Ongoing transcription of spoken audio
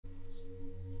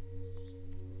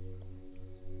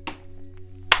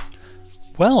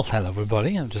Well, hello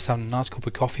everybody. I'm just having a nice cup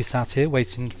of coffee, sat here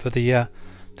waiting for the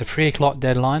 3 o'clock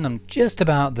deadline. I'm just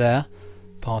about there,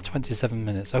 by 27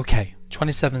 minutes. Okay,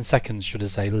 27 seconds should I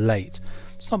say, late.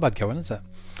 It's not bad going, is it?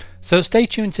 So stay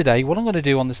tuned today. What I'm going to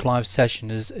do on this live session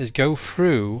is go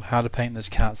through how to paint this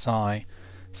cat's eye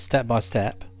step by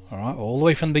step. Alright, all the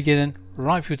way from the beginning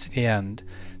right through to the end.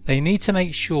 They need to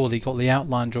make sure they got the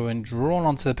outline drawing drawn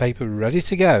onto the paper ready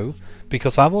to go,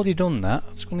 because I've already done that.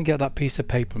 I'm just going to get that piece of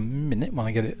paper in a minute when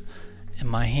I get it in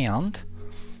my hand.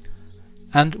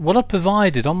 And what I've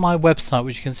provided on my website,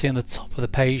 which you can see on the top of the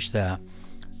page there,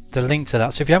 the link to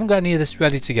that. So if you haven't got any of this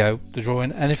ready to go, the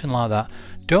drawing, anything like that,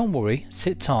 don't worry,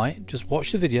 sit tight, just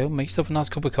watch the video, make yourself a nice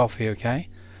cup of coffee, okay?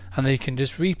 And then you can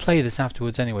just replay this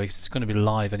afterwards anyway, because it's going to be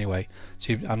live anyway.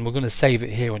 So and we're going to save it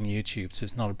here on YouTube, so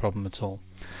it's not a problem at all.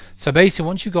 So basically,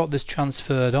 once you've got this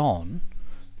transferred on,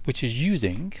 which is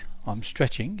using, I'm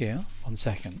stretching here, 1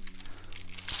 second,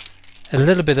 a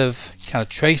little bit of kind of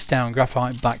trace down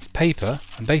graphite backed paper,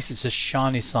 and basically it's a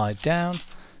shiny side down.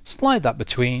 Slide that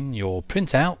between your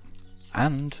printout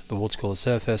and the watercolour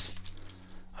surface,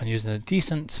 and using a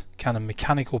decent kind of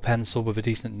mechanical pencil with a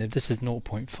decent nib. This is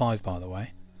 0.5 by the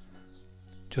way.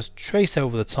 Just trace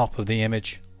over the top of the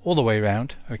image all the way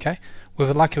around, okay,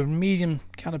 with like a medium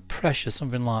kind of pressure,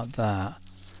 something like that,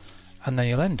 and then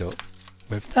you'll end up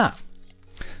with that.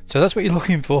 So that's what you're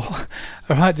looking for.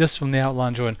 Alright, just from the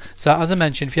outline drawing. So as I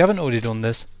mentioned, if you haven't already done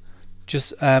this,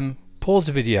 just pause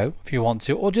the video if you want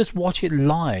to, or just watch it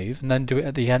live and then do it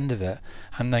at the end of it,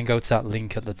 and then go to that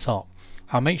link at the top.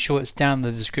 I'll make sure it's down in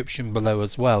the description below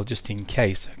as well, just in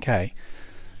case. Okay,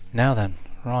 now then,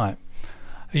 right,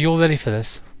 are you all ready for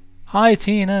this? Hi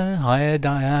Tina, hi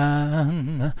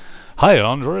Diane, hi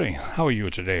Andre, how are you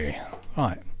today?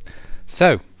 Right,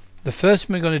 so the first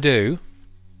thing we're going to do,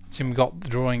 so we've got the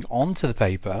drawing onto the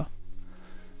paper,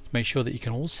 make sure that you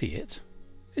can all see it.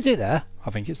 Is it there? I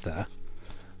think it's there.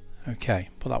 Okay,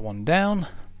 put that one down,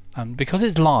 and because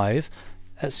it's live,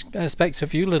 expect a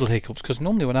few little hiccups, because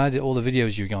normally when I did all the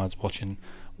videos you guys watching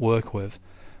work with,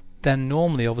 then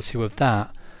normally obviously with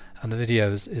that and the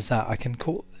videos is that I can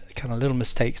cut kind of little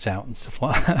mistakes out and stuff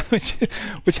like that,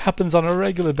 which happens on a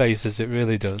regular basis. It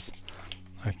really does.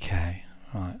 Okay,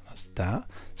 right, that's that.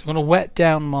 So I'm going to wet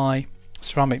down my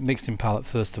ceramic mixing palette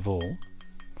first of all,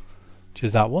 which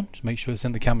is that one, just make sure it's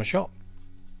in the camera shot,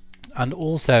 and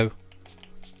also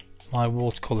my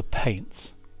watercolour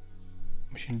paints,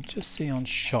 which you can just see on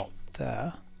shot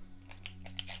there.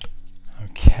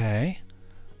 Okay,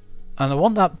 and I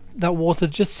want that water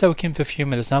just soak in for a few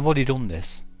minutes. I've already done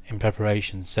this in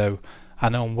preparation, so I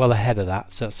know I'm well ahead of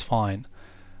that, so that's fine.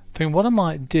 I think what I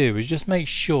might do is just make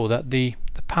sure that the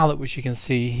palette, which you can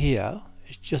see here,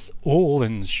 is just all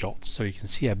in the shot so you can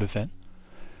see everything.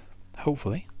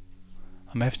 Hopefully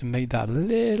I may have to make that a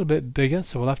little bit bigger,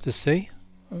 so we'll have to see.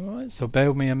 Alright, so bear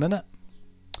with me a minute.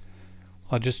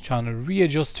 I'm just trying to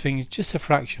readjust things just a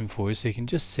fraction for you so you can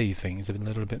just see things a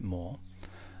little bit more.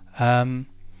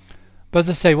 But as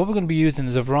I say, what we're going to be using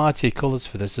is a variety of colours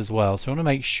for this as well, so I want to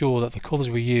make sure that the colours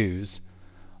we use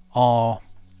are,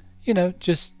 you know,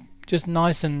 just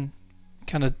nice and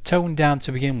kind of toned down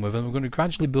to begin with, and we're going to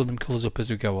gradually build them colours up as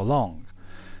we go along.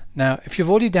 Now if you've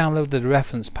already downloaded the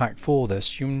reference pack for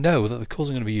this, you know that the colours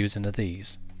I'm going to be using are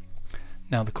these.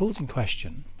 Now the colours in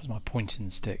question, was my pointing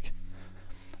stick,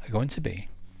 are going to be,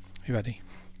 are you ready?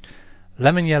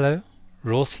 Lemon yellow,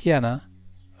 raw sienna,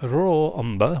 raw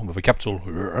umber with a capital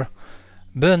R,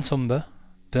 burnt umber,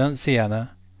 burnt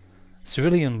sienna,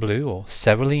 cerulean blue or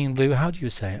cerulean blue, how do you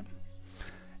say it?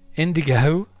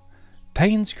 Indigo,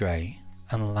 Payne's grey,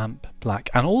 and lamp black,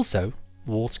 and also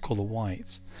watercolour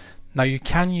white. Now you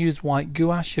can use white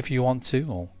gouache if you want to,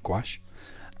 or gouache,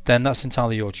 then that's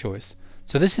entirely your choice.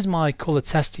 So this is my colour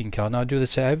testing card. Now I do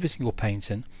this at every single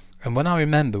painting, and when I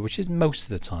remember, which is most of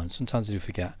the time, sometimes I do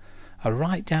forget, I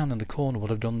write down in the corner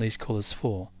what I've done these colours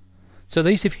for. So at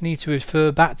least if you need to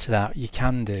refer back to that, you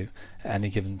can do at any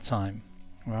given time.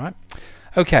 Alright?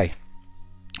 Okay,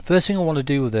 first thing I want to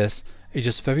do with this is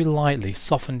just very lightly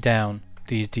soften down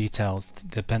these details,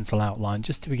 the pencil outline,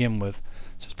 just to begin with.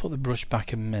 So just put the brush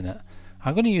back a minute.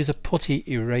 I'm going to use a putty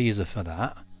eraser for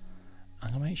that.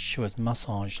 I'm going to make sure it's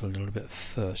massaged a little bit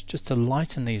first, just to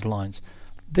lighten these lines.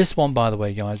 This one, by the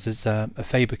way, guys, is a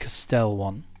Faber-Castell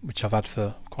one, which I've had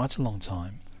for quite a long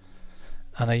time.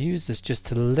 And I use this just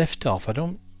to lift off. I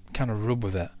don't kind of rub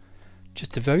with it,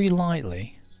 just to very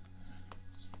lightly,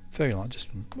 just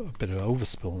a bit of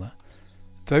overspill there,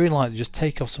 very lightly just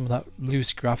take off some of that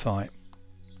loose graphite.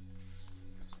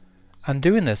 And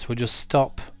doing this will just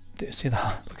stop, see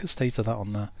that, look at the state of that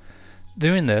on there.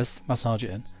 Doing this, massage it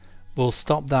in, will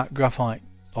stop that graphite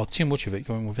or too much of it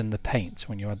going within the paint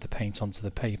when you add the paint onto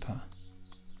the paper.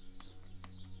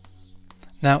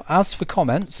 Now as for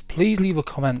comments, please leave a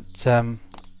comment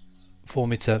for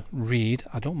me to read.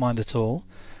 I don't mind at all.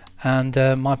 And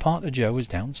my partner Joe is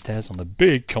downstairs on the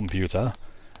big computer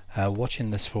watching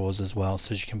this for us as well,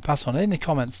 so you can pass on any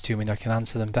comments to me and I can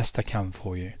answer them best I can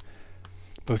for you.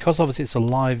 But because obviously it's a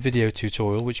live video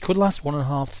tutorial which could last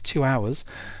 1.5 to 2 hours,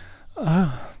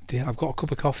 dear, I've got a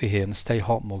cup of coffee here and a Stay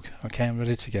Hot mug. Okay, I'm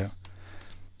ready to go.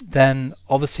 Then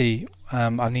obviously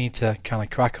I need to kind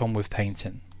of crack on with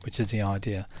painting, which is the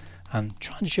idea, and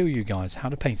try and show you guys how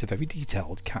to paint a very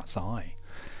detailed cat's eye.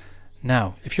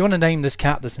 Now if you want to name this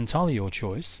cat, that's entirely your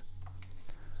choice,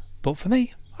 but for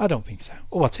me I don't think so.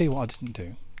 Oh, I'll tell you what I didn't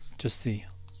do, just the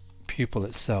pupil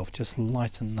itself, just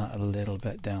lighten that a little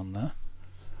bit down there.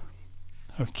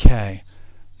 Okay,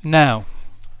 now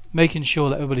making sure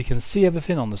that everybody can see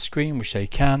everything on the screen, which they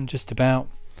can just about.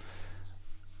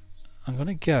 I'm going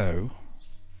to go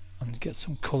and get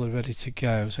some colour ready to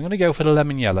go. So I'm going to go for the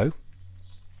lemon yellow.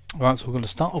 Right, so we're going to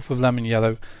start off with lemon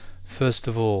yellow first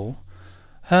of all.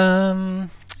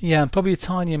 Yeah, probably a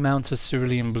tiny amount of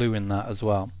cerulean blue in that as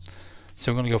well.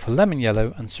 So we're going to go for lemon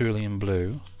yellow and cerulean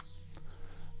blue.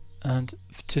 And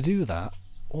to do that,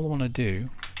 all I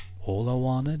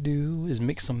want to do is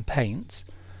mix some paint.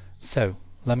 So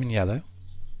lemon yellow,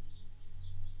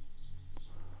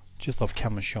 just off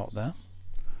camera shot there.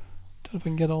 Don't know if I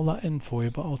can get all that in for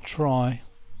you, but I'll try.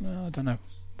 I don't know,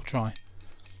 we'll try,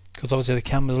 because obviously the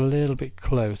camera's a little bit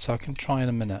close, so I can try in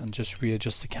a minute and just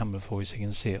readjust the camera for you so you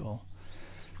can see it all.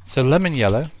 So lemon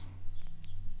yellow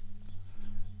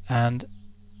and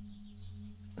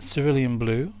cerulean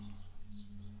blue.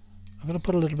 I'm going to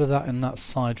put a little bit of that in that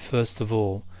side first of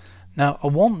all. Now I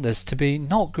want this to be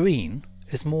not green,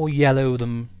 it's more yellow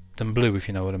than blue, if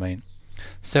you know what I mean.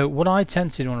 So what I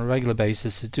tend to do on a regular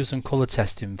basis is do some colour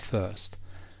testing first.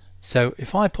 So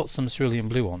if I put some cerulean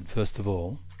blue on first of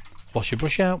all, wash your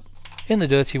brush out in the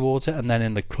dirty water and then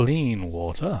in the clean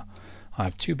water. I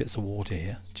have 2 bits of water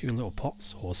here, 2 little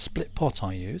pots, or split pot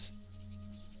I use.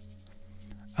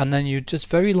 And then you just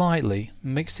very lightly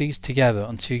mix these together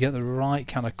until you get the right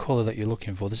kind of colour that you're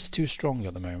looking for. This is too strong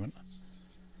at the moment,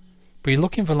 but you're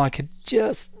looking for like a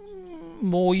just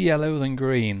more yellow than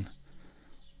green.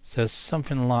 So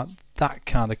something like that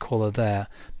kind of colour there.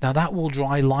 Now that will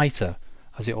dry lighter,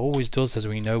 as it always does, as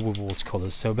we know with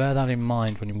watercolours, so bear that in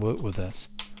mind when you work with this.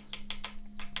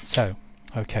 So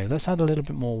okay, let's add a little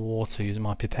bit more water using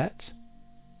my pipette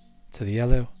to the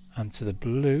yellow and to the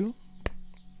blue.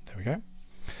 There we go.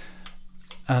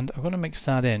 And I'm going to mix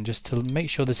that in just to make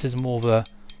sure this is more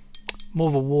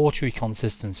of a watery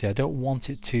consistency. I don't want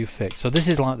it too thick. So this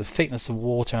is like the thickness of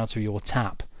water out of your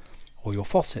tap or your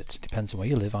faucet, depends on where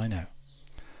you live, I know.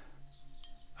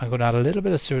 I'm going to add a little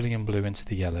bit of cerulean blue into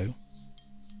the yellow.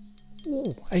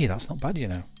 Oh, hey, that's not bad, you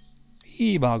know.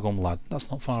 Hey, bargum lad,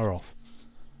 that's not far off.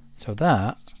 So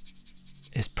that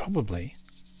is probably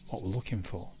what we're looking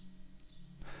for.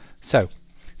 So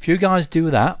if you guys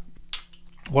do that,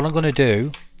 what I'm going to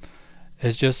do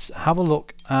is just have a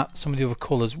look at some of the other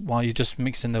colours while you're just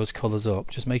mixing those colours up,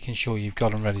 just making sure you've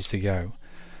got them ready to go.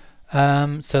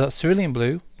 So that's cerulean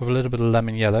blue with a little bit of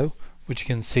lemon yellow, which you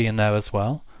can see in there as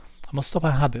well. I must stop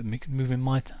a habit moving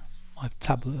my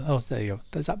tablet. Oh, there you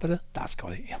go. Is that better? That's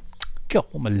got it. Yeah. God,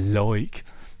 what am I like?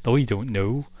 No, you don't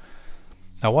know.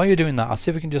 Now while you're doing that, I'll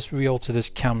see if we can just re-alter this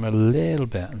camera a little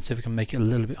bit and see if we can make it a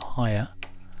little bit higher,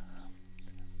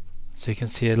 so you can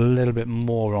see a little bit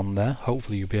more on there.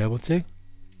 Hopefully you'll be able to.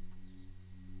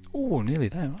 Oh, nearly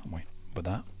there, aren't we, with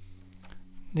that?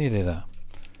 Nearly there.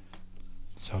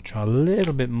 So I'll try a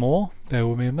little bit more. Bear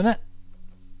with me a minute.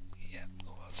 Yeah,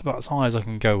 that's about as high as I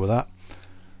can go with that.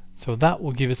 So that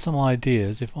will give us some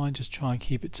ideas. If I just try and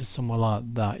keep it to somewhere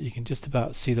like that, you can just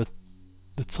about see the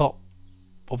top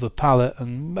of the palette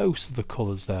and most of the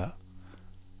colours there.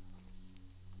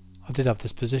 I did have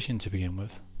this position to begin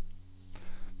with,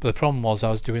 but the problem was I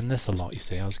was doing this a lot, you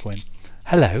see. I was going,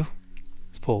 hello,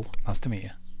 it's Paul, nice to meet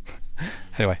you.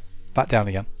 Anyway, back down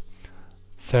again.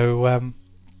 So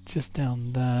just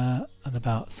down there and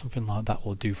about something like that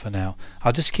will do for now.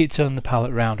 I'll just keep turning the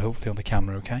palette around, hopefully on the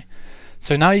camera, okay?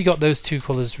 So now you got those 2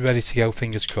 colours ready to go,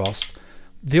 fingers crossed.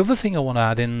 The other thing I want to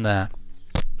add in there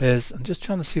is, I'm just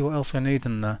trying to see what else I need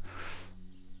in there.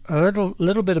 A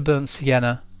little bit of burnt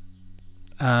sienna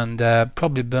and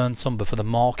probably burnt umber for the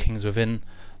markings within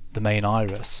the main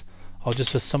iris, or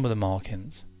just for some of the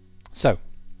markings. So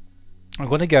I'm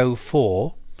going to go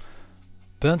for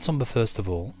burnt umber first of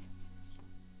all.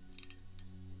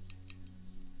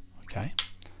 Okay.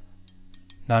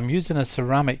 Now I'm using a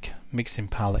ceramic mixing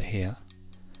palette here,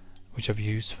 which I've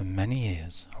used for many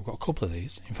years. I've got a couple of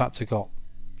these. In fact, I've got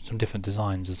some different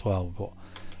designs as well, but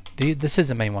this is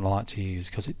the main one I like to use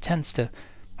because it tends to,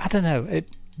 I don't know,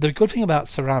 the good thing about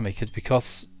ceramic is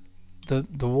because the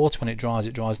water, when it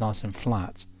dries nice and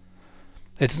flat.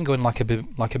 It doesn't go in like a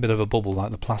bit of a bubble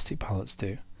like the plastic palettes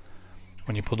do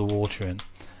when you put the water in,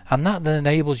 and that then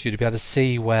enables you to be able to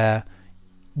see where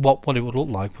what it would look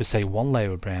like with, say, one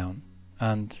layer of brown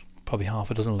and probably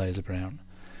half a dozen layers of brown,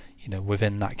 you know,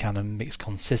 within that kind of mixed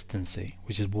consistency,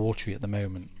 which is watery at the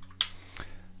moment.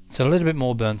 So a little bit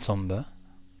more burnt umber.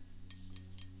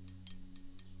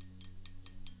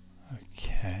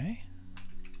 Okay.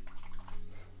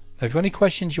 Now, if you've got any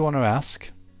questions you want to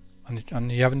ask,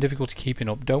 and you're having difficulty keeping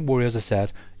up, don't worry. As I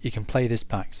said, you can play this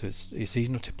back, so it's easy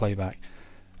enough to play back.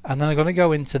 And then I'm going to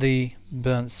go into the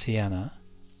burnt sienna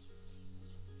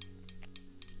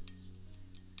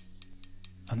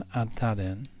and add that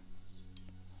in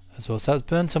as well. So that's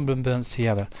burnt umber and burnt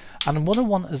sienna. And what I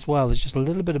want as well is just a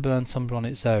little bit of burnt umber on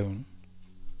its own.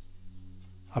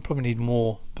 I probably need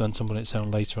more burnt umber on its own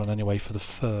later on anyway for the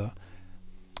fur,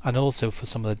 and also for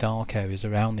some of the dark areas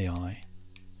around the eye.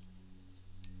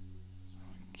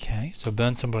 Okay, so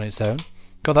burnt umber on its own.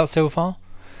 Got that so far?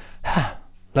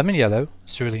 Lemon yellow,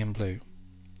 cerulean blue,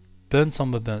 burnt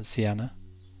umber, burnt sienna,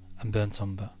 and burnt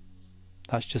umber.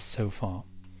 That's just so far.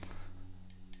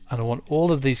 And I want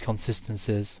all of these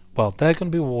consistencies, well, they're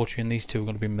going to be watery and these two are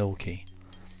going to be milky.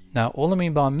 Now, all I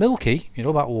mean by milky, you know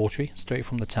about watery, straight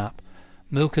from the tap.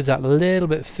 Milk is that little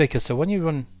bit thicker, so when you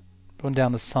run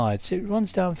down the sides, it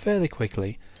runs down fairly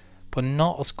quickly, but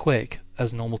not as quick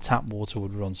as normal tap water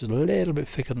would run, so it's a little bit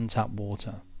thicker than tap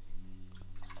water.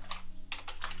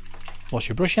 Wash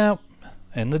your brush out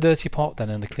in the dirty pot, then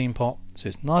in the clean pot, so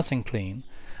it's nice and clean,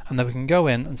 and then we can go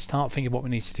in and start thinking what we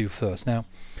need to do first. Now,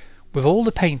 with all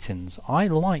the paintings, I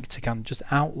like to kind of just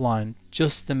outline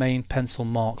just the main pencil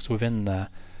marks within there,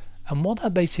 and what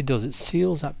that basically does, it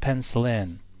seals that pencil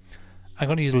in. I'm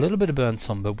going to use a little bit of burnt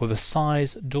umber with a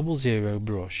size 00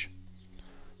 brush.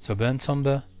 So burnt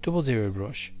umber, 00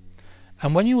 brush.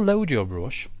 And when you load your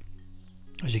brush,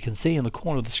 as you can see in the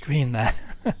corner of the screen there,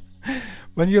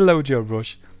 when you load your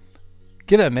brush,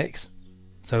 give it a mix.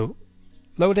 So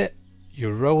load it,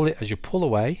 you roll it as you pull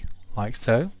away, like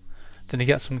so. Then you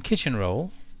get some kitchen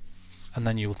roll, and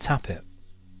then you'll tap it.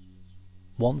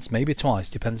 Once, maybe twice,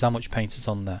 depends how much paint is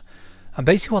on there. And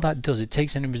basically what that does, it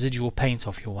takes any residual paint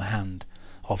off your hand.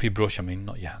 Off your brush, I mean,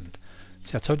 not your hand.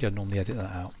 See, I told you I'd normally edit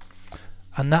that out.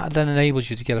 And that then enables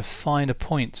you to get a finer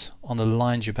point on the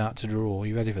lines you're about to draw. Are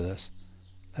you ready for this?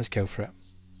 Let's go for it.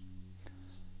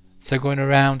 So going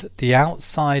around the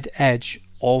outside edge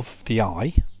of the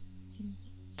eye,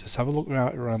 just have a look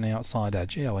around the outside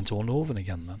edge. Yeah, I went all northern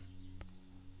again then.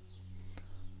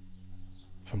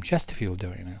 From Chesterfield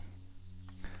doing it now.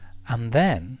 And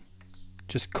then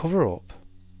just cover up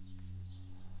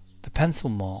the pencil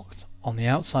marks on the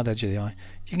outside edge of the eye.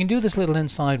 You can do this little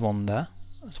inside one there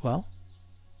as well.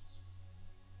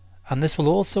 And this will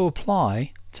also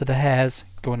apply to the hairs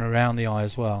going around the eye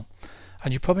as well.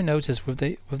 And you probably notice with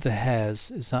the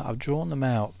hairs is that I've drawn them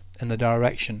out in the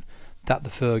direction that the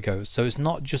fur goes. So it's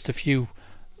not just a few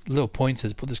little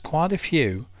pointers, but there's quite a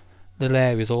few little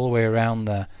areas all the way around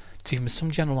there to give me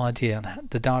some general idea on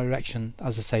the direction,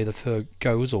 as I say, the fur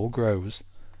goes or grows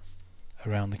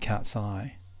around the cat's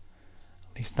eye.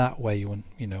 At least that way,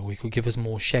 you know, we could give us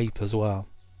more shape as well.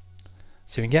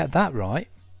 So if you get that right,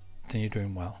 then you're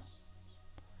doing well.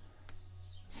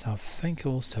 So I think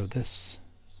also this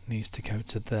needs to go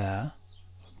to there.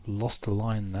 Lost a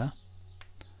line there.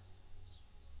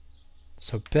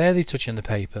 So barely touching the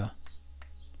paper.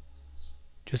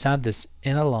 Just add this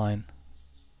inner line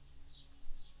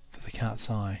for the cat's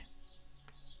eye.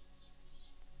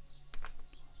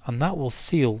 And that will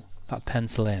seal that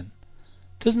pencil in.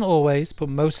 Doesn't always, but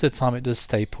most of the time it does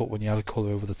stay put when you add a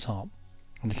colour over the top.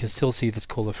 And you can still see this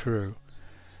colour through.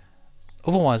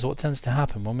 Otherwise, what tends to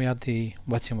happen when we add the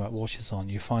wet and wet washes on,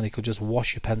 you find it could just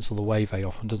wash your pencil away very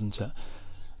often, doesn't it?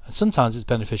 And sometimes it's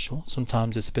beneficial,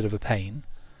 sometimes it's a bit of a pain.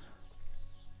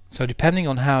 So depending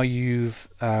on how you've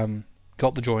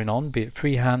got the drawing on, be it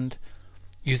freehand,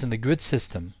 using the grid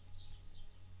system,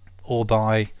 or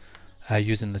by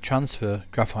using the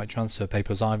graphite transfer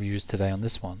paper as I've used today on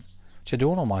this one, which I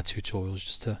do on all my tutorials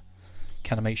just to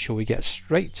kind of make sure we get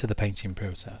straight to the painting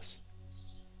process.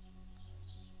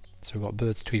 So we've got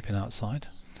birds tweeping outside.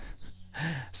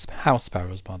 House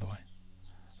sparrows, by the way.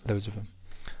 Loads of them.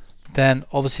 Then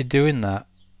obviously doing that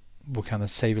will kind of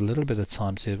save a little bit of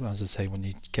time to, as I say, when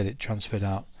you get it transferred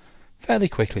out fairly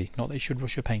quickly. Not that you should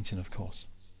rush your painting, of course.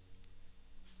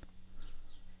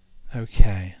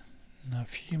 Okay, Now a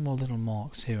few more little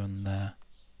marks here and there.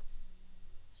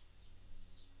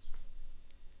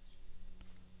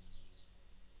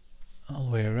 All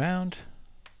the way around.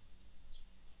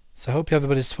 So I hope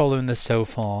everybody's following this so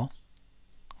far.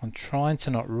 I'm trying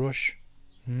to not rush.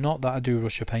 Not that I do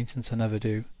rush a painting, I never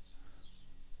do.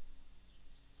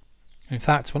 In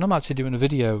fact, when I'm actually doing a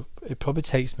video, it probably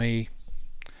takes me,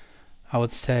 I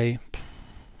would say,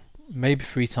 maybe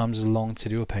 3 times as long to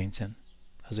do a painting,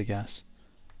 as a guess.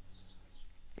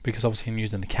 Because obviously I'm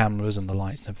using the cameras and the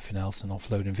lights and everything else and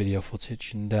offloading video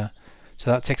footage, and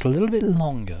so that takes a little bit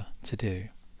longer to do.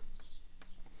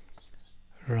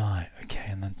 Right, okay,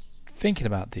 and then thinking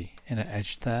about the inner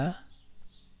edge there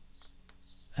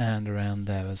and around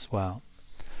there as well.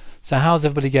 So how's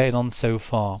everybody getting on so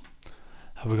far?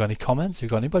 Have we got any comments? Have we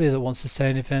got anybody that wants to say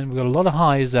anything? We've got a lot of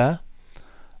highs there.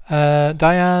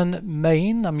 Diane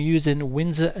Main, I'm using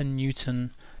Winsor &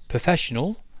 Newton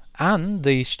Professional and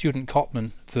the Student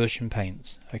Cotman version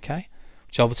paints, okay?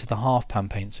 Which are obviously the half pan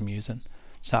paints I'm using.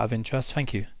 Is that of interest?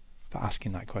 Thank you for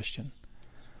asking that question.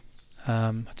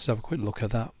 Just have a quick look at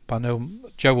that. But I know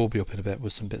Joe will be up in a bit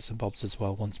with some bits and bobs as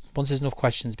well once there's enough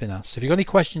questions been asked. So if you've got any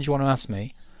questions you want to ask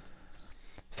me,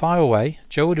 fire away.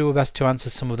 Joe will do her best to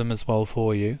answer some of them as well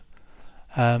for you.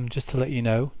 Just to let you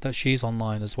know that she's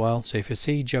online as well. So if you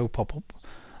see Joe pop up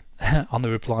on the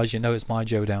replies, you know it's my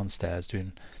Joe downstairs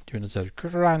doing a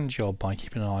grand job by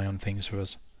keeping an eye on things for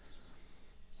us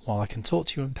while I can talk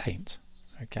to you and paint.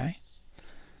 Okay.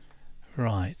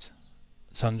 Right.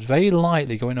 So I'm very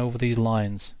lightly going over these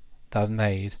lines that I've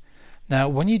made. Now,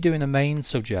 when you're doing a main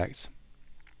subject,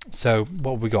 so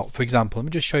what have we got? For example, let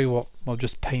me just show you what I've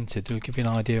just painted to give you an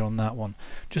idea on that one.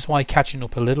 Just while catching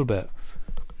up a little bit.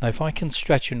 Now, if I can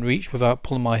stretch and reach without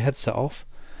pulling my headset off,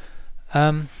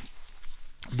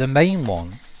 the main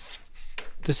one,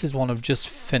 this is one I've just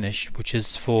finished, which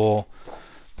is for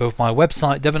both my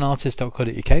website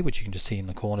devonartist.co.uk, which you can just see in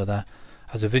the corner there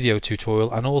as a video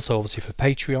tutorial, and also obviously for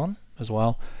Patreon as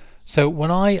well. So when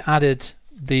I added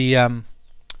the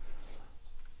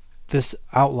this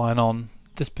outline on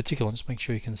this particular one, just make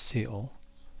sure you can see it all.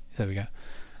 There we go.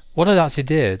 What I actually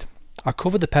did, I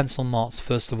covered the pencil marks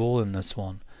first of all in this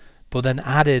one, but then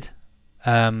added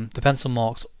the pencil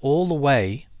marks all the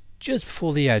way just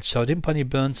before the edge, so I didn't put any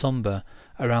burnt umber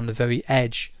around the very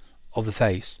edge of the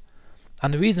face.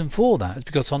 And the reason for that is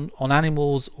because on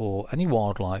animals or any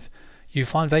wildlife, you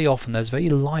find very often there's very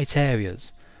light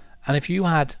areas, and if you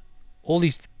had all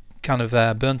these kind of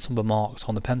burnt umber marks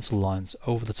on the pencil lines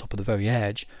over the top of the very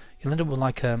edge, you'll end up with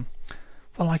like an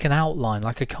outline,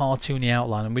 like a cartoony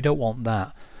outline, and we don't want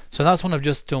that. So that's what I've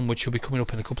just done, which will be coming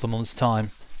up in a couple of months'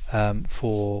 time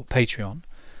for Patreon.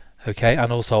 Okay,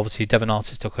 and also obviously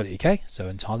devonartist.co.uk, so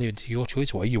entirely into your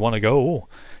choice where you want to go,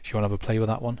 if you want to have a play with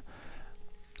that one.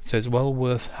 So it's well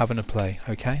worth having a play.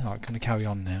 Okay, I'm going to carry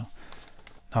on now.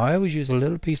 Now I always use a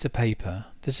little piece of paper.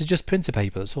 This is just printer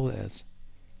paper, that's all it is,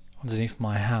 underneath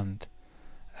my hand,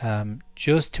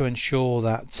 just to ensure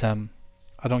that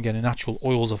I don't get any natural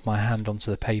oils off my hand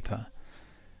onto the paper,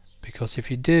 because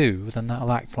if you do, then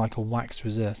that'll act like a wax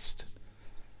resist.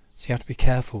 So you have to be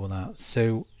careful with that.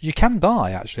 So you can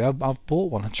buy, actually, I've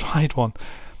bought one and tried one.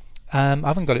 I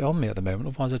haven't got it on me at the moment,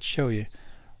 otherwise I'd show you.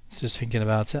 Just thinking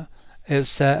about it.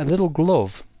 It's a little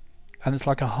glove, and it's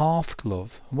like a half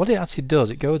glove. And what it actually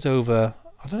does, it goes over,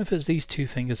 I don't know if it's these two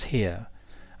fingers here,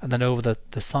 and then over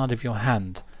the side of your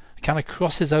hand. It kind of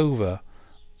crosses over.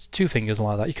 It's 2 fingers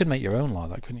like that. You could make your own like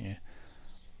that, couldn't you?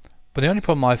 But the only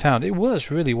problem I found, it works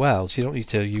really well, so you don't need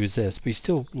to use this, but you're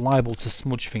still liable to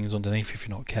smudge things underneath if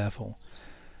you're not careful.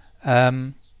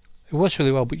 It works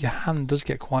really well, but your hand does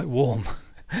get quite warm.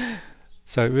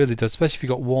 So it really does, especially if you've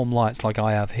got warm lights like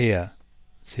I have here.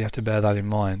 So you have to bear that in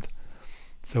mind.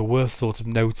 So worth sort of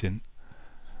noting.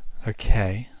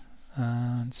 Okay,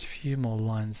 and a few more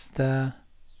lines there.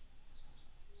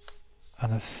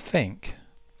 And I think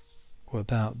we're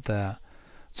about there.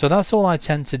 So that's all I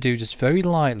tend to do, just very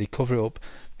lightly cover it up.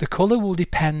 The colour will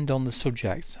depend on the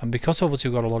subject, and because obviously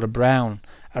we've got a lot of brown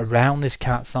around this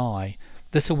cat's eye,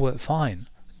 this will work fine.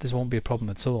 This won't be a problem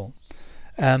at all.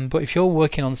 But if you're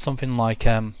working on something like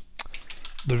the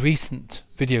recent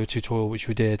video tutorial which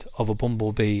we did of a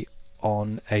bumblebee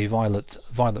on a violet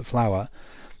flower,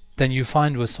 then you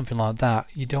find with something like that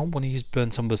you don't want to use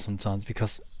burnt umber sometimes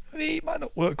because it might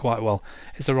not work quite well.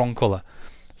 It's the wrong colour.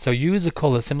 So use a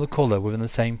colour, similar colour within the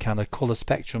same kind of colour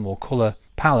spectrum or colour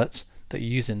palette that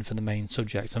you're using for the main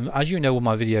subjects. And as you know with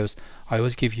my videos, I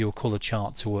always give you a colour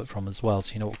chart to work from as well,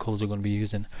 so you know what colours we're going to be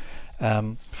using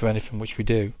for anything which we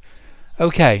do.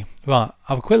 Okay, right,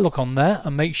 have a quick look on there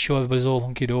and make sure everybody's all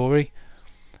hunky-dory.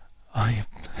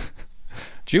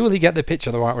 Julie, get the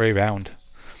picture the right way around.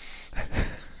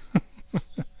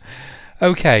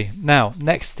 Okay, now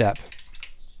next step.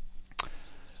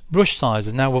 Brush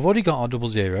sizes. Now we've already got our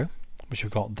 00, which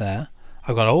we've got there.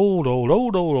 I've got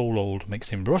an old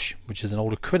mixing brush, which is an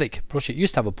old acrylic brush. It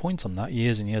used to have a point on that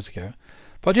years and years ago,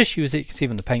 but I just use it. You can see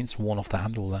even the paint's worn off the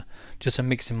handle there, just for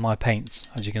mixing my paints,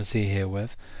 as you can see here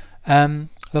with.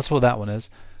 That's what that one is.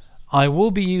 I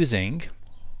will be using,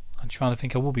 I'm trying to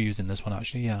think, I will be using this one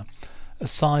actually, yeah, a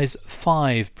size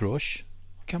 5 brush.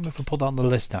 I can't remember if I put that on the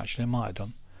list actually, I might have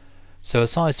done. So a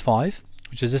size 5,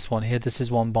 which is this one here. This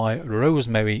is one by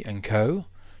Rosemary and Co,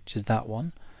 which is that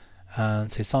one.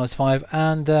 And say size 5,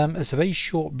 and it's a very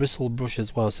short bristle brush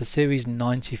as well. It's a series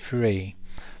 93,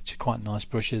 which are quite nice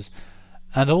brushes.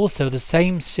 And also the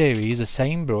same series, the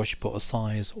same brush, but a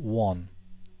size 1.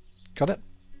 Got it?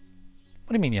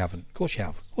 What do you mean you haven't? Of course you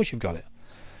have. Of course you've got it.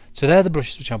 So they're the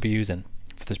brushes which I'll be using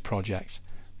for this project.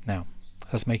 Now,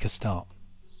 let's make a start.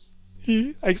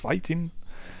 Exciting.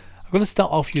 I'm going to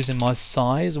start off using my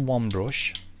size 1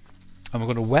 brush. And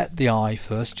we're going to wet the eye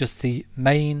first, just the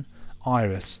main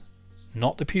iris.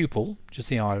 Not the pupil, just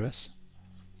the iris.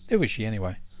 Who is she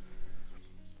anyway?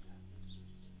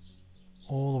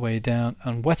 All the way down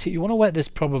and wet it. You want to wet this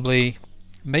probably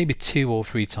maybe 2 or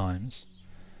 3 times.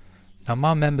 Now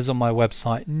my members on my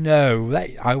website know,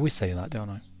 I always say that, don't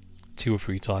I? 2 or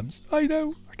 3 times. I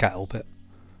know, I can't help it.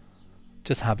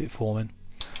 Just habit forming.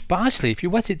 But actually if you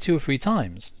wet it 2 or 3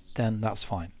 times, then that's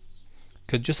fine.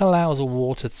 Because it just allows the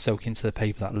water to soak into the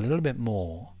paper that little bit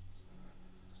more.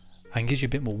 And gives you a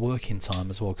bit more working time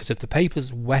as well, because if the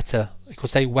paper's wetter, it could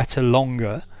say wetter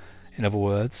longer, in other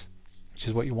words, which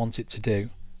is what you want it to do.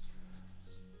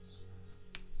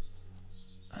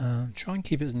 Try and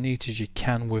keep it as neat as you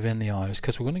can within the iris,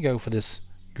 because we're going to go for this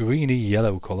greeny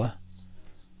yellow colour,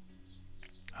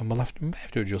 and we'll have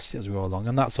to adjust it as we go along.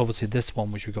 And that's obviously this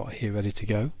one which we've got here ready to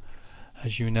go,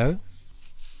 as you know.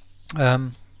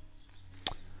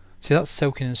 See, that's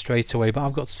soaking in straight away, but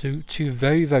I've got two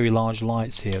very, very large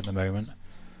lights here at the moment.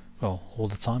 Well, all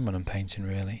the time when I'm painting,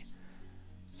 really.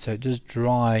 So it does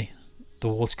dry the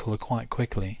watercolour quite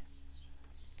quickly.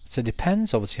 So it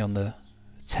depends, obviously, on the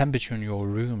temperature in your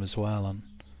room as well, and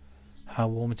how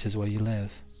warm it is where you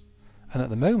live. And at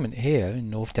the moment here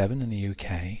in North Devon in the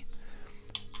UK,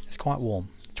 it's quite warm.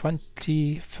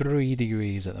 23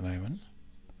 degrees at the moment.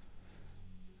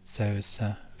 So it's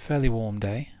a fairly warm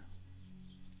day.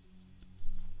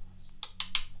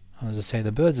 And as I say,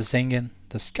 the birds are singing,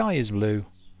 the sky is blue.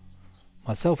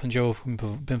 Myself and Joe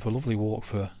have been for a lovely walk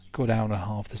for a good hour and a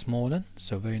half this morning,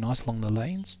 so very nice along the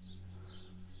lanes.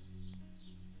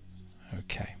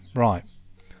 Okay, right.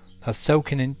 That's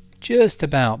soaking in just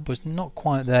about, but it's not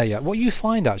quite there yet. What you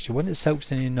find actually, when it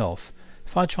soaks in enough,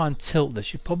 if I try and tilt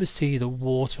this, you probably see the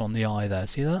water on the eye there.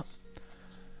 See that?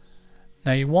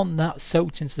 Now you want that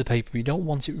soaked into the paper. You don't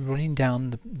want it running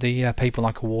down the paper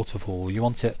like a waterfall. You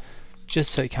want it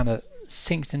just so it kind of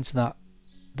sinks into that,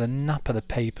 the nap of the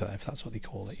paper, if that's what they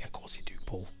call it. Yeah, of course you do,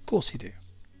 Paul. Of course you do.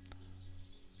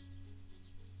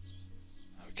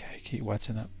 Okay, keep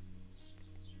wetting it.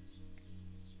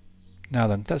 Now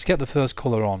then, let's get the first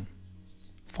colour on.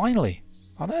 Finally!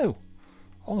 I know!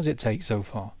 How long does it take so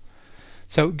far?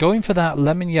 So, going for that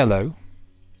lemon yellow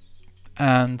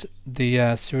and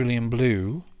the cerulean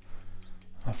blue,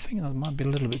 I think that might be a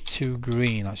little bit too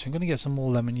green actually. I'm going to get some more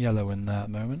lemon yellow in there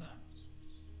at the moment.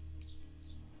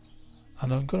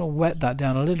 And I'm going to wet that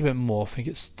down a little bit more. I think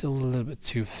it's still a little bit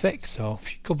too thick, so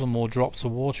a couple more drops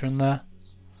of water in there.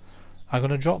 I'm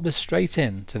going to drop this straight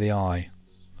in to the eye.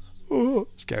 Oh,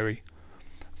 scary.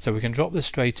 So we can drop this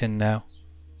straight in now.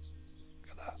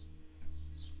 Look at that.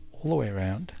 All the way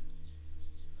around.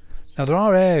 Now there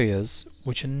are areas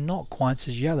which are not quite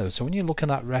as yellow, so when you look at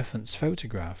that reference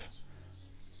photograph,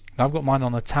 now I've got mine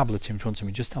on a tablet in front of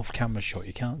me, just off camera shot,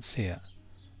 you can't see it.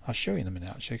 I'll show you in a minute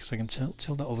actually, because I can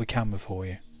tilt that other camera for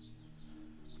you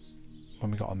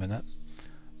when we got a minute.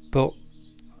 But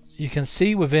you can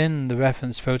see within the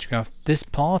reference photograph this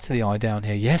part of the eye down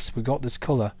here. Yes, we've got this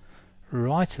colour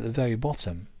right at the very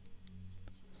bottom,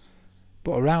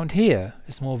 but around here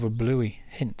it's more of a bluey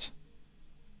hint,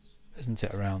 isn't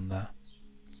it, around there?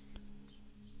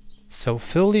 So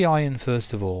fill the eye in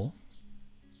first of all.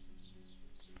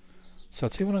 So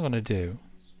I'll tell you what I'm going to do.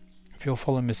 If you're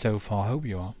following me so far, I hope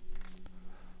you are.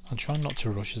 I'm trying not to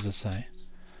rush, as I say.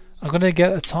 I'm going to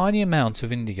get a tiny amount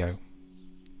of indigo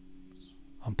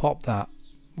and pop that,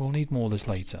 we'll need more of this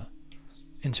later,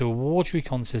 into a watery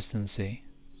consistency.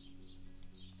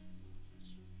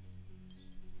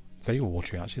 Very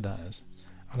watery actually, that is.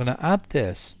 I'm going to add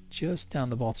this just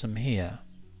down the bottom here.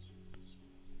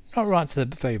 Not right to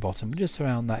the very bottom, but just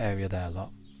around that area there, look.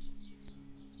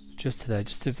 just to there,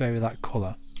 just to vary that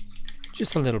colour.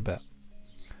 Just a little bit.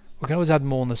 We can always add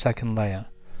more on the second layer.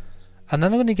 And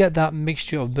then I'm going to get that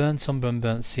mixture of burnt umber and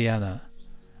burnt sienna.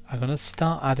 I'm going to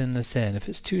start adding this in. If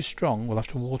it's too strong, we'll have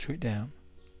to water it down.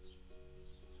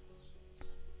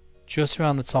 Just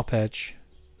around the top edge.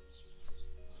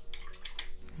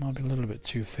 Might be a little bit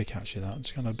too thick actually, that. I'm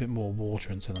just going to add a bit more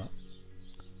water into that.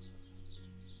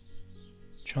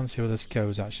 Try and see where this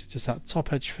goes actually. Just that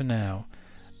top edge for now.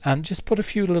 And just put a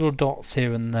few little dots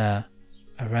here and there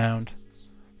around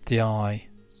the eye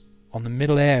on the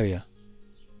middle area.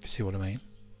 If you see what I mean.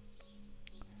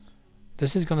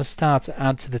 This is going to start to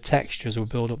add to the texture as we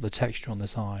build up the texture on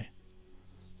this eye.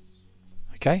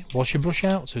 Okay, wash your brush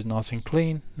out so it's nice and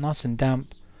clean, nice and damp,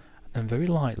 and then very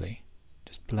lightly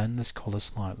just blend this colour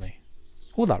slightly.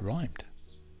 Oh, that rhymed.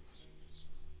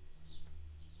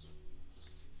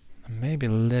 And maybe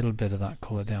a little bit of that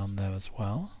colour down there as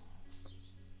well.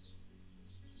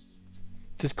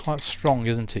 It's quite strong,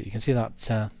 isn't it? You can see that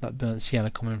that burnt sienna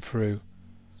coming through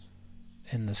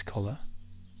in this colour.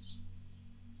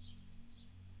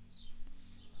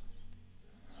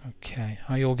 Okay,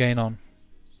 how are you all getting on?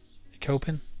 You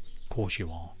coping? Of course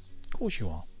you are. Of course you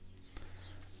are.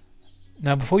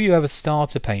 Now, before you ever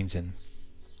start a painting,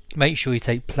 make sure you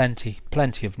take plenty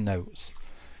of notes.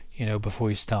 You know, before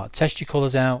you start. Test your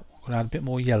colours out. I'm going to add a bit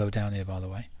more yellow down here, by the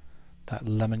way. That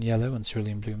lemon yellow and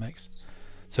cerulean blue mix.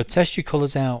 So test your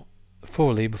colours out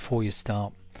thoroughly before you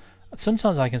start.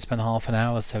 Sometimes I can spend half an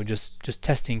hour or so just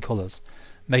testing colours,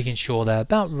 making sure they're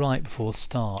about right before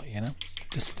start, you know,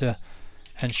 just to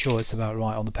ensure it's about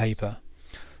right on the paper.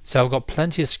 So I've got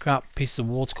plenty of scrap pieces of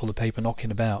watercolour paper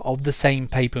knocking about of the same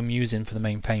paper I'm using for the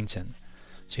main painting,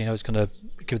 so you know it's going to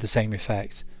give the same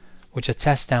effect, which I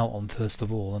test out on first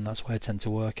of all, and that's where I tend to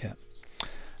work it.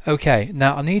 Okay,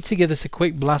 now I need to give this a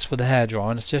quick blast with a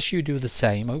hairdryer, and I suggest you do the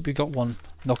same. I hope you got one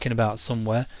knocking about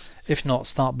somewhere. If not,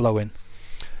 start blowing.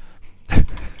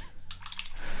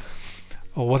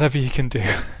 Or whatever you can do.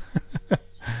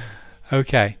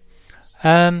 Okay.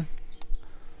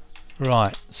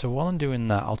 Right, so while I'm doing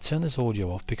that, I'll turn this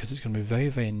audio off because it's going to be very,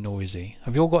 very noisy.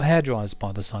 Have you all got hairdryers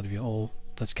by the side of you? All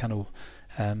that's kind of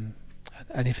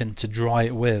anything to dry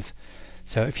it with.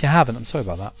 So if you haven't, I'm sorry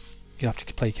about that. You'll have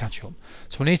to play catch up.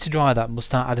 So we need to dry that and we'll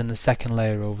start adding the second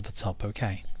layer over the top,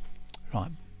 okay? Right,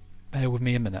 bear with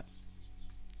me a minute.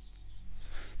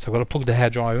 So I've got to plug the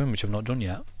hairdryer in, which I've not done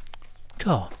yet.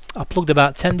 God, I plugged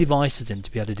about 10 devices in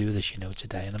to be able to do this, you know,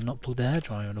 today, and I've not plugged the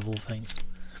hairdryer in of all things.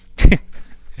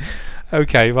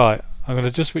 Okay, right. I'm going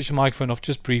to just switch the microphone off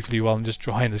just briefly while I'm just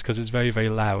drying this because it's very, very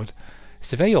loud.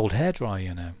 It's a very old hairdryer,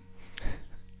 you know.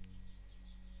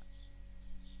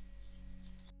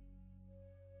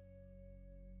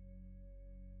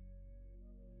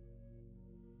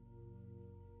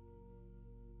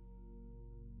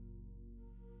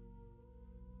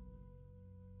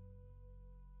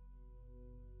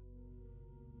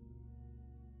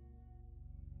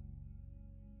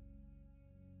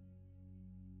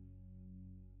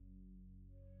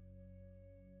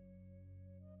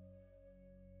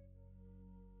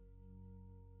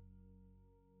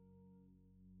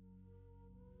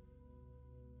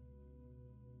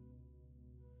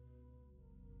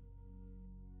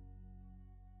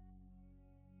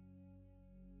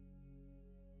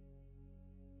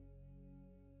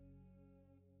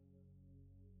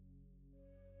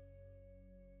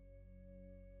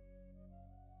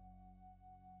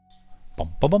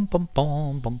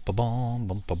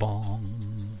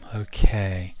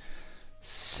 Okay,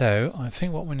 so I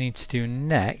think what we need to do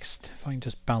next, if I can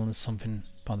just balance something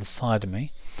by the side of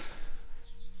me,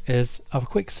 is have a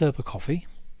quick sip of coffee.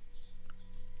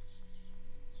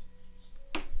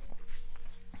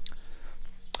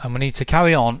 And we need to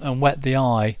carry on and wet the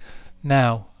eye.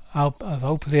 Now,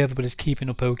 hopefully everybody's keeping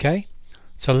up okay.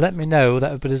 So let me know that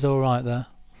everybody's alright there.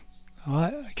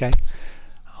 Alright, okay.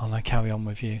 I'll now carry on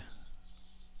with you.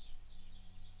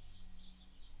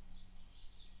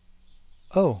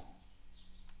 Oh.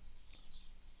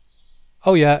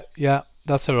 Oh yeah,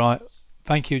 that's alright.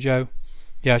 Thank you, Joe.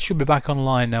 Yeah, I should be back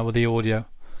online now with the audio.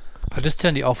 I just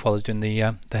turned it off while I was doing the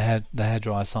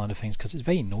hairdryer side of things because it's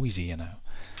very noisy, you know.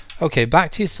 Okay,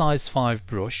 back to your size 5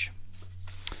 brush,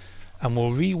 and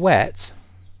we'll re-wet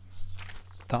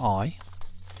the eye,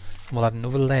 and we'll add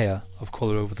another layer of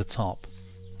colour over the top.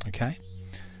 Okay,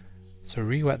 so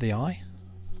re-wet the eye.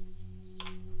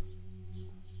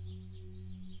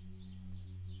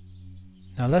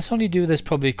 Now let's only do this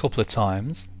probably a couple of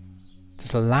times.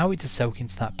 Just allow it to soak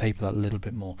into that paper a little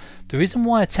bit more. The reason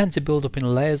why I tend to build up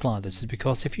in layers like this is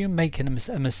because if you're making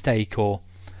a mistake, or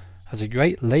as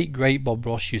a late great Bob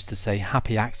Ross used to say,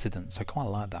 happy accidents. I quite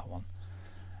like that one.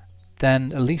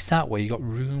 then at least that way you got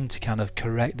room to kind of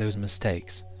correct those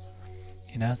mistakes,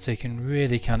 you know, so you can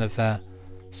really kind of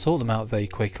sort them out very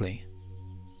quickly.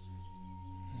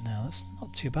 Now that's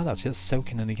not too bad actually, that's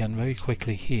soaking in again very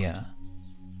quickly here.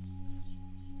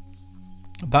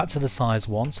 Back to the size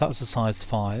 1, so that's the size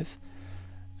 5,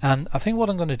 and I think what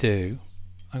I'm going to do,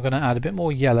 I'm going to add a bit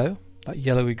more yellow, that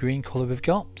yellowy green colour we've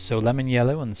got, so lemon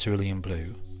yellow and cerulean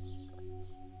blue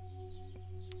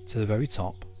to the very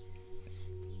top.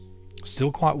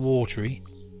 Still quite watery.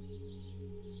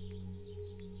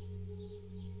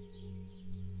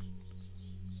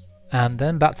 And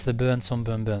then back to the burnt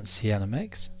umber and burnt sienna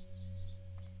mix.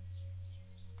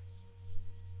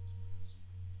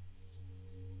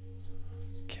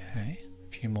 Okay,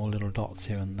 a few more little dots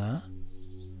here and there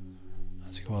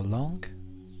as we go along.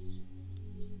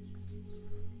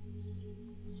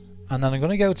 And then I'm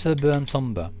going to go to the burnt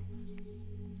umber.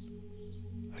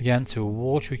 Again, to a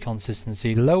watery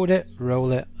consistency. Load it,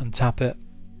 roll it, and tap it.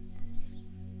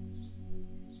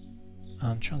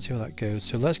 And try and see how that goes.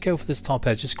 So let's go for this top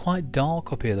edge. It's quite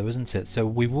dark up here though, isn't it? So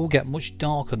we will get much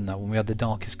darker than that when we add the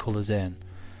darkest colours in.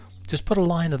 Just put a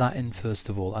line of that in first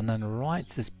of all, and then right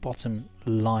to this bottom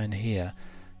line here.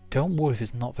 Don't worry if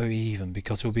it's not very even,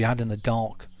 because we'll be adding the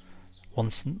dark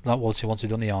once we've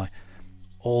done the eye,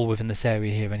 all within this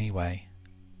area here anyway.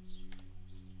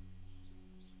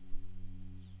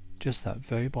 Just that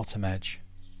very bottom edge.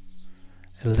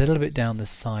 A little bit down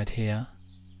this side here.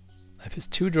 If it's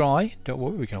too dry, don't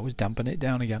worry, we can always dampen it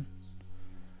down again.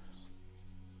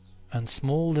 And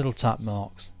small little tap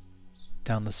marks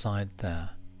down the side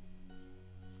there.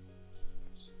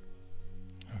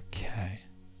 Okay.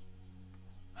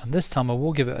 And this time I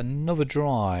will give it another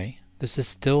dry. This is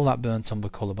still that burnt umber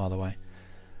colour, by the way.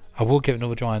 I will give it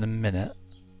another dry in a minute,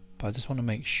 but I just want to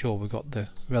make sure we've got the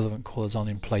relevant colours on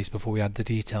in place before we add the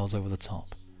details over the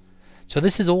top. So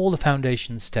this is all the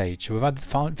foundation stage. So we've had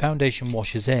the foundation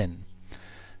washes in,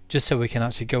 just so we can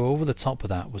actually go over the top of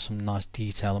that with some nice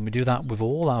detail, and we do that with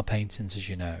all our paintings, as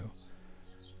you know.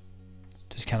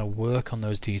 Just kind of work on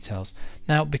those details.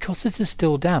 Now, because this is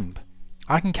still damp,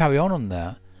 I can carry on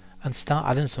there and start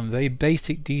adding some very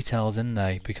basic details in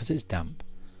there because it's damp.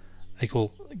 They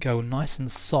will go nice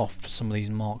and soft for some of these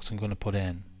marks I'm going to put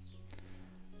in.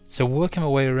 So working my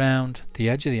way around the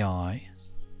edge of the eye,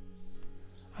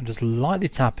 I'm just lightly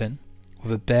tapping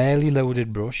with a barely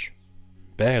loaded brush.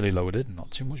 Barely loaded, not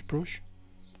too much brush.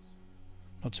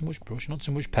 Not too much brush, not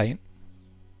too much paint.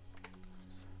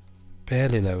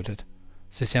 Barely loaded.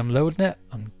 So see, I'm loading it,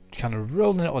 I'm kind of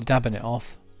rolling it or dabbing it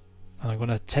off, and I'm going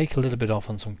to take a little bit off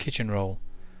on some kitchen roll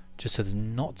just so there's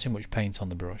not too much paint on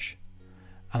the brush.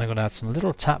 And I'm going to add some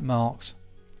little tap marks,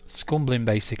 scumbling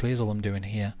basically is all I'm doing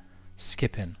here,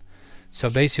 skipping. So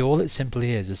basically all it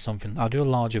simply is something, I'll do a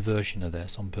larger version of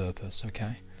this on purpose,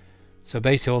 okay? So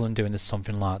basically all I'm doing is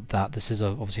something like that. This is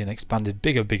obviously an expanded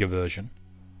bigger version.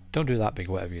 Don't do that big,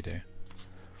 whatever you do.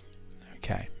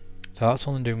 Okay, so that's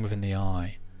all I'm doing within the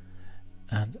eye.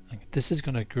 And this is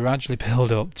going to gradually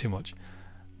build up too much.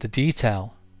 The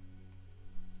detail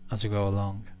as we go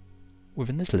along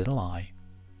within this little eye.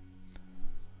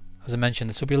 As I mentioned,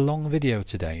 this will be a long video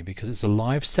today because it's a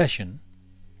live session.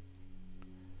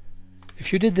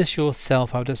 If you did this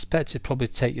yourself, I would expect it'd probably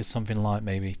take you something like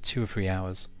maybe 2 or 3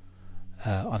 hours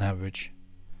on average.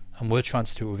 And we're trying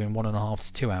to do it within 1.5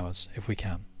 to 2 hours if we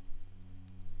can.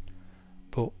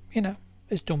 But, you know,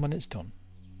 it's done when it's done.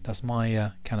 That's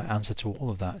my kind of answer to all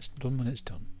of that. It's done when it's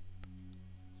done.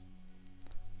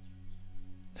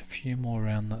 A few more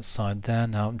around that side there.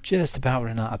 Now I'm just about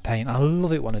running out of paint. I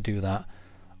love it when I do that,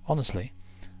 honestly,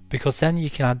 because then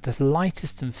you can add the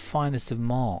lightest and finest of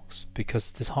marks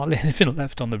because there's hardly anything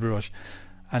left on the brush,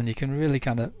 and you can really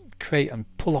kind of create and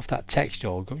pull off that texture,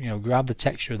 or you know, grab the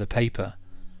texture of the paper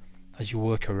as you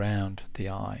work around the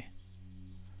eye.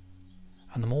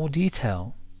 And the more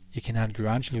detail you can add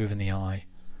gradually within the eye,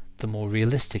 the more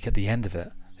realistic at the end of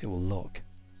it will look.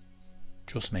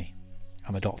 Trust me,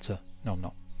 I'm a doctor. No, I'm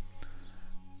not.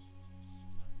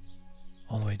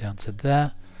 All the way down to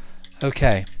there.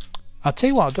 Okay, I'll tell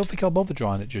you what, I don't think I'll bother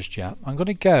drying it just yet. I'm going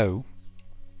to go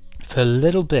for a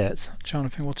little bit. I'm trying to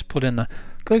think what to put in there.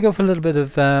 I'm going to go for a little bit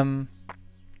of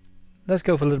let's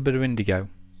go for a little bit of indigo,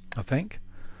 I think.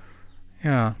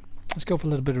 Yeah, let's go for a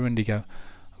little bit of indigo.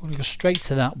 I'm going to go straight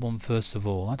to that one first of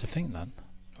all. I had to think then.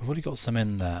 I've already got some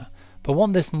in there, but I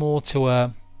want this more to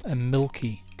a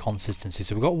milky consistency.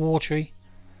 So we've got watery,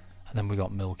 and then we've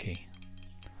got milky.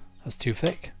 That's too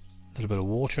thick. A little bit of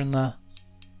water in there.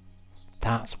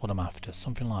 That's what I'm after,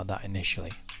 something like that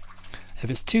initially.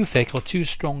 If it's too thick or too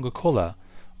strong a colour,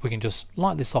 we can just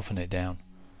lightly soften it down.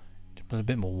 Put a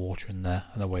bit more water in there,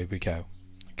 and away we go.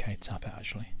 Okay, tap it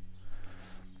actually.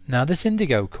 Now this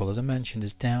indigo colour, as I mentioned,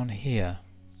 is down here.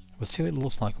 We'll see what it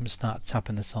looks like when we start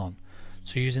tapping this on.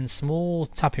 So using small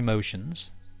tapping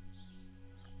motions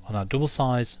on our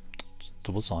size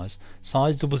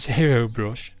 00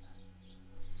 brush,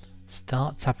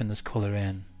 start tapping this colour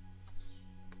in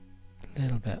a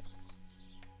little bit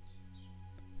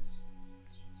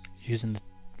using the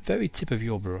very tip of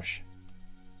your brush.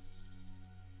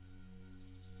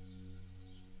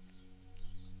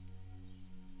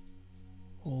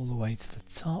 All the way to the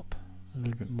top, a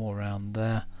little bit more around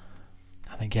there,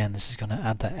 and again this is going to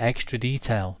add that extra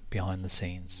detail behind the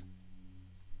scenes.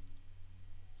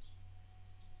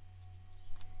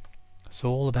 It's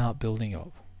all about building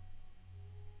up.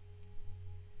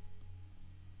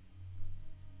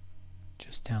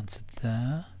 Just down to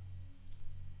there.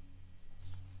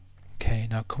 Okay,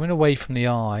 now coming away from the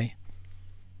eye,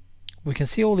 we can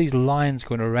see all these lines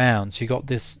going around. So you got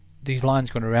these lines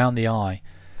going around the eye.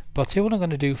 But I'll tell you what I'm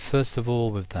going to do first of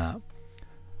all with that.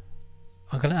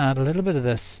 I'm going to add a little bit of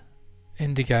this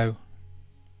indigo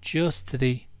just to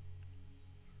the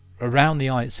around the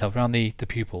eye itself, around the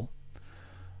pupil.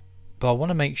 But I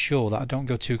want to make sure that I don't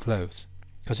go too close,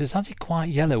 because it's actually quite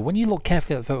yellow. When you look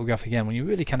carefully at the photograph again, when you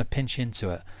really kind of pinch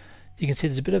into it, you can see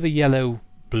there's a bit of a yellow,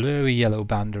 blurry yellow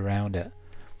band around it.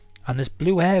 And this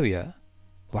blue area,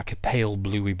 like a pale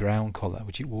bluey brown colour,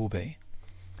 which it will be,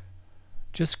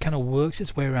 just kind of works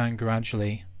its way around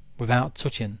gradually without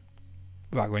touching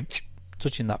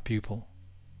that pupil.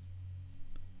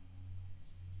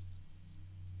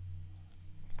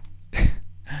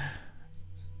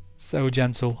 So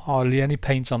gentle, hardly any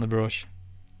paint on the brush.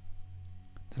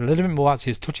 There's a little bit more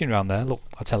actually is touching around there. Look,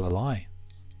 I tell a lie.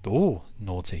 Oh,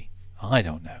 naughty. I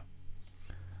don't know.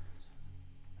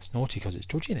 It's naughty because it's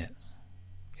touching it.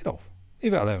 Get off.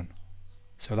 Leave it alone.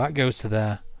 So that goes to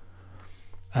there.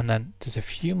 And then there's a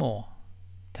few more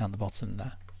down the bottom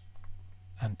there.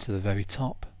 And to the very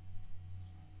top.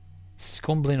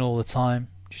 Scumbling all the time.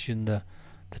 Just using the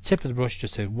tip of the brush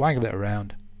just to waggle it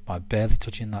around by barely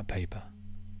touching that paper.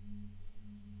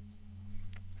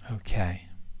 Okay.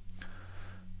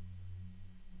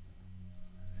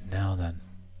 Now then,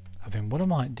 I think what I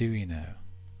might do, you know,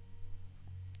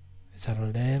 is add a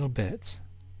little bit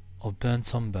of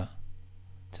burnt umber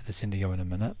to this indigo in a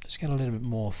minute. Just get a little bit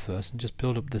more first and just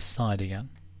build up this side again,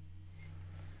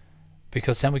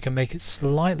 because then we can make it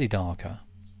slightly darker,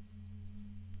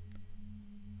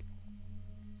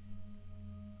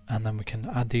 and then we can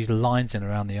add these lines in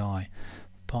around the eye.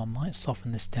 But I might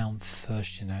soften this down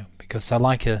first, you know, because I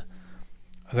like a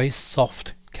very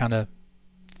soft kind of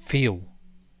feel.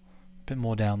 A bit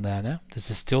more down there now. This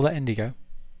is still that indigo.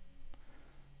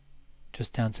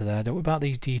 Just down to there. Don't worry about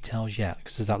these details yet,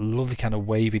 because there's that lovely kind of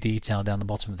wavy detail down the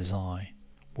bottom of this eye.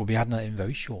 We'll be adding that in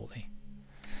very shortly.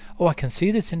 Oh, I can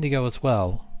see this indigo as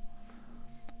well,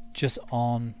 just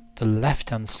on the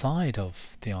left hand side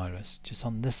of the iris, just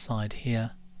on this side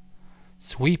here,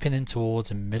 sweeping in towards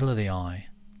the middle of the eye.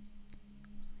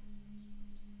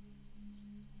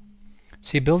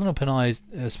 See, building up an eye,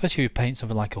 especially if you paint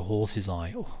something like a horse's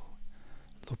eye. Oh,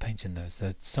 I love painting those.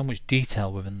 There's so much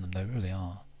detail within them, they really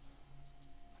are.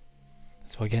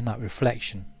 So again, that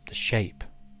reflection, the shape.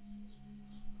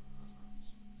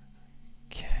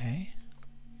 Okay,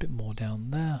 a bit more down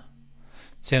there.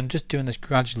 See, I'm just doing this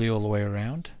gradually all the way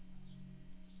around.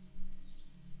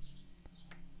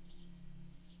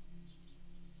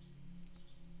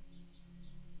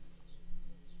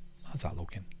 How's that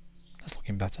looking? That's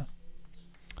looking better.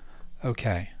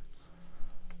 Okay,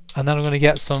 and then I'm going to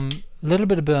get some little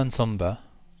bit of burnt umber,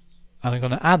 and I'm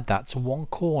going to add that to one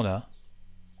corner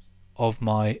of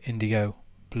my indigo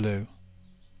blue.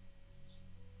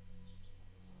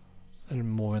 A little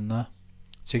more in there.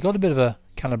 So you've got a bit of a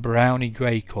kind of browny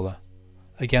grey colour.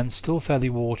 Again, still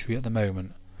fairly watery at the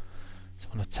moment. So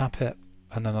I'm going to tap it,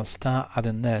 and then I'll start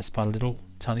adding this by little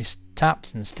tiny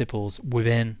taps and stipples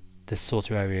within this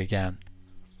sort of area again,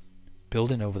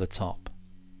 building over the top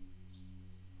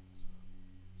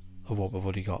of what we've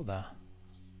already got there.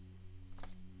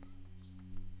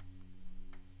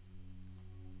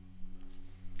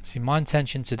 See, my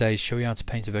intention today is to show you how to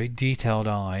paint a very detailed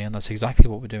eye, and that's exactly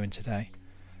what we're doing today.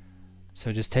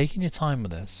 So just taking your time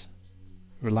with this,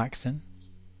 relaxing,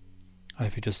 and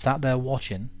if you just sat there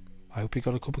watching, I hope you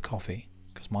got a cup of coffee,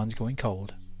 because mine's going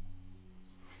cold.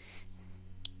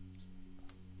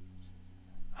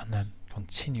 And then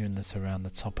continuing this around the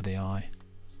top of the eye,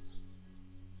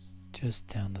 just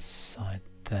down the side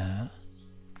there.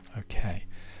 Okay,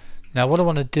 now what I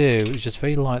want to do is just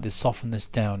very lightly soften this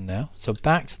down now. So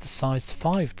back to the size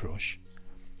 5 brush,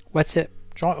 wet it,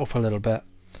 dry it off a little bit,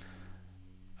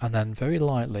 and then very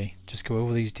lightly just go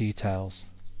over these details.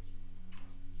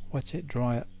 Wet it,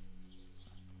 dry it,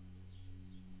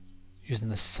 using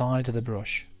the side of the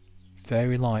brush,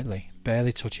 very lightly,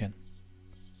 barely touching.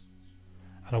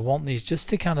 And I want these just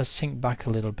to kind of sink back a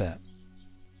little bit.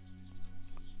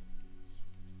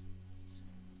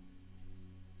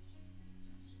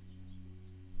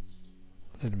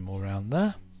 A little more around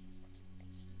there.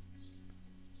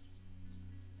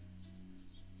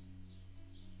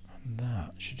 And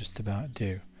that should just about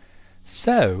do.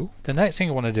 So the next thing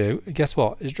I want to do, guess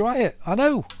what, is dry it. I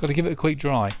know, got to give it a quick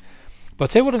dry. But I'll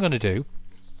tell you what I'm going to do.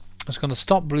 I'm just going to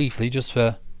stop briefly just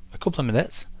for a couple of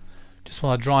minutes. Just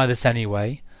want to dry this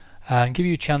anyway, and give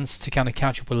you a chance to kind of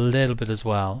catch up a little bit as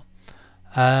well,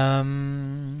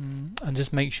 and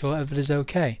just make sure everybody's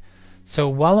okay. So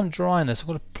while I'm drying this, I'm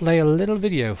going to play a little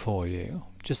video for you,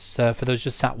 just for those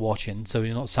just sat watching, so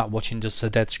you're not sat watching just a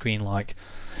dead screen like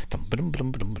dum, ba-dum,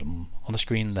 ba-dum, ba-dum, ba-dum, on the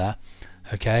screen there.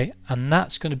 Okay, and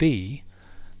that's going to be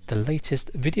the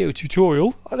latest video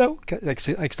tutorial, I know,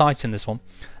 exciting this one,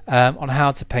 on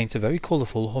how to paint a very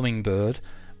colourful hummingbird,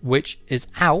 which is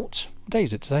out, what day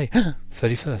is it today?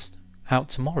 31st, out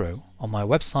tomorrow on my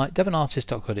website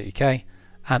devonartist.co.uk,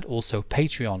 and also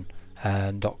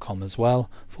patreon.com as well,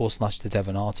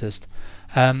 /thedevonartist.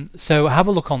 So have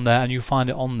a look on there and you'll find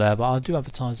it on there, but I do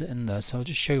advertise it in there, so I'll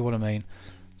just show you what I mean.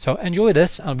 So enjoy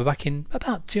this, and I'll be back in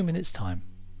about 2 minutes time.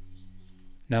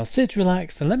 Now sit,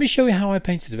 relax, and let me show you how I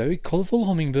painted a very colourful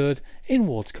hummingbird in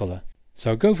watercolour.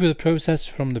 So I'll go through the process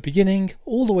from the beginning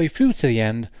all the way through to the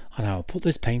end on how I put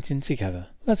this painting together.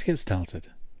 Let's get started.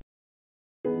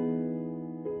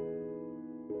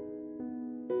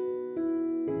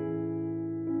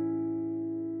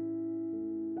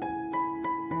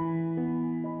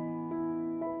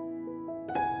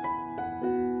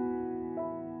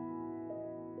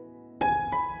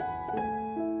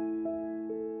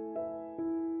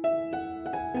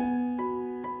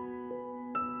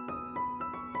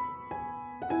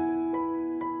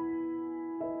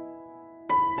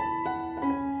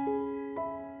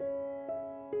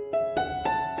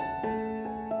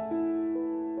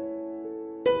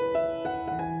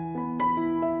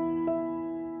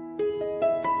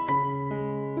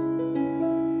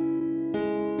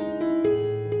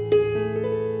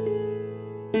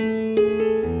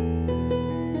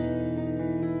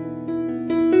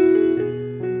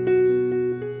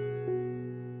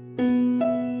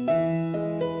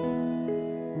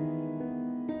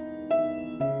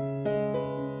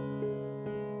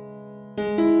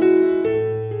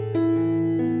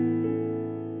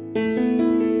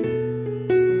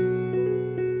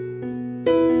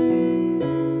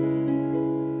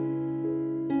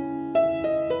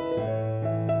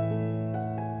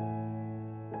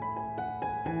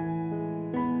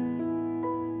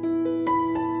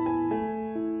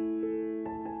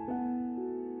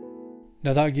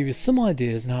 Now that'll give you some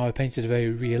ideas on how I painted a very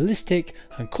realistic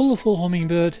and colourful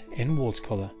hummingbird in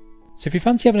watercolour. So if you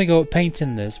fancy having a go at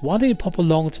painting this, why don't you pop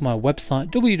along to my website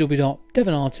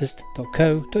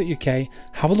www.devonartist.co.uk,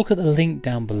 have a look at the link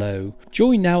down below,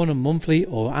 join now on a monthly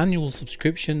or annual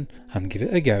subscription and give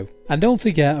it a go. And don't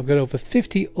forget, I've got over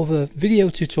 50 other video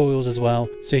tutorials as well,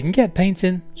 so you can get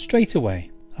painting straight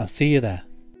away. I'll see you there.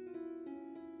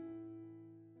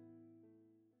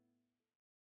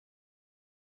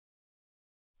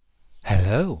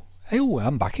 Hello. Oh,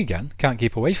 I'm back again. Can't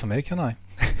keep away from it, can I?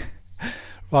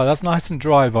 Right, that's nice and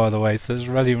dry, by the way, so it's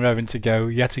ready and raring to go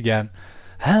yet again.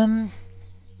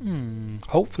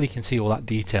 Hopefully you can see all that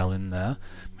detail in there.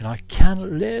 I mean, I can a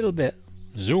little bit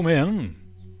zoom in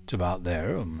to about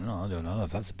there. I don't know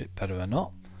if that's a bit better or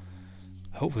not.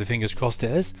 Hopefully, fingers crossed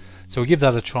it is. So we'll give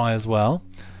that a try as well.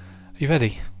 Are you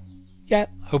ready? Yeah.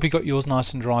 Hope you got yours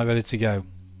nice and dry, ready to go.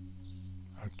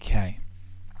 Okay.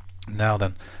 Now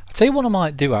then, I'll tell you what I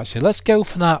might do actually. Let's go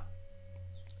for that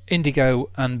indigo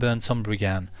and burnt umber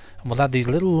again, and we'll add these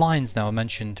little lines now I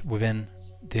mentioned within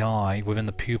the eye, within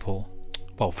the pupil,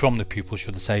 well, from the pupil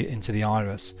should I say, into the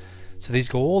iris. So these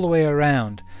go all the way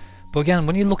around, but again,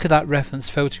 when you look at that reference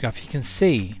photograph, you can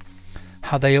see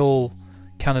how they all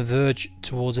kind of verge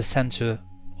towards the center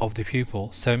of the pupil.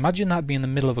 So imagine that being the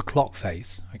middle of a clock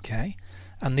face, okay,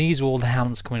 and these are all the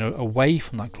hands coming away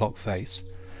from that clock face.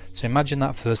 So imagine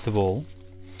that first of all,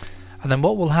 and then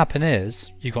what will happen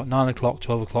is you've got 9 o'clock,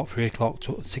 12 o'clock, 3 o'clock,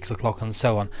 6 o'clock and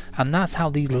so on, and that's how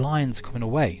these lines are coming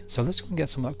away. So let's go and get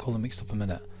some of that colour mixed up a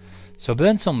minute. So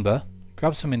burnt umber,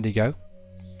 grab some indigo,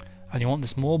 and you want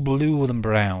this more blue than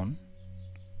brown,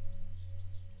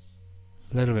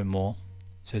 a little bit more,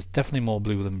 so it's definitely more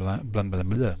blue than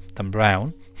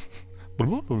brown.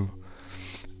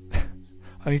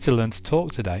 I need to learn to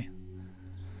talk today.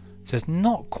 So it's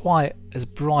not quite as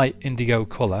bright indigo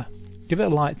colour. Give it a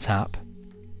light tap,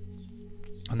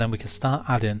 and then we can start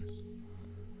adding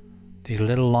these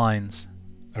little lines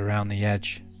around the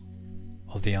edge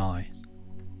of the eye.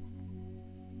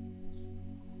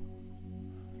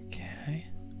 Okay,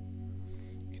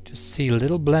 you just see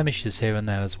little blemishes here and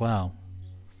there as well.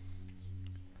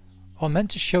 Oh, I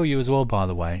meant to show you as well, by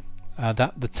the way,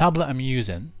 that the tablet I'm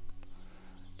using,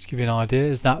 just give you an idea,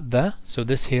 is that there. So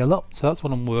this here, look, so that's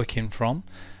what I'm working from.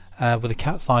 With the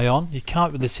cat's eye on. You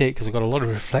can't really see it because I've got a lot of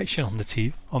reflection on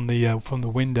the from the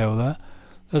window there.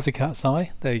 There's a cat's eye.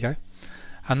 There you go.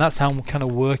 And that's how I'm kind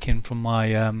of working from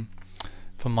my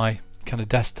kind of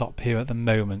desktop here at the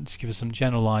moment. Just give us some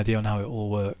general idea on how it all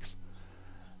works.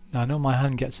 Now I know my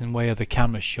hand gets in the way of the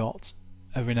camera shot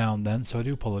every now and then, so I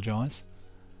do apologise.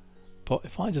 But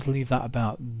if I just leave that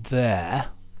about there,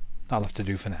 that'll have to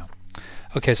do for now.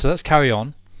 Okay, so let's carry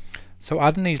on. So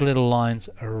adding these little lines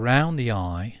around the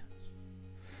eye.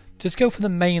 Just go for the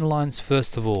main lines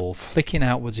first of all, flicking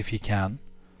outwards if you can.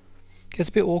 Gets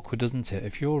a bit awkward, doesn't it?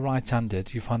 If you're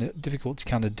right-handed, you find it difficult to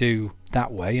kind of do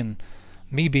that way, and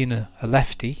me being a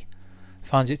lefty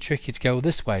finds it tricky to go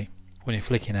this way when you're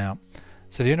flicking out.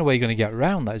 So the only way you're going to get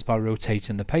around that is by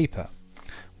rotating the paper,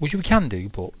 which we can do,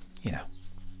 but you know,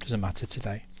 doesn't matter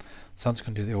today. So I'm just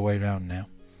going to do it the other way around now.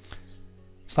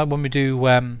 It's like when we do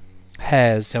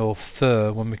hairs or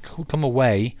fur, when we come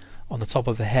away on the top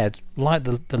of the head, like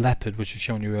the leopard which was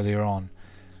shown you earlier on.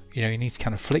 You know, you need to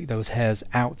kind of flick those hairs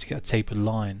out to get a tapered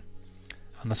line,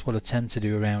 and that's what I tend to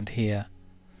do around here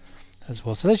as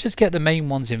well. So let's just get the main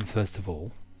ones in first of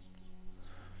all.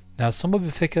 Now some will be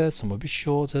thicker, some will be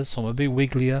shorter, some will be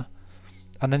wigglier,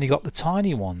 and then you got the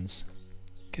tiny ones.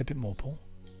 Get a bit more, Paul,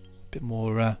 a bit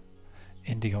more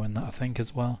indigo in that, I think,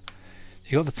 as well.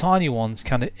 You got the tiny ones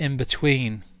kind of in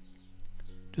between,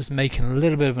 just making a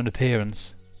little bit of an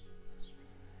appearance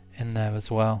in there as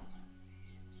well.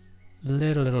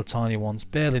 Little tiny ones,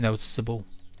 barely noticeable,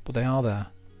 but they are there.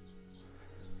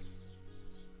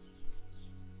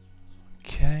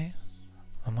 Okay,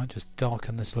 I might just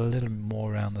darken this a little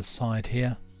more around the side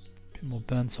here. A bit more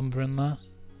burnt umber in there.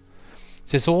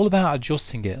 So it's all about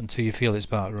adjusting it until you feel it's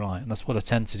about right, and that's what I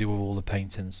tend to do with all the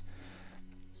paintings.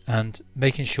 And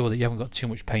making sure that you haven't got too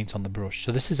much paint on the brush.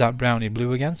 So this is that browny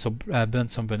blue again, so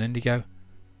burnt umber and indigo.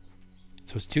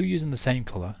 So it's still using the same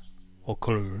colour, or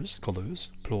colours,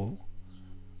 plural,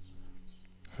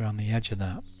 around the edge of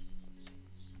that.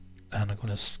 And I'm going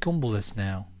to scumble this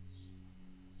now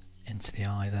into the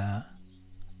eye there,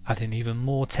 adding even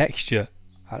more texture.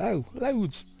 Hello,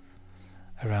 loads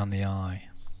around the eye.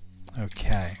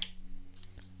 Okay.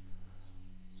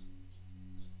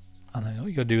 And then what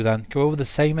you got to do then, go over the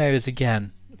same areas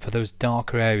again for those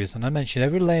darker areas. And I mentioned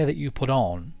every layer that you put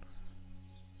on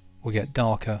will get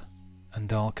darker and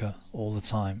darker all the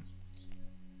time.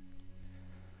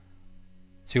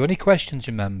 So any questions,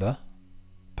 remember,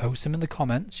 post them in the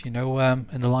comments, you know,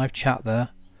 in the live chat there.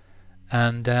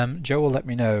 And Joe will let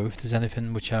me know if there's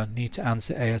anything which I need to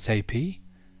answer ASAP.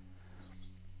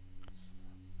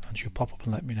 And she'll pop up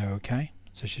and let me know, okay?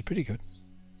 So she's pretty good.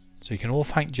 So you can all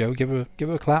thank Joe, give her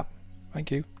a clap. Thank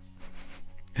you.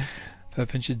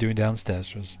 Everything she's doing downstairs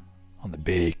for us on the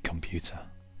big computer.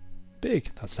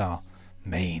 Big, that's our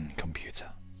main computer.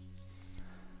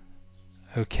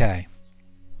 Okay.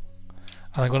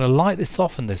 And I'm going to lightly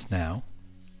soften this now.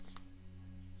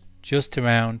 Just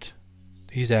around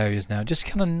these areas now. Just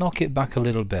kind of knock it back a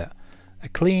little bit. A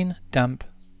clean, damp,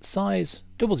 size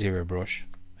 00 brush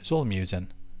is all I'm using.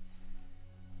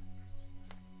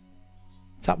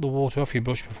 Tap the water off your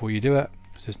brush before you do it,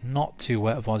 because it's not too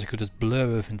wet, otherwise you could just blur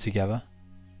everything together.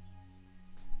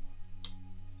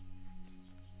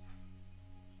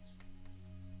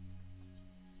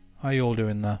 How are you all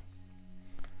doing there?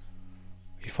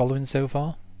 Are you following so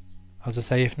far? As I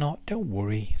say, if not, don't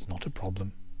worry, it's not a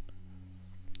problem.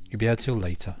 You'll be able to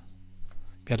later.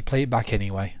 Be able to play it back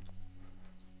anyway.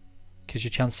 Gives you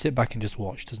a chance to sit back and just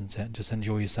watch, doesn't it? Just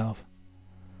enjoy yourself.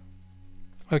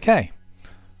 Okay.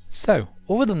 So,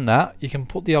 other than that, you can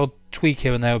put the odd tweak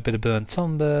here and there, a bit of burnt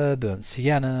umber, burnt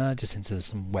sienna, just into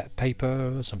some wet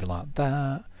paper or something like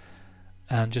that,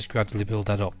 and just gradually build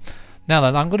that up. Now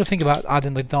then, I'm going to think about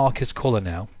adding the darkest colour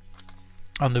now,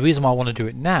 and the reason why I want to do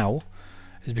it now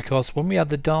is because when we add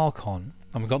the dark on,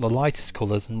 and we've got the lightest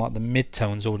colours and like the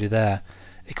mid-tones already there,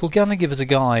 it could kind of give us a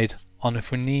guide on if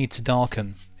we need to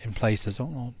darken in places.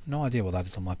 Oh, no idea what that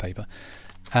is on my paper.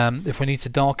 If we need to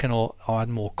darken or add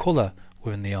more colour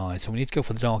within the eye, so we need to go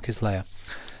for the darkest layer.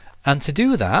 And to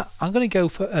do that, I'm going to go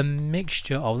for a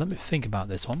mixture of, let me think about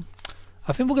this one.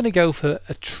 I think we're going to go for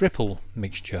a triple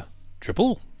mixture.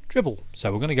 Triple.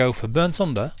 So we're going to go for burnt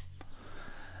umber,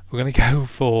 we're going to go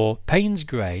for Payne's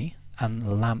Grey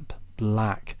and Lamp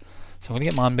Black. So I'm going to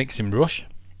get my mixing brush.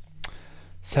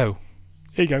 So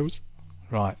here goes.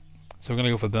 Right, so we're going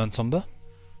to go for Burnt Umber.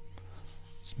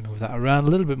 Let's move that around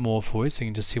a little bit more for you so you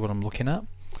can just see what I'm looking at.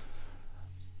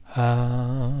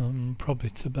 Probably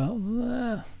to about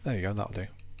there. There you go, that'll do.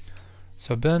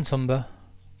 So Burnt Umber.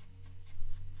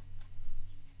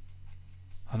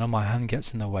 I know my hand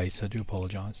gets in the way, so I do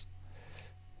apologise.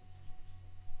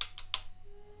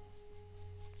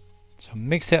 So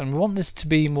mix it, and we want this to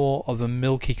be more of a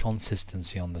milky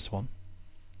consistency on this one.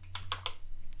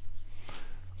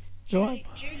 Julie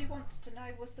wants to know,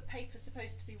 was the paper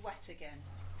supposed to be wet again?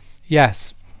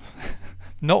 Yes.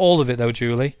 Not all of it though,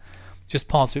 Julie. Just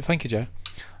parts of it. Thank you, Joe.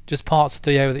 Just parts of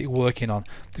the area that you're working on.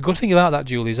 The good thing about that,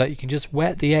 Julie, is that you can just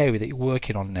wet the area that you're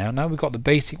working on now. Now we've got the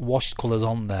basic washed colours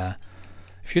on there.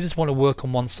 If you just want to work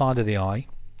on one side of the eye,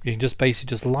 you can just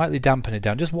basically just lightly dampen it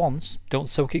down just once. Don't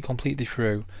soak it completely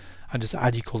through, and just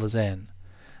add your colours in.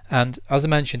 And as I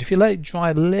mentioned, if you let it dry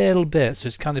a little bit, so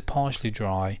it's kind of partially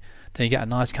dry, then you get a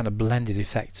nice kind of blended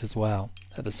effect as well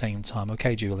at the same time.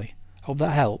 Okay, Julie, hope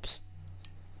that helps.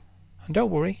 And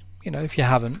don't worry, you know, if you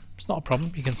haven't, it's not a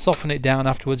problem. You can soften it down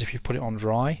afterwards if you put it on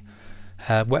dry.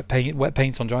 Wet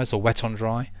paint on dry, so wet on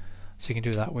dry. So you can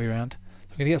do it that way around.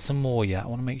 I'm going to get some more yet. I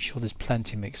want to make sure there's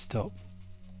plenty mixed up.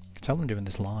 You can tell I'm doing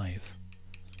this live,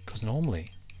 because normally,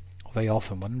 or very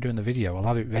often, when I'm doing the video, I'll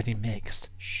have it ready mixed.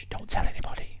 Shh, don't tell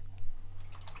anybody.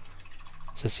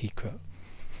 It's a secret.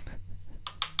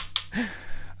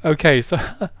 Okay, so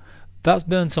that's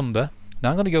Burnt Umber. Now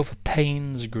I'm going to go for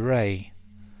Payne's Grey,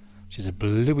 which is a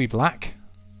bluey black.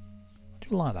 I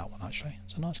do like that one actually.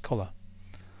 It's a nice colour.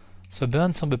 So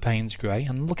Burnt Umber, Payne's Grey,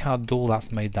 and look how dull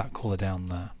that's made that colour down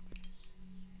there.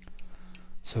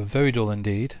 So very dull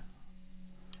indeed.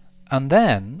 And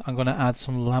then I'm going to add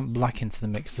some Lamp Black into the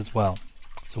mix as well.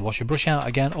 So wash your brush out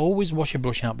again. Always wash your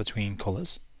brush out between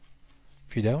colours.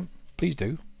 If you don't, please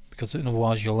do, because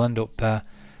otherwise you'll end up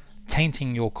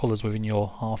tainting your colours within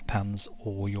your half pans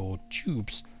or your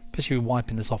tubes, especially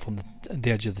wiping this off on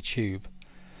the edge of the tube.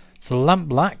 So Lamp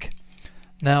Black.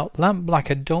 Now Lamp Black,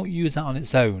 I don't use that on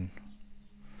its own,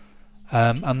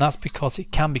 and that's because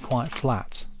it can be quite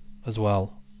flat as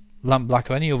well. Lamp Black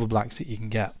or any other blacks that you can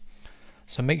get.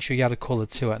 So make sure you add a colour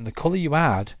to it, and the colour you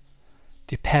add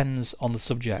depends on the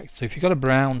subject. So if you've got a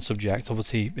brown subject,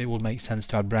 obviously it would make sense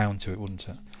to add brown to it, wouldn't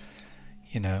it?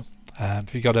 You know,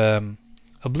 if you've got a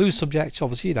blue subject,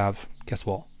 obviously you'd have, guess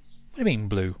what? What do you mean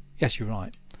blue? Yes, you're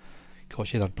right. Of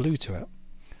course, you'd add blue to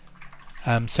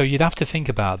it. So you'd have to think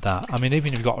about that. I mean,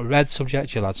 even if you've got a red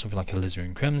subject, you'll add something like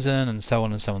alizarin crimson, and so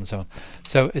on and so on and so on.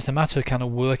 So it's a matter of kind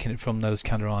of working it from those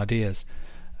kind of ideas,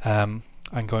 and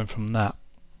going from that.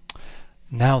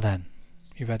 Now then,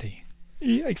 you ready?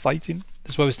 Yeah, exciting.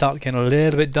 This is where we start getting a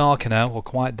little bit darker now, or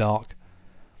quite dark.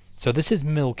 So this is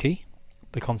milky,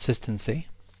 the consistency.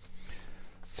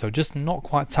 So just not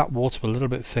quite tap water, but a little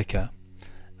bit thicker.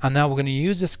 And now we're going to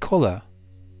use this colour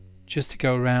just to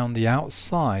go around the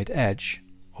outside edge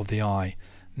of the eye.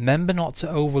 Remember not to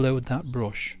overload that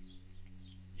brush.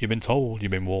 You've been told,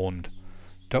 you've been warned.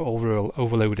 Don't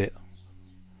overload it.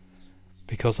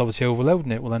 Because obviously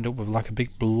overloading it will end up with like a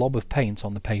big blob of paint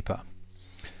on the paper.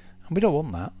 And we don't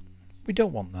want that. We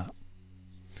don't want that.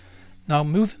 Now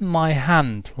moving my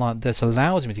hand like this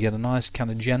allows me to get a nice kind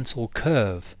of gentle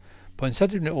curve. But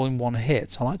instead of doing it all in one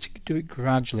hit, I like to do it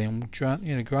gradually and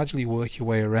gradually work your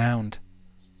way around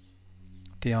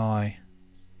the eye.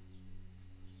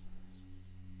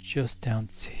 Just down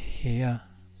to here.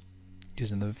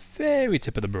 Using the very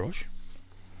tip of the brush.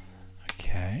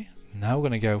 Okay. Now we're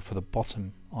going to go for the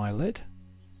bottom eyelid.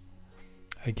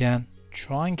 Again,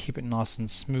 try and keep it nice and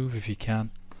smooth if you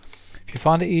can. If you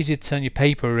find it easier to turn your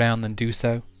paper around, then do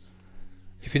so.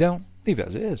 If you don't, leave it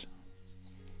as it is.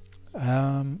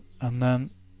 And then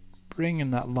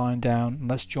bringing that line down, and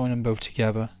let's join them both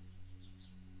together.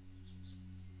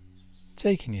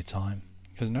 Taking your time.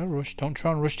 There's no rush. Don't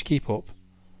try and rush to keep up.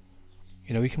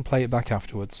 You know, we can play it back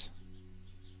afterwards.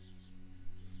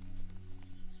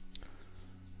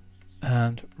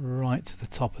 And right to the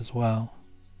top as well.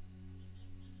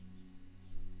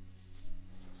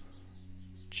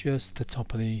 Just the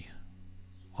top of the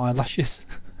eyelashes.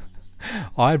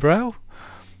 Eyebrow,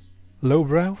 low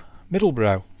brow, middle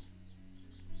brow.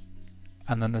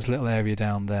 And then there's a little area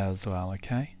down there as well,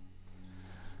 okay?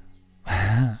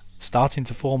 Starting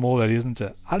to form already, isn't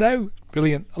it? I know,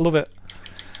 brilliant, I love it.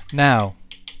 Now,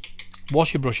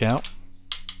 wash your brush out.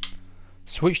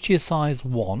 Switch to your size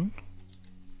 1.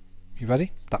 You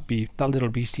ready? That little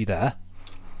beastie there.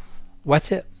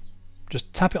 Wet it.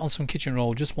 Just tap it on some kitchen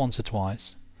roll just once or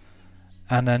twice.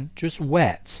 and then just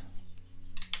wet.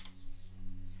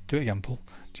 Do it again, Paul.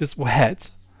 Just wet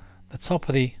the top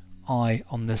of the eye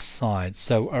on this side.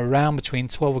 So around between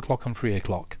 12 o'clock and 3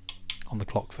 o'clock on the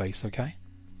clock face, okay?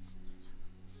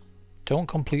 Don't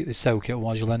completely soak it,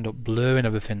 otherwise you'll end up blurring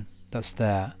everything that's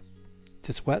there.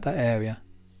 Just wet that area.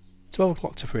 12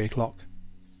 o'clock to 3 o'clock.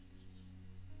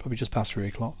 Probably just past 3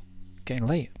 o'clock. Getting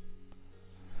late.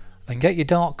 Then get your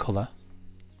dark colour.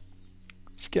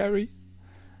 Scary.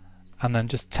 And then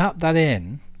just tap that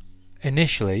in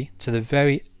initially to the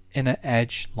very inner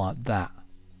edge like that.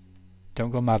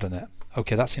 Don't go mad on it.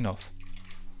 Okay, that's enough.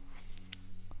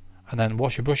 And then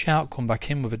wash your brush out, come back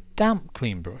in with a damp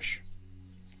clean brush.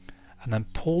 And then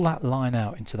pull that line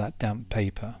out into that damp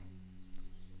paper.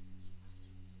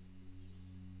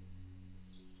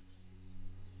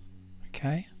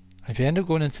 Okay, if you end up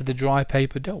going into the dry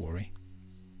paper, don't worry.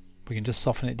 We can just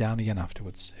soften it down again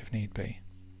afterwards if need be.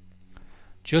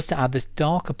 Just to add this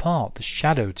darker part, the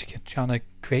shadow, to kind of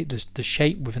create the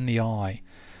shape within the eye.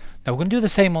 Now we're going to do the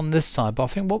same on this side, but I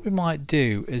think what we might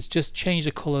do is just change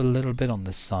the colour a little bit on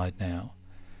this side now.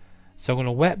 So I'm going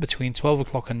to wet between 12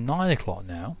 o'clock and 9 o'clock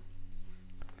now.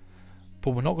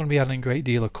 But we're not going to be adding a great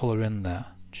deal of colour in there.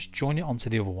 Just join it onto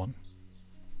the other one.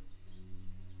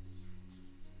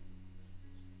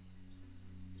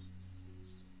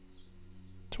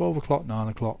 $12 o'clock, 9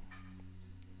 o'clock.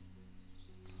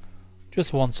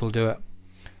 Just once will do it.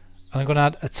 And I'm going to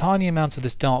add a tiny amount of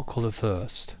this dark colour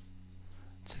first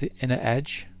to the inner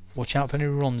edge. Watch out for any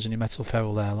runs in your metal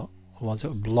ferrule there, look, otherwise it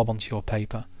will blob onto your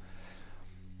paper.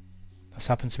 That's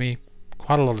happened to me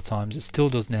quite a lot of times. It still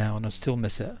does now, and I still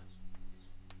miss it.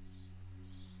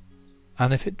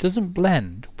 And if it doesn't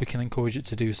blend, we can encourage it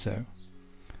to do so.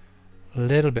 A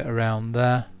little bit around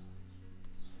there.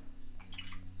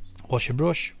 Wash your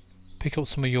brush, pick up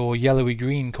some of your yellowy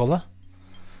green colour.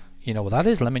 You know what that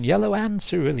is, lemon yellow and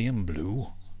cerulean blue.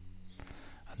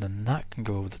 And then that can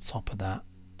go over the top of that,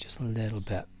 just a little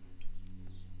bit.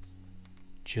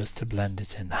 Just to blend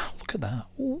it in. Ah, look at that,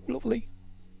 ooh, lovely.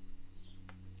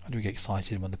 I do get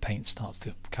excited when the paint starts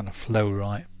to kind of flow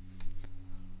right.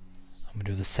 I'm going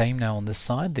to do the same now on this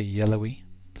side, the yellowy,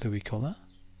 bluey colour.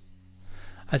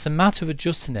 It's a matter of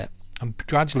adjusting it and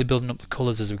gradually building up the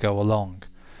colours as we go along.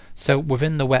 So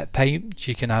within the wet paint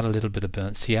you can add a little bit of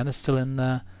burnt sienna still in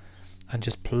there and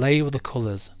just play with the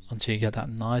colours until you get that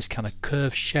nice kind of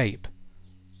curved shape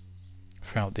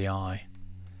throughout the eye.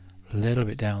 A little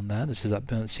bit down there, this is that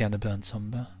burnt sienna, burnt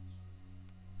umber.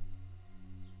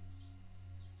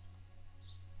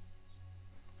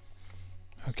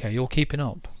 Okay, you're keeping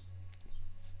up.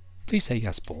 Please say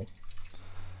yes, Paul.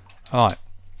 Alright,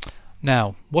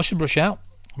 now wash the brush out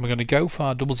and we're going to go for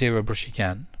our 00 brush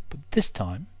again, but this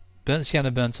time burnt sienna,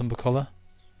 burnt umber colour,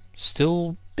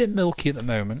 still a bit milky at the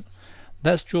moment.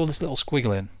 Let's draw this little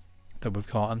squiggle in that we've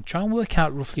got and try and work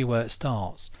out roughly where it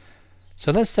starts.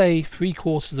 So let's say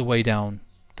 3/4 of the way down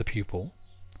the pupil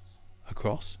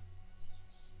across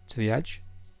to the edge,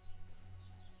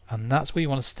 and that's where you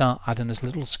want to start adding this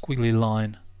little squiggly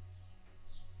line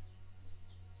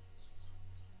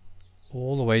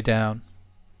all the way down,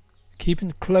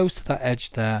 keeping close to that edge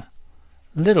there,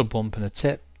 little bump and a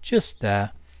tip just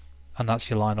there, and that's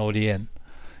your line already in.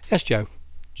 Yes, Joe?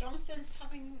 Jonathan's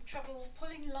having trouble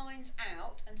pulling lines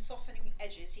out and softening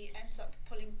edges. He ends up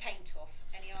pulling paint off.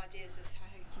 Any ideas as to how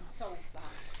you can solve that?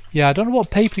 Yeah, I don't know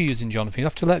what paper you're using, Jonathan. You'll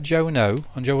have to let Joe know,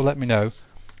 and Joe will let me know.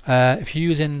 If you're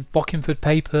using Bockingford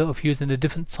paper or if you're using a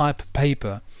different type of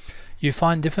paper, you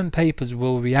find different papers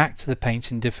will react to the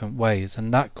paint in different ways,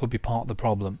 and that could be part of the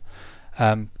problem.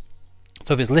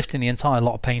 So if it's lifting the entire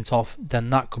lot of paint off, then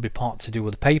that could be part to do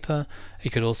with the paper.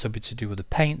 It could also be to do with the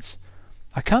paints.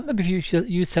 I can't remember if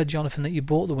you said, Jonathan, that you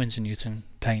bought the Winsor Newton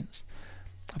paints.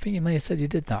 I think you may have said you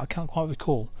did that. I can't quite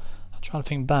recall. I'm trying to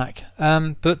think back.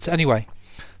 But anyway,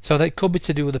 so that could be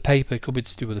to do with the paper, it could be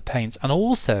to do with the paints, and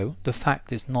also the fact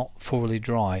that it's not thoroughly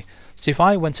dry. So if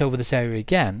I went over this area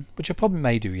again, which I probably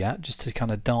may do yet, just to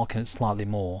kind of darken it slightly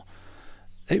more,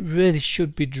 it really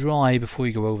should be dry before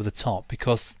you go over the top,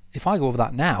 because if I go over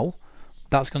that now,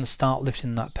 that's going to start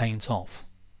lifting that paint off.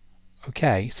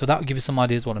 Okay, so that will give you some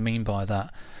ideas what I mean by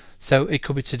that. So it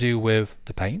could be to do with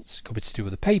the paints, it could be to do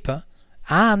with the paper,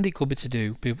 and it could be to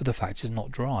do with the fact it's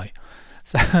not dry.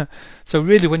 So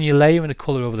really when you're layering a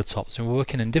colour over the top, so we're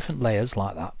working in different layers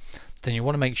like that, then you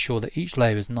want to make sure that each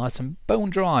layer is nice and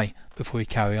bone dry before you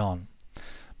carry on.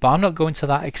 But I'm not going to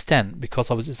that extent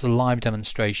because obviously it's a live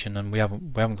demonstration and we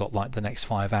haven't got like the next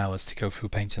 5 hours to go through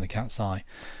painting a cat's eye.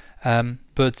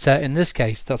 But in this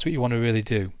case, that's what you want to really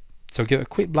do. So give it a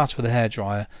quick blast with a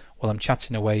hairdryer while I'm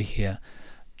chatting away here,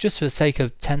 just for the sake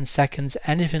of 10 seconds,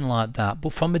 anything like that,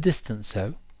 but from a distance.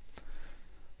 So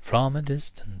from a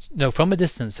distance, no, from a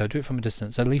distance, so do it from a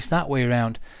distance. At least that way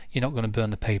around you're not going to burn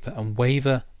the paper, and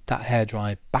waver that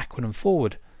hairdryer backward and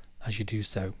forward as you do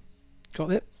so.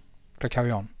 Got it? Can I carry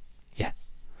on? Yeah.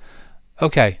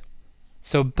 Okay,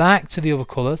 so back to the other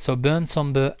colour, so burnt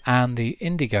umber and the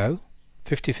indigo,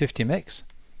 50-50 mix.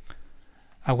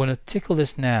 I'm going to tickle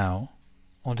this now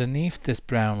underneath this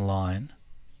brown line,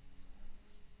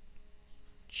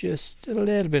 just a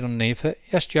little bit underneath it.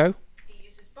 Yes, Joe? He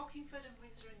uses Bockingford and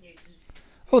Winsor and Newton.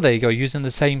 Oh, there you go, using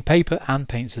the same paper and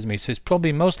paints as me, so it's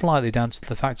probably most likely down to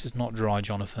the fact it's not dry,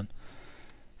 Jonathan.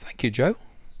 Thank you, Joe.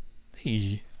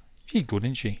 She's good,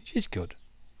 isn't she? She's good.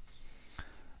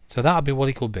 So that'll be what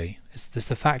it could be. It's just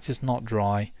the fact it's not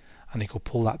dry, and you could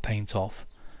pull that paint off.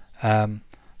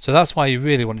 So that's why you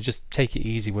really want to just take it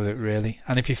easy with it, really.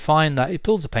 And if you find that it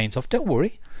pulls the paint off, don't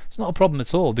worry. It's not a problem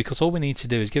at all, because all we need to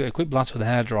do is give it a quick blast with the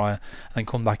hairdryer and then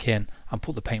come back in and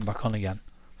put the paint back on again.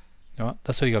 You know what?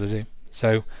 That's all you got to do.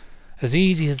 So as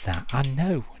easy as that. I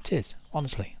know it is,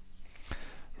 honestly.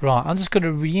 Right, I'm just going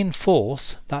to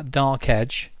reinforce that dark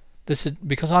edge. This is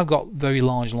because I've got very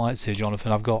large lights here,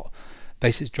 Jonathan. I've got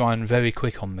basics drying very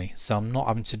quick on me, so I'm not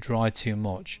having to dry too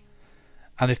much.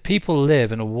 And if people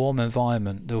live in a warm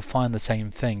environment, they'll find the same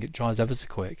thing. It dries ever so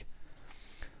quick.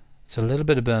 So a little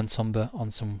bit of burnt umber on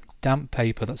some damp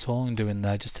paper, that's all I'm doing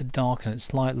there, just to darken it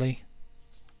slightly.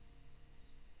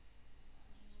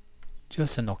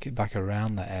 Just to knock it back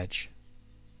around the edge.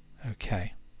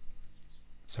 Okay.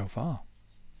 So far.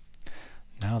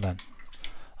 Now then.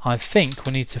 I think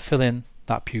we need to fill in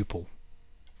that pupil.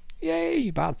 Yay,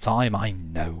 about time, I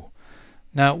know.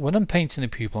 Now, when I'm painting the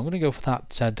pupil, I'm going to go for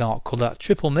that dark colour, that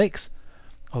triple mix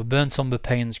of burnt umber,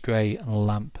 Payne's grey and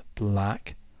lamp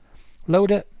black. Load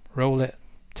it, roll it,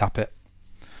 tap it.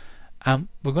 And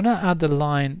we're going to add the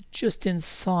line just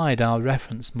inside our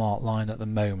reference mark line at the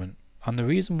moment. And the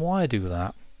reason why I do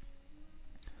that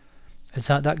is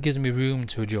that that gives me room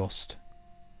to adjust.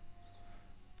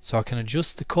 So I can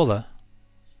adjust the colour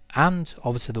and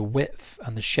obviously the width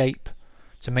and the shape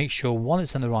to make sure, one,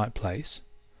 it's in the right place,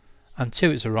 and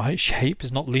two, it's the right shape,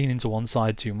 it's not leaning to one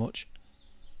side too much.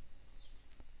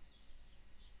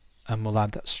 And we'll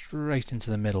add that straight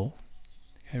into the middle.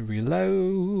 Okay,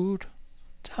 reload,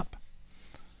 tap.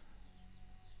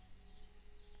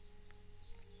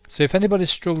 So if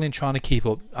anybody's struggling trying to keep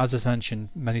up, as I've mentioned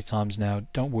many times now,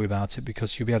 don't worry about it,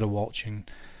 because you'll be able to watch and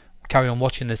carry on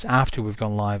watching this after we've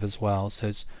gone live as well. So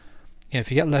it's, you know, if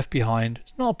you get left behind,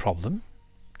 it's not a problem.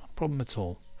 Not a problem at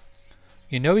all.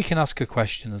 You know, you can ask a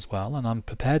question as well, and I'm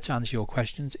prepared to answer your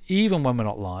questions even when we're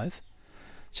not live.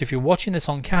 So if you're watching this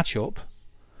on catch up,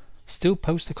 still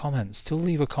post a comment, still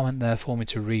leave a comment there for me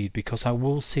to read, because I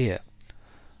will see it.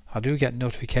 I do get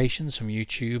notifications from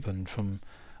YouTube and from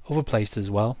other places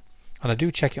as well, and I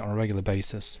do check it on a regular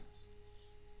basis.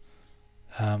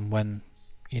 When,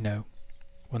 you know,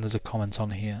 when there's a comment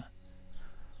on here.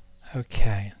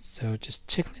 Okay, so just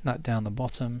tickling that down the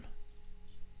bottom.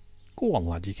 Go on,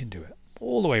 lad, you can do it.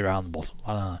 All the way around the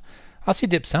bottom. Actually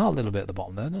dips out a little bit at the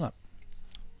bottom there, doesn't it?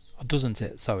 Or doesn't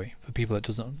it? Sorry, for people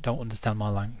that don't understand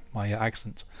my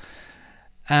accent.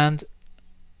 And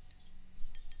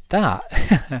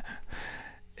that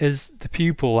is the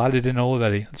pupil added in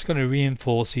already. It's going to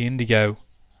reinforce the indigo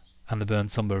and the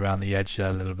burnt umber around the edge there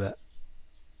a little bit,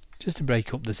 just to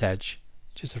break up this edge,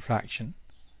 just a fraction.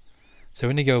 So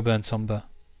indigo, burnt umber,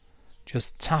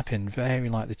 just tapping, very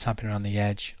lightly tapping around the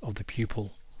edge of the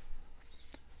pupil,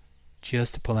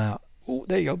 just to pull out. Oh,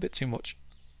 there you go, a bit too much.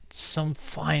 Some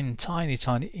fine, tiny,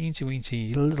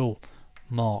 eensy-weensy little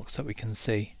marks that we can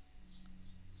see.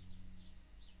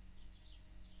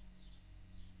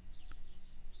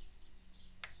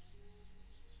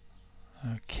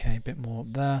 Okay, a bit more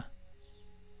up there.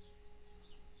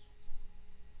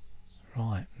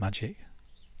 Right, magic.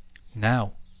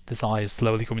 Now, this eye is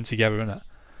slowly coming together, isn't it?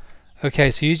 Okay,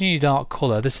 so using your dark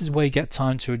colour, this is where you get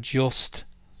time to adjust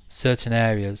certain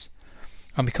areas.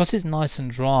 And because it's nice and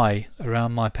dry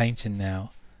around my painting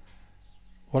now,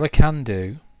 what I can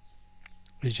do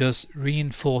is just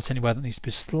reinforce anywhere that needs to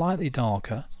be slightly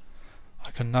darker.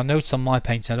 I notice on my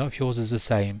painting, I don't know if yours is the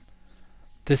same,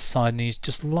 this side needs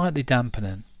just lightly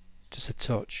dampening, just a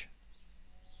touch.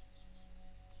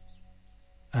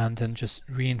 And then just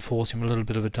reinforcing with a little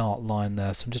bit of a dark line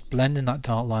there. So I'm just blending that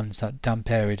dark line into that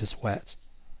damp area just wet.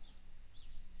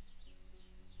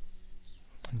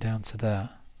 And down to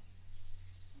there.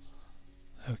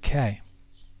 Okay.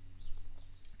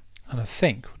 And I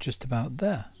think we're just about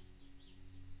there.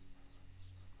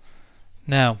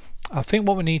 Now, I think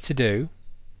what we need to do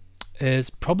is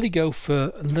probably go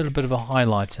for a little bit of a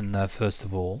highlight in there first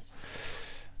of all.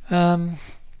 I'm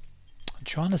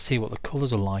trying to see what the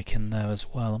colours are like in there as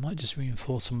well. I might just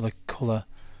reinforce some of the colour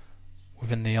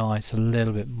within the eyes a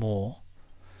little bit more.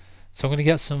 So I'm going to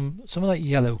get some of that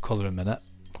yellow colour in a minute,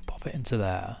 pop it into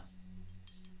there,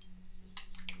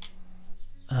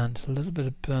 and a little bit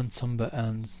of burnt umber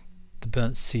and the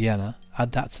burnt sienna,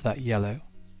 add that to that yellow.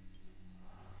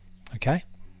 Okay,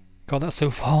 got that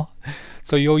so far?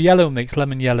 So your yellow mix,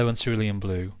 lemon yellow and cerulean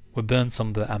blue, with burnt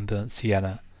umber and burnt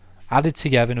sienna, added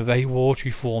together in a very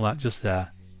watery format just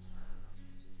there.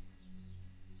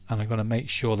 And I'm going to make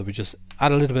sure that we just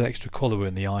add a little bit extra colour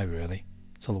in the eye really.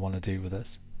 That's all I want to do with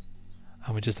this.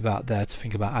 And we're just about there to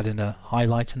think about adding a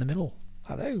highlight in the middle.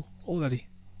 I know, already.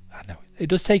 I know. It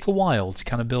does take a while to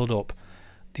kind of build up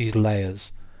these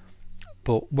layers.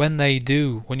 But when you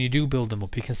do build them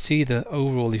up, you can see the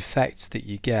overall effect that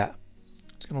you get.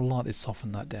 I'm just going to lightly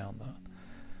soften that down though.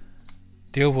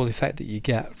 The overall effect that you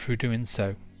get through doing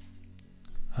so.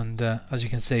 And as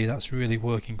you can see, that's really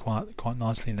working quite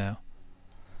nicely now.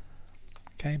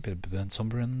 Okay, a bit of burnt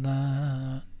umber in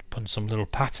there. Putting some little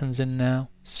patterns in now,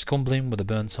 scumbling with the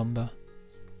burnt umber.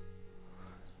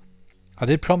 I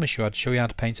did promise you I'd show you how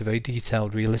to paint a very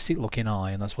detailed, realistic looking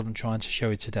eye, and that's what I'm trying to show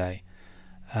you today.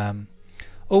 Oh,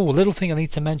 a little thing I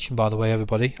need to mention by the way,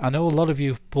 everybody. I know a lot of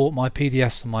you have bought my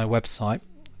PDFs on my website,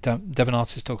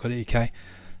 devonartist.co.uk.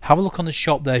 Have a look on the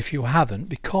shop there if you haven't,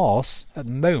 because at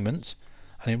the moment,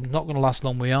 and it's not going to last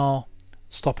long, we are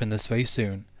stopping this very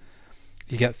soon,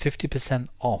 you get 50%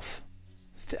 off.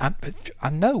 I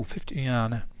know, 50. Yeah, I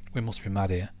know. We must be mad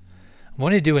here. I'm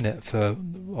only doing it for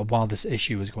while this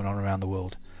issue is going on around the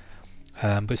world,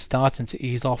 but it's starting to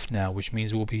ease off now, which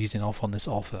means we'll be easing off on this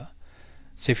offer.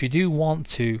 So if you do want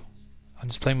to, I'm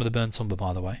just playing with the burnt umber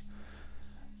by the way,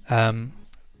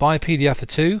 buy a PDF for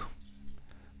 2.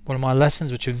 One of my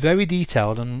lessons, which are very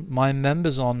detailed, and my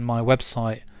members on my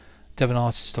website,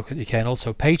 devonartist.co.uk, and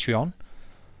also Patreon.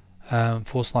 /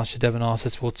 Devon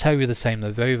Artist will tell you the same.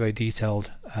 They're very, very detailed,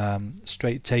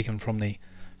 straight taken from the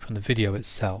video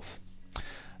itself.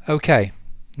 Okay,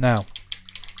 now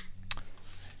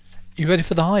you ready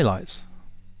for the highlights?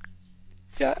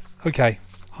 Yeah. Okay,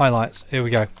 highlights. Here we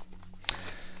go.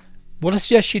 What I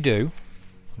suggest you do,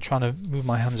 I'm trying to move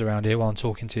my hands around here while I'm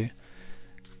talking to you.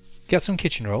 Get some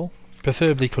kitchen roll,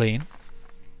 preferably clean.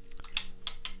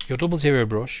 Your 00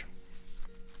 brush.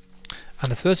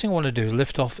 And the first thing I want to do is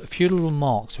lift off a few little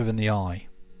marks within the eye.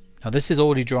 Now this is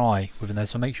already dry within there,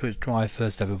 so make sure it's dry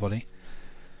first, everybody.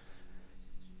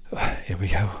 Here we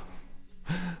go.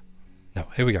 No,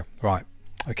 here we go. Right.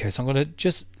 Okay, so I'm going to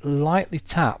just lightly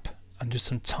tap and do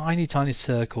some tiny, tiny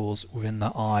circles within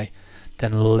the eye,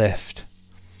 then lift.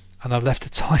 And I've left a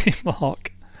tiny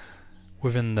mark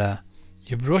within there.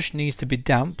 Your brush needs to be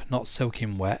damp, not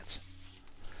soaking wet.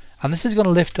 And this is going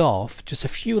to lift off just a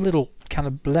few little kind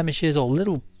of blemishes or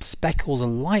little speckles of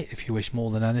light, if you wish,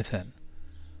 more than anything,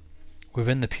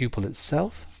 within the pupil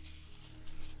itself.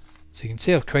 So you can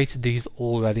see I've created these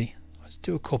already. Let's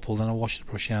do a couple, then I'll wash the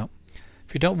brush out.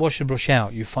 If you don't wash the brush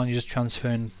out, you find you're just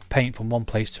transferring paint from one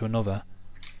place to another.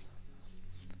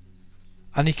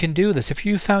 And you can do this. If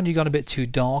you found you got a bit too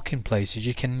dark in places,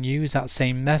 you can use that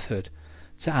same method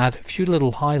to add a few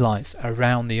little highlights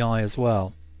around the eye as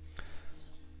well.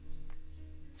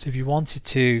 So if you wanted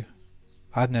to,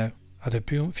 I don't know, add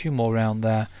a few more around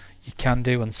there, you can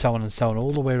do, and so on,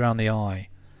 all the way around the eye.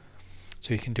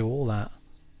 So you can do all that.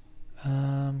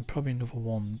 Probably another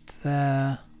one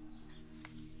there.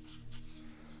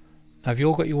 Now have you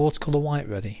all got your watercolour white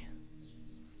ready?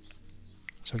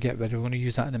 So get ready, we're going to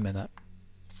use that in a minute.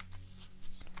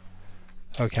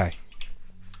 Okay.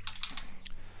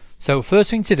 So first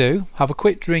thing to do, have a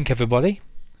quick drink, everybody.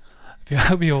 I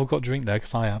hope you all got a drink there,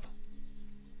 because I have.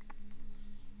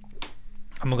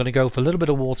 And we're going to go for a little bit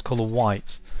of watercolour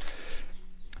white.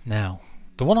 Now,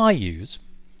 the one I use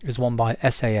is one by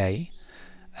SAA.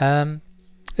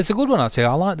 It's a good one actually.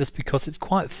 I like this because it's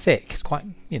quite thick. It's quite,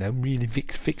 you know, really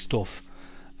thick stuff.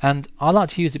 And I like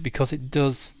to use it because it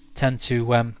does tend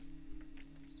to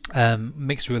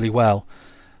mix really well,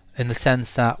 in the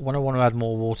sense that when I want to add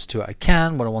more water to it, I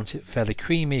can. When I want it fairly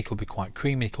creamy, it could be quite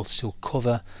creamy. It could still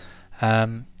cover.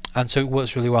 And so it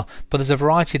works really well. But there's a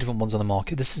variety of different ones on the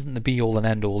market. This isn't the be-all and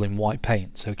end-all in white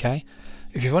paints, okay?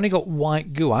 If you've only got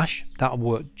white gouache, that'll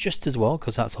work just as well,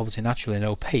 because that's obviously naturally an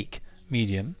opaque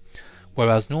medium,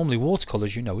 whereas normally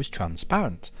watercolours, you know, is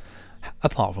transparent.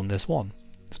 Apart from this one.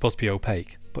 It's supposed to be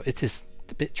opaque, but it is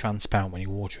a bit transparent when you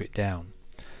water it down.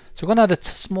 So I'm going to add a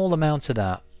small amount of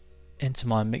that into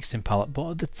my mixing palette,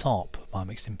 but at the top of my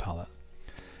mixing palette.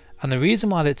 And the reason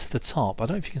why it's to the top, I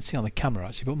don't know if you can see on the camera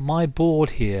actually, but my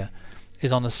board here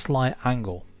is on a slight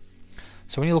angle.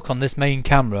 So when you look on this main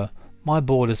camera, my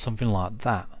board is something like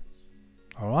that.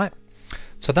 Alright,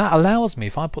 so that allows me,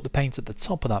 if I put the paint at the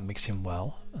top of that mixing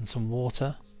well and some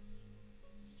water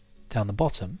down the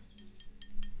bottom,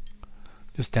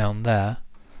 just down there,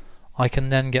 I can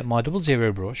then get my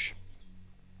 00 brush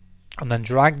and then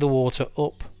drag the water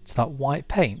up to that white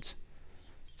paint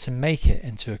to make it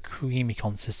into a creamy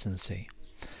consistency.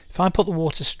 If I put the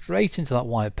water straight into that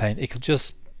white paint, it could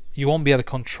just, you won't be able to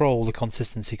control the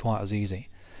consistency quite as easy.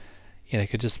 You know, you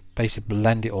could just basically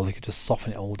blend it all, you could just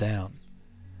soften it all down.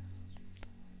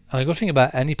 And the good thing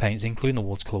about any paints, including the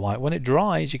watercolour white, when it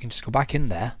dries you can just go back in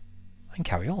there and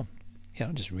carry on. You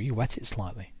know, just re-wet it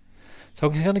slightly. So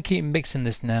I'm going to keep mixing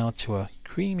this now to a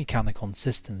creamy kind of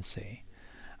consistency.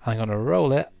 I'm going to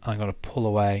roll it, I'm going to pull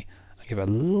away, and give it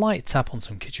a light tap on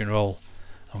some kitchen roll.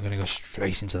 I'm going to go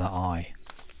straight into that eye.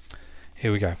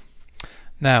 Here we go.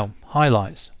 Now,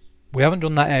 highlights. We haven't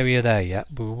done that area there yet,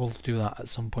 but we will do that at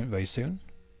some point very soon.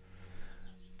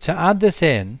 To add this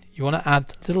in, you want to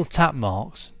add little tap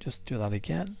marks. Just do that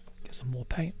again, get some more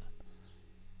paint.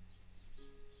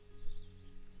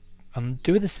 And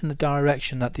do this in the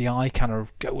direction that the eye kind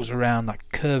of goes around,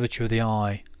 that curvature of the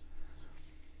eye.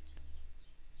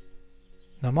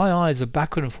 Now my eyes are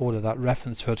backward and forward of that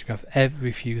reference photograph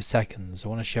every few seconds. I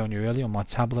want to show you earlier on my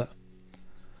tablet.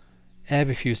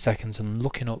 Every few seconds and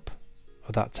looking up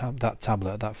at that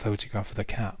tablet, that photograph of the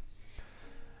cat.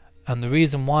 And the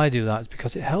reason why I do that is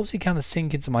because it helps me kind of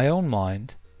sink into my own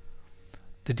mind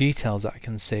the details that I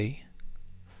can see.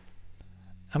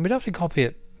 And we don't have to copy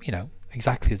it, you know,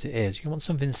 exactly as it is. You want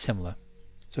something similar.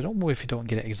 So don't worry if you don't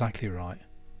get it exactly right.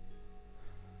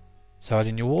 So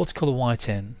adding your watercolour white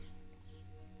in.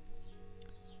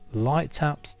 Light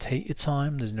taps, take your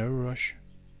time, there's no rush.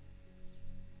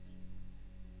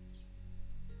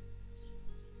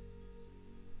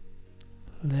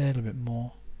 A little bit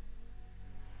more.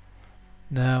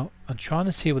 Now I'm trying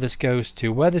to see where this goes to.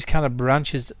 Where this kind of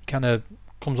branches, kind of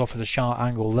comes off at a sharp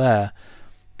angle there.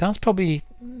 That's probably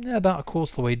about a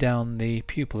quarter of the way down the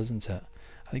pupil, isn't it?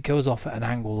 And it goes off at an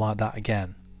angle like that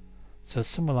again. So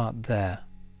somewhere like there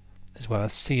is where I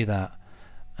see that.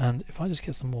 And if I just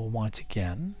get some more white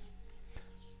again,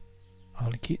 I'm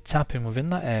going to keep tapping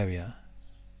within that area.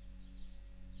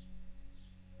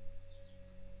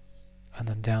 And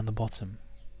then down the bottom.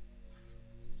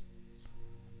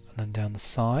 And then down the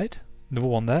side. Another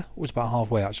one there. Oh, it's about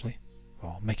halfway actually. Oh,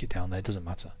 I'll make it down there, it doesn't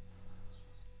matter.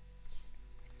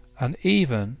 And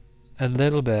even a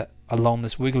little bit along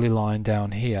this wiggly line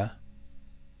down here.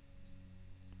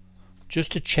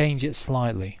 Just to change it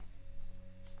slightly.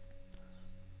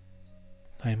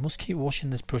 Now you must keep washing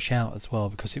this brush out as well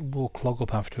because it will clog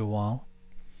up after a while.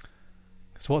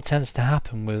 Because what tends to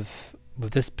happen with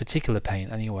this particular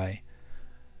paint anyway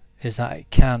is that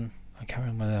it can, I'll carry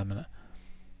on with that a minute,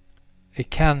 it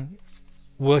can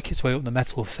work its way up the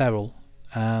metal ferrule,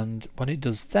 and when it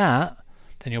does that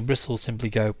then your bristles simply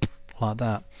go like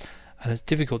that, and it's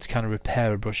difficult to kind of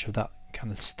repair a brush of that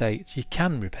kind of state. You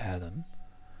can repair them,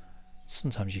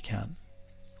 sometimes you can,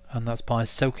 and that's by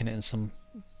soaking it in some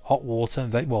hot water,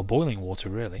 well, boiling water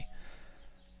really.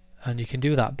 And you can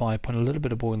do that by putting a little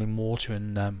bit of boiling water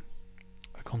in a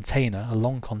container, a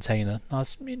long container.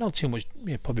 That's not too much,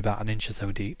 probably about an inch or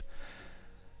so deep.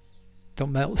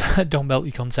 Don't melt, don't melt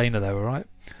your container though, alright?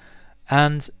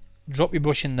 And drop your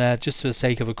brush in there just for the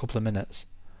sake of a couple of minutes,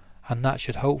 and that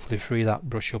should hopefully free that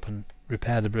brush up and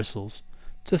repair the bristles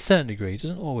to a certain degree. It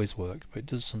doesn't always work, but it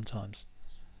does sometimes.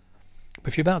 But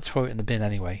if you're about to throw it in the bin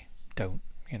anyway, don't,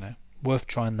 worth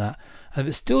trying that. And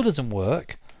if it still doesn't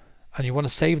work and you want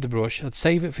to save the brush, I'd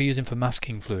save it for using for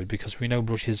masking fluid, because we know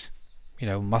brushes,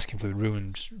 masking fluid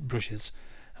ruins brushes,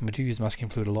 and we do use masking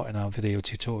fluid a lot in our video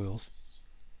tutorials.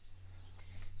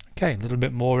 Okay, a little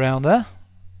bit more around there,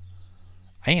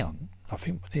 and I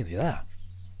think we're nearly there.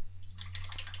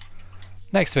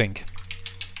 Next thing,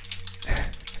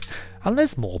 and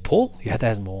there's more, Paul. Yeah,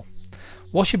 there's more.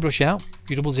 Wash your brush out,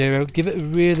 your 00, give it a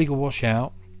really good wash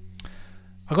out.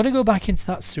 I've got to go back into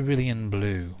that cerulean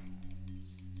blue.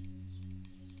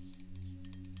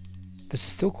 This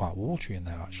is still quite watery in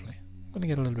there actually. I'm going to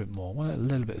get a little bit more, I want it a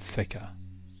little bit thicker.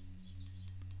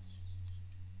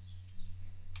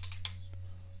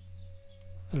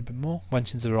 A little bit more,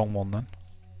 went into the wrong one then.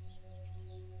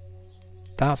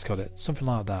 That's got it, something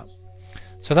like that.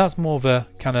 So that's more of a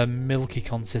kind of milky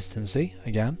consistency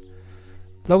again.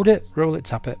 Load it, roll it,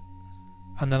 tap it.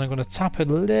 And then I'm going to tap a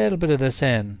little bit of this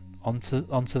in onto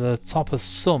the top of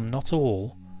some, not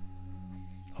all,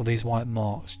 of these white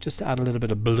marks, just to add a little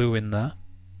bit of blue in there.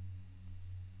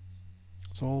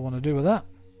 That's all I want to do with that.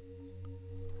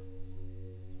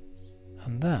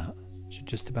 And that should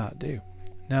just about do.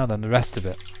 Now then, the rest of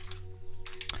it.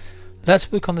 Let's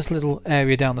work on this little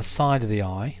area down the side of the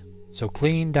eye. So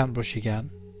clean, damp brush again.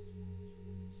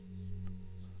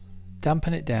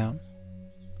 Dampen it down.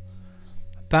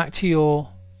 Back to your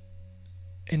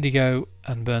indigo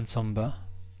and burnt umber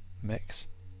mix.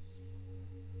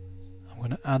 I'm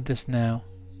going to add this now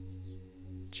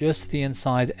just to the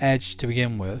inside edge to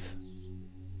begin with.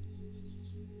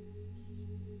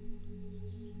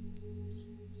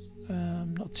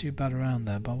 Not too bad around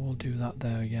there, but we'll do that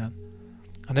there again.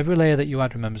 And every layer that you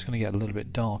add, remember, is going to get a little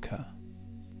bit darker.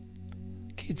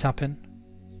 Keep tapping,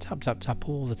 tap tap tap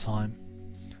all the time,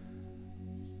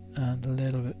 and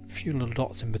a few little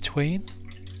dots in between,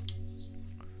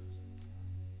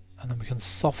 and then we can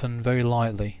soften very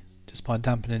lightly just by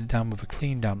dampening it down with a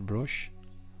clean damp brush.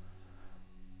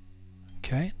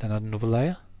 Okay, then add another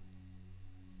layer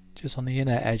just on the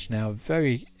inner edge now,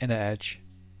 very inner edge,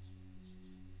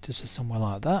 just somewhere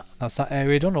like that. That's that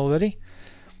area done already.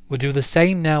 We'll do the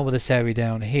same now with this area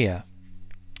down here.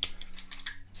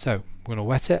 So we're going to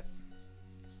wet it.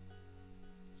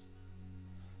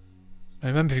 Now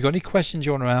remember, if you've got any questions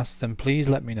you want to ask, then please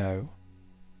let me know.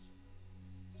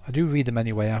 I do read them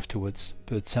anyway afterwards,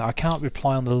 but I can't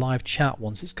reply on the live chat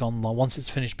once it's gone live. Once it's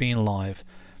finished being live,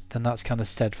 then that's kind of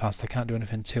steadfast. I can't do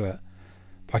anything to it.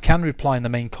 But I can reply in the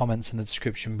main comments in the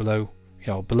description below,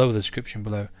 below the description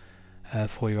below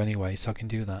for you anyway, so I can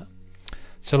do that.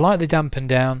 So lightly dampen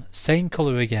down, same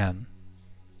colour again,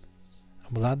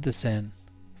 and we'll add this in.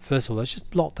 First of all, let's just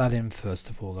blot that in first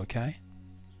of all, okay?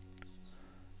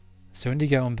 So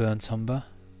indigo and burnt umber,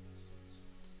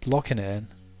 blocking it in,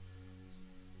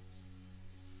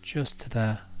 just to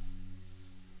there,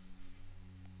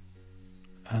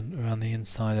 and around the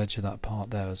inside edge of that part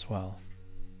there as well.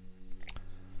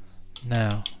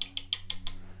 Now,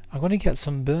 I'm going to get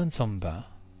some burnt umber,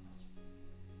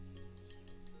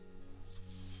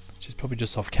 which is probably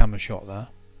just off camera shot there,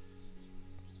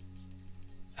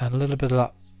 and a little bit of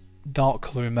that dark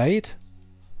colour we made.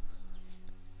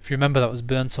 If you remember, that was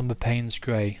burnt umber, Payne's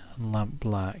grey and lamp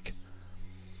black.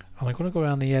 And I'm going to go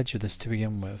around the edge of this to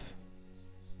begin with.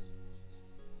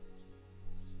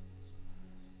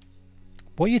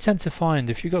 What you tend to find,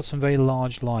 if you've got some very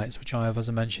large lights, which I have as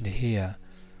I mentioned here,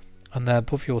 and they're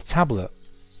above your tablet,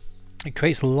 it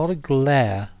creates a lot of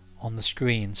glare on the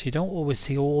screen, so you don't always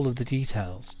see all of the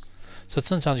details. So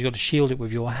sometimes you've got to shield it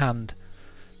with your hand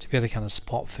to be able to kind of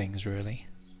spot things really.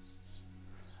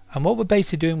 And what we're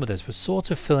basically doing with this, we're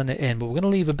sort of filling it in, but we're going to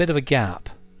leave a bit of a gap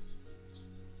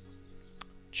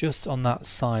just on that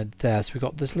side there. So we've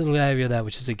got this little area there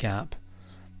which is a gap.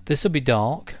 This will be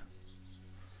dark.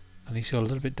 At least go a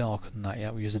little bit darker than that.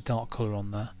 Yeah, we use a dark colour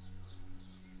on there.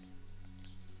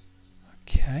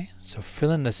 Okay, so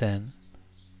filling this in.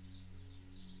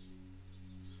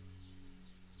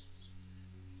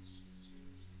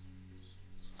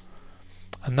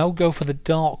 And now go for the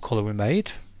dark colour we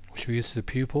made, which we use for the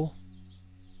pupil,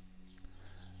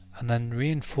 and then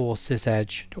reinforce this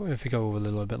edge. Don't worry if we go over a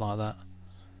little bit like that,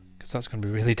 because that's going to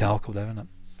be really dark up there, isn't it?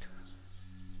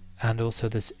 And also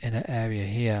this inner area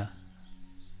here.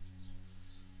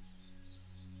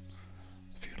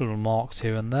 A few little marks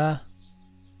here and there.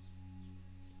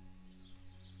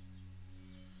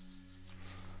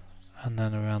 And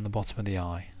then around the bottom of the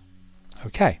eye.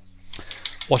 Okay,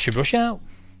 wash your brush out,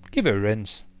 give it a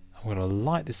rinse. I'm going to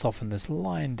lightly soften this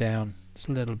line down just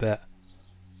a little bit,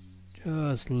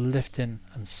 just lifting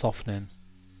and softening,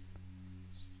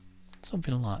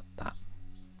 something like that.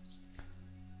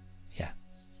 Yeah,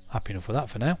 happy enough with that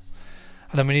for now.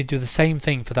 And then we need to do the same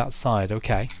thing for that side.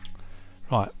 Okay,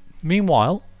 right,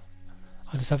 meanwhile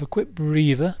I'll just have a quick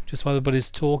breather just while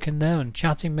everybody's talking there and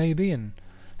chatting maybe and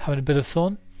having a bit of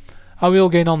fun. How are we all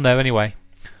getting on there anyway?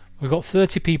 We've got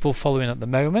 30 people following at the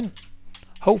moment,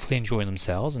 hopefully enjoying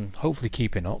themselves and hopefully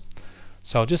keeping up.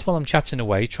 So just while I'm chatting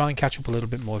away, try and catch up a little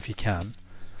bit more if you can.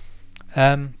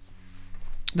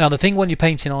 Now the thing when you're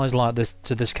painting eyes like this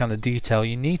to this kind of detail,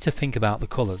 you need to think about the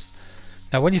colours.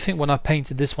 Now when you think, when I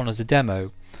painted this one as a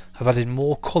demo, I've added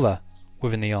more colour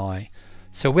within the eye.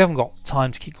 So we haven't got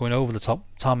time to keep going over the top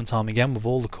time and time again with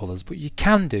all the colours, but you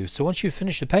can do. So once you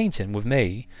finish the painting with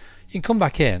me, you can come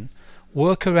back in,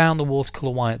 work around the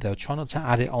watercolour white though, try not to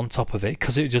add it on top of it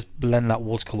because it would just blend that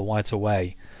watercolour white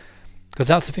away. Because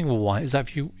that's the thing with white, is that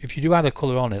if you do add a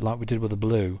colour on it like we did with the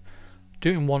blue, do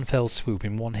it in one fell swoop,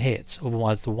 in one hit,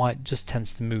 otherwise the white just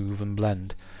tends to move and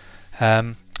blend.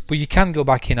 But you can go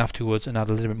back in afterwards and add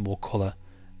a little bit more colour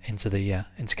into the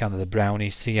into kind of the browny,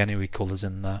 cyanide colours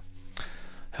in there.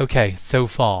 Okay, so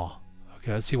far.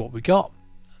 Okay, let's see what we got.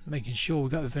 Making sure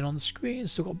we've got everything on the screen.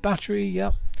 Still got battery,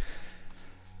 yep.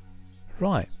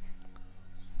 Right.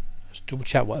 Let's double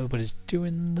check what everybody's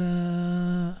doing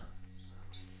there.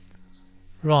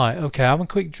 Right, okay, have a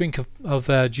quick drink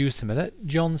of juice a minute.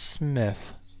 John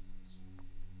Smith.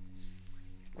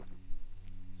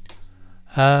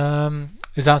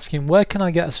 Is asking, where can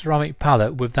I get a ceramic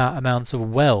palette with that amount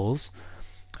of wells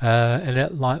in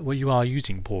it like what you are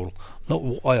using, Paul? Not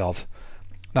what I have.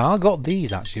 Now I got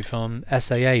these actually from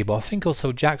SAA, but I think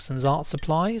also Jackson's Art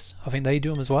Supplies. I think they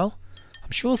do them as well.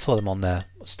 I'm sure I saw them on their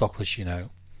stock list, you know.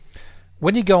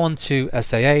 When you go on to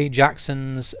SAA,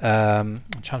 Jackson's, I'm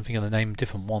trying to think of the name,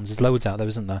 different ones. There's loads out there,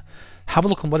 isn't there? Have a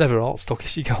look on whatever art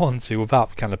stock you go on to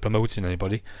without kind of promoting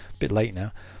anybody. A bit late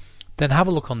now. Then have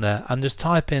a look on there and just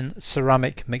type in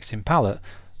ceramic mixing palette,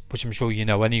 which I'm sure you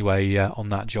know anyway on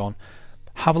that, John.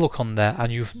 Have a look on there,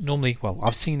 and you've normally, well,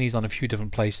 I've seen these on a few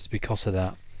different places because of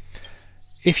that.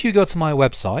 If you go to my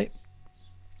website,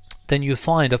 then you'll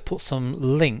find I've put some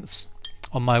links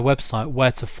on my website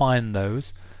where to find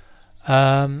those.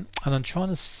 And I'm trying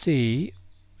to see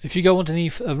if you go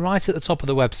underneath, right at the top of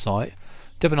the website,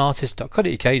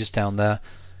 devonartist.co.uk, just down there.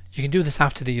 You can do this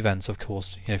after the event, of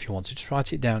course, you know, if you want to. Just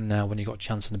write it down now when you've got a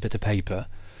chance on a bit of paper.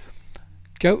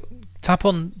 Go tap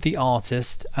on the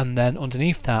artist, and then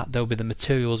underneath that there'll be the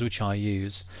materials which I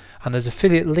use, and there's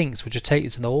affiliate links which will take you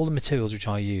to all the materials which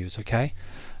I use, okay,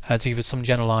 to give you some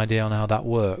general idea on how that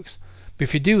works. But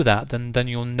if you do that, then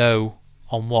you'll know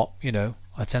on what, you know,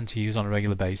 I tend to use on a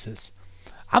regular basis.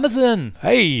 Amazon,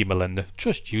 hey Melinda,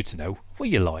 trust you to know what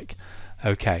you like.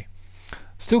 Okay,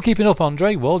 still keeping up,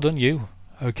 Andre, well done you.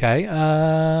 Okay,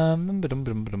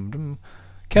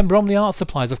 Ken Bromley Art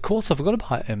Supplies, of course I forgot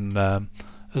about him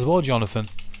as well, Jonathan.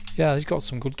 Yeah, he's got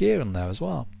some good gear in there as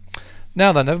well.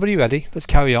 Now then, everybody ready? Let's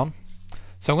carry on.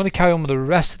 So I'm going to carry on with the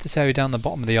rest of this area down the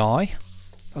bottom of the eye.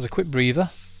 That was a quick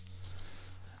breather.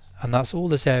 And that's all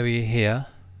this area here.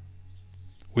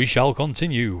 We shall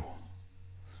continue.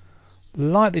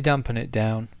 Lightly dampen it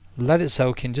down. Let it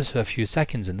soak in just for a few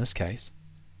seconds in this case.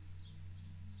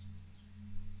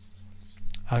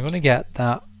 I'm going to get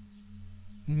that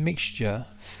mixture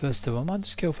first of all. I might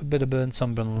just go for a bit of burnt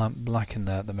umber and lamp black in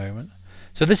there at the moment.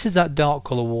 So this is that dark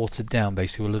colour watered down,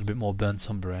 basically with a little bit more burnt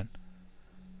umber in.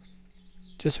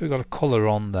 Just so we've got a colour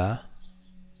on there.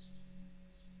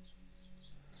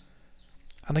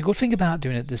 And the good thing about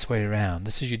doing it this way around,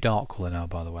 this is your dark colour now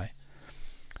by the way,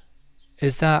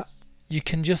 is that you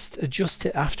can just adjust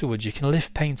it afterwards. You can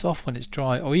lift paint off when it's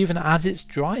dry, or even as it's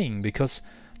drying, because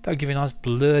that'll give you a nice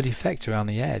blurred effect around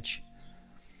the edge.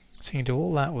 So you can do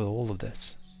all that with all of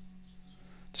this.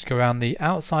 Just go around the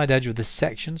outside edge with this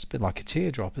section. It's a bit like a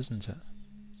teardrop, isn't it?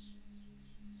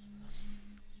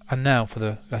 And now for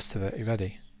the rest of it. You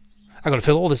ready? I've got to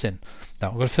fill all this in. No,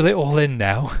 I'm going to fill it all in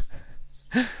now.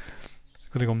 I'm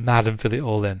going to go mad and fill it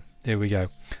all in. Here we go.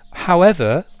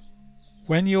 However,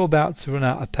 when you're about to run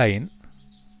out of paint,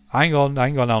 hang on,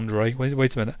 Andre.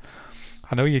 Wait a minute.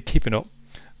 I know you're keeping up.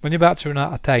 When you're about to run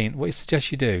out of paint, what I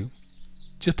suggest you do,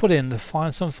 just put in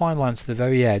some fine lines to the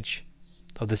very edge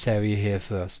of this area here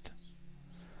first.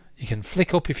 You can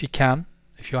flick up if you can,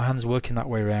 if your hand's working that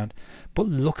way around, but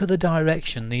look at the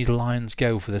direction these lines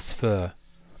go for this fur.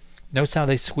 Notice how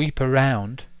they sweep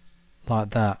around like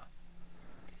that.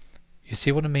 You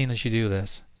see what I mean as you do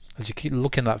this? As you keep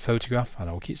looking at that photograph, I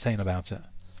know I keep saying about it.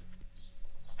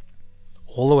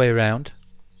 All the way around.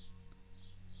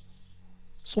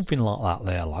 Something like that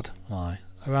there, lad. Aye.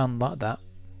 Around like that.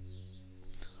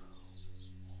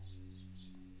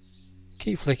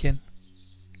 Keep flicking.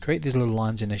 Create these little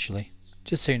lines initially,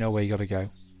 just so you know where you got to go.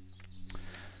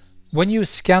 When you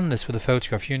scan this with a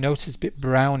photograph, you notice it's a bit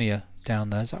brownier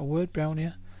down there. Is that a word,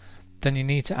 brownier? Then you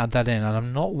need to add that in. And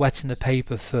I'm not wetting the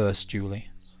paper first, Julie.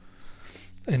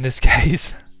 In this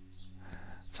case.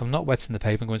 So I'm not wetting the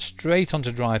paper. I'm going straight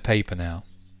onto dry paper now,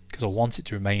 because I want it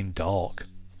to remain dark.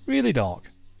 Really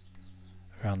dark.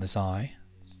 Around this eye.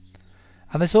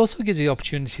 And this also gives you the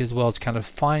opportunity as well to kind of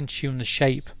fine tune the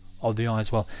shape of the eye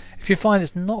as well. If you find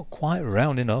it's not quite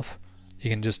round enough,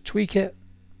 you can just tweak it,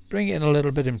 bring it in a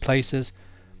little bit in places,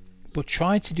 but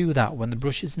try to do that when the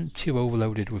brush isn't too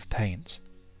overloaded with paint.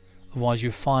 Otherwise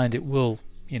you find it will,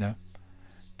 you know,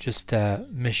 just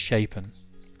misshapen.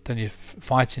 Then you're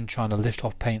fighting trying to lift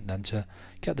off paint then to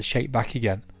get the shape back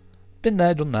again. Been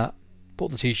there, done that.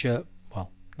 Bought the t-shirt. Well,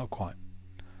 not quite.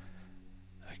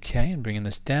 Okay, and bringing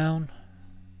this down.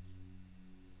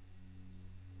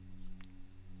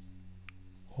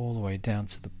 All the way down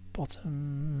to the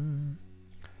bottom,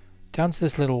 down to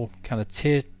this little kind of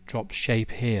teardrop shape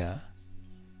here.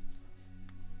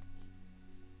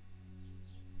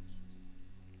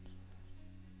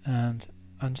 And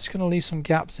I'm just going to leave some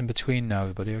gaps in between now,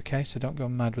 everybody, okay? So don't go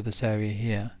mad with this area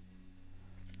here.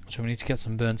 So we need to get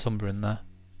some burnt umber in there.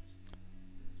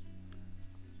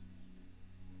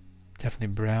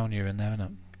 Definitely brownier in there, isn't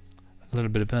it? A little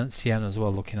bit of burnt sienna as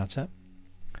well, looking at it.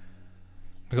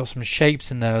 We've got some shapes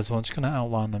in there as well. I'm just going to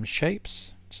outline them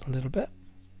shapes just a little bit.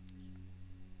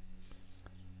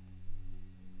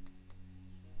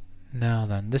 Now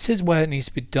then, this is where it needs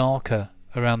to be darker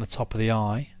around the top of the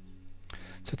eye.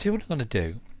 So tell you what I'm going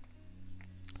to do.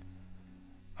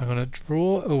 I'm going to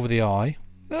draw over the eye.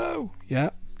 No,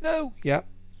 yeah, no, yeah.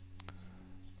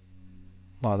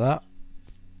 Like that.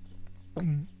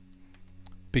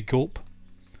 Big gulp.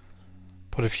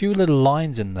 Put a few little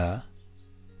lines in there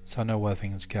so I know where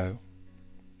things go.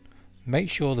 Make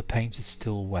sure the paint is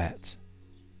still wet,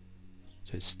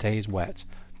 so it stays wet.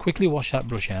 Quickly wash that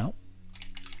brush out.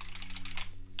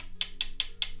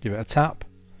 Give it a tap.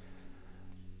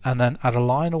 And then add a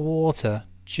line of water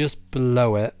just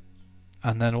below it.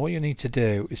 And then what you need to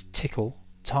do is tickle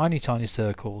tiny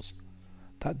circles,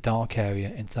 that dark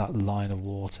area, into that line of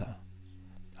water.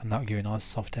 And that'll give you a nice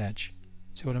soft edge.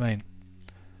 See what I mean?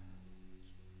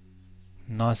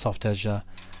 Nice soft edge there.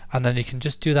 And then you can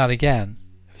just do that again.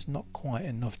 If it's not quite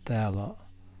enough there, look,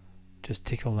 just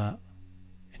tickle that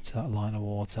into that line of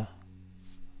water.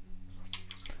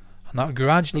 And that will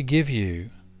gradually give you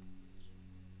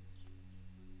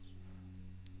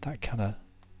that kind of,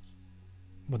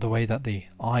 with the way that the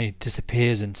eye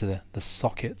disappears into the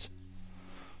socket.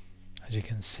 As you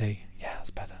can see. Yeah, that's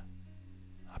better.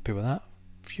 Happy with that.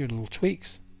 A few little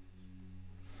tweaks.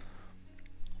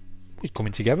 It's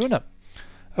coming together, isn't it?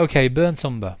 Okay, burnt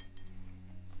umber.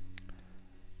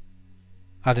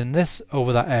 Adding this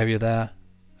over that area there,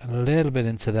 and a little bit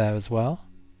into there as well.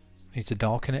 Need to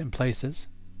darken it in places.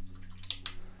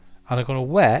 And I'm going to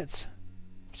wet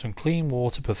some clean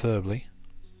water, preferably.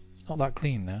 It's not that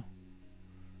clean now.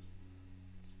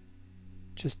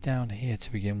 Just down here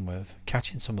to begin with,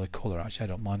 catching some of the colour. Actually, I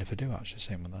don't mind if I do. Actually,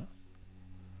 same with that.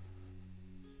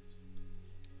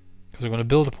 Because I'm going to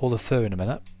build up all the fur in a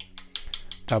minute.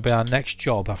 That'll be our next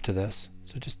job after this.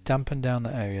 So just dampen down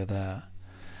the area there.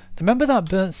 Remember that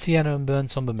burnt sienna and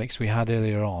burnt umber mix we had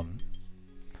earlier on?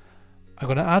 I'm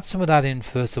going to add some of that in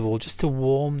first of all, just to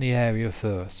warm the area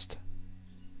first.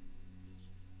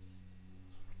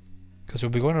 Because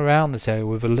we'll be going around this area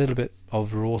with a little bit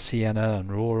of raw sienna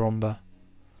and raw umber.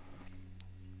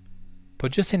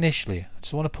 But just initially, I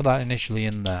just want to put that initially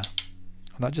in there.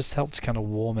 And that just helps kind of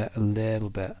warm it a little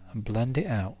bit and blend it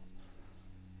out.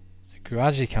 It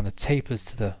gradually kind of tapers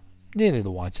to nearly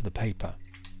the white of the paper.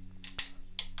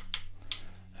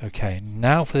 Okay,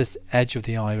 now for this edge of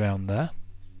the eye round there.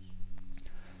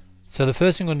 So the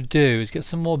first thing I'm going to do is get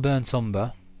some more burnt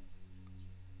umber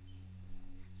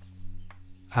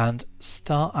and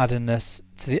start adding this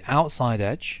to the outside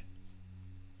edge.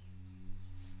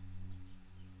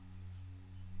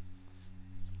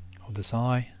 Of this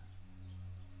eye.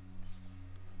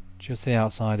 Just the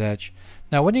outside edge.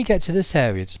 Now when you get to this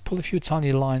area, just pull a few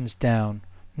tiny lines down,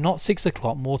 not 6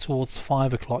 o'clock, more towards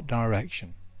 5 o'clock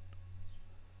direction.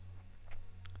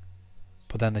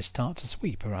 But then they start to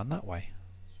sweep around that way.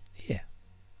 Here.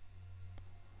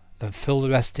 Then fill the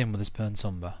rest in with this burnt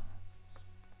umber.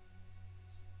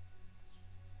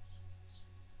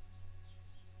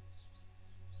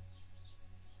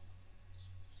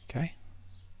 Okay.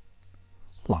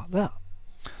 Like that.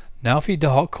 Now for your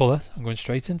dark colour, I'm going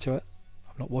straight into it.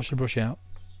 I've not washed the brush out.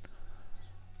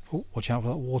 Oh, watch out for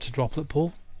that water droplet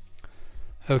pull.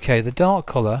 Okay, the dark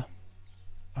colour,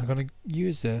 I'm going to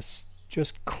use this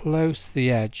just close to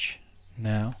the edge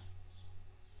now.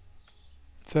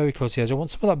 Very close to the edge. I want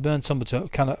some of that burnt umber to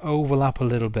kind of overlap a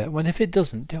little bit. When if it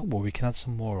doesn't, don't worry, we can add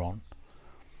some more on.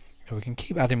 We can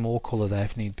keep adding more colour there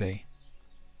if need be.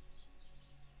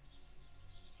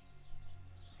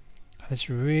 And it's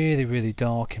really, really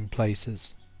dark in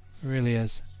places. It really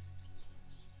is.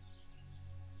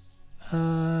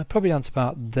 Probably down to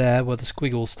about there where the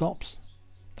squiggle stops.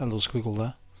 That little squiggle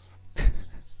there.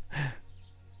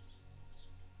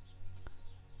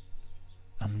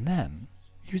 And then,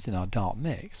 using our dark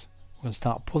mix, we're going to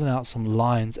start pulling out some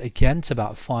lines again to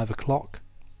about 5 o'clock.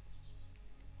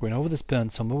 Going over this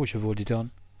burnt umber, which we've already done.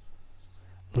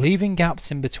 Leaving gaps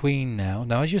in between now.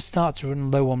 Now as you start to run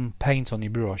low on paint on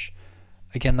your brush,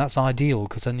 again that's ideal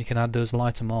because then you can add those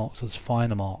lighter marks, those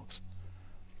finer marks.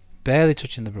 Barely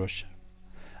touching the brush.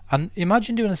 And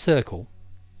imagine doing a circle,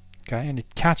 okay, and you're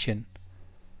catching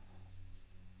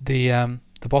the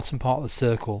bottom part of the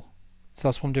circle. So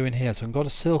that's what I'm doing here. So I've got a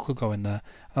circle going there.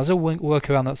 And as I work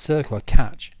around that circle, I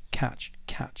catch, catch,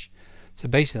 catch. So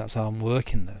basically that's how I'm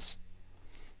working this.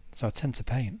 So I tend to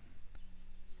paint.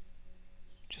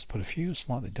 just put a few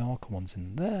slightly darker ones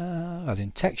in there,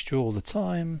 adding texture all the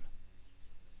time.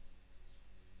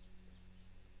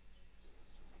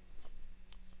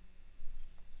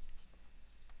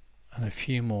 And a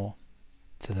few more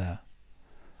to there.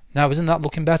 Now, isn't that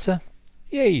looking better?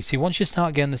 Yay! See, once you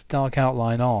start getting this dark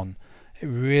outline on, it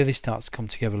really starts to come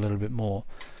together a little bit more.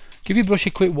 Give your brush a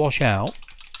quick wash out,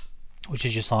 which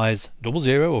is your size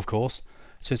 00, of course.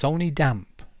 So it's only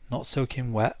damp, not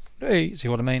soaking wet. Hey, see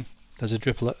what I mean? There's a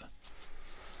driplet.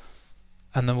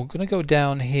 And then we're going to go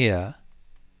down here,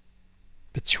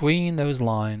 between those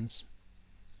lines,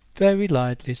 very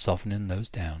lightly softening those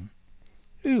down.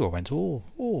 Ooh, I went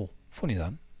all funny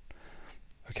then.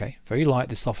 Okay, very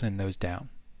lightly softening those down.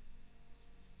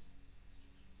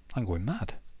 I'm going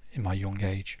mad in my young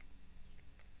age.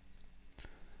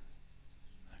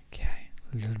 Okay,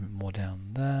 a little bit more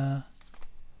down there.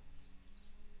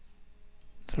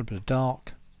 A little bit of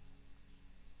dark.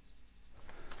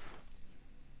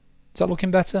 Is that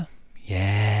looking better?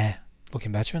 Yeah,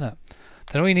 looking better, isn't it?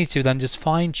 Then all you need to then just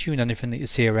fine tune anything that you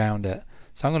see around it.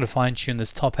 So I'm going to fine tune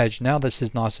this top edge. Now this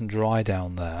is nice and dry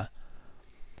down there,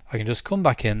 I can just come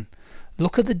back in.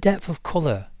 Look at the depth of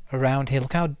colour around here.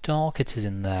 Look how dark it is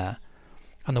in there.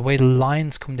 And the way the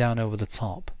lines come down over the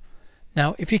top.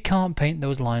 Now, if you can't paint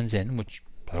those lines in, which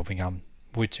I don't think I'm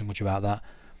worried too much about that,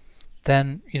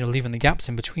 then, you know, leaving the gaps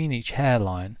in between each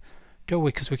hairline, go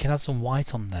away, because we can add some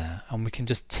white on there, and we can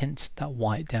just tint that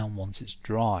white down once it's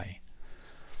dry.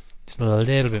 Just a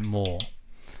little bit more.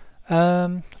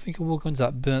 I think I will go into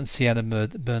that burnt sienna,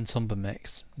 burnt umber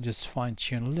mix, and just fine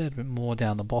tune a little bit more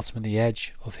down the bottom of the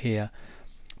edge of here.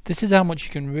 This is how much you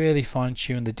can really fine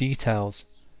tune the details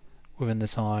within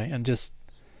this eye, and just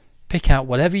pick out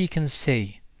whatever you can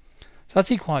see. So that's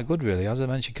actually quite good, really, as I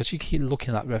mentioned, because you keep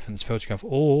looking at that reference photograph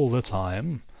all the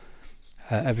time.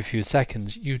 Every few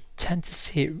seconds, you tend to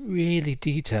see it really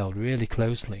detailed, really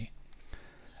closely.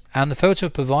 And the photo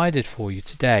provided for you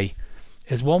today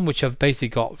is one which I've basically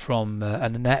got from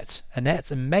Annette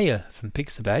and Maya from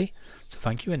Pixabay. So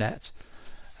thank you, Annette.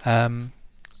 And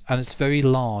it's very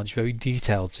large, very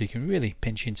detailed, so you can really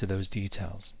pinch into those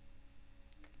details.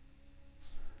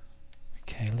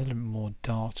 Okay, a little bit more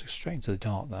dark, so straight into the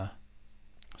dark there.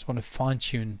 Just want to fine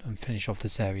tune and finish off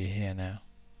this area here now.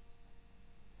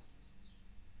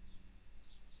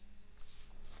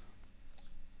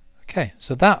 Okay,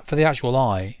 so that for the actual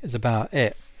eye is about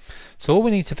it. So all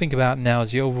we need to think about now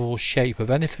is the overall shape of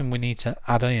anything we need to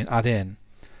add in.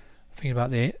 Think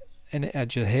about the inner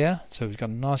edge of here. So we've got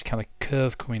a nice kind of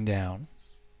curve coming down.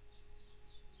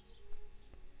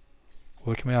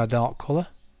 Working with our dark colour.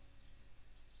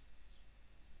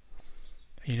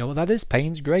 You know what that is?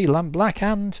 Payne's grey, lamp black,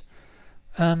 and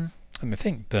let me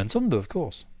think, burnt umber, of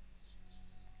course,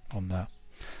 on there.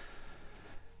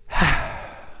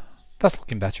 That's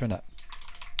looking better, isn't it?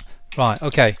 Right,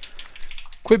 okay.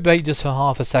 Quick break just for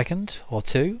half a second or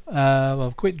two. We'll have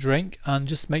a quick drink and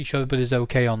just make sure everybody's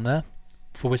okay on there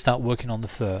before we start working on the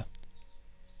fur.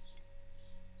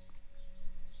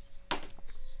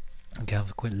 Okay, have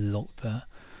a quick look there.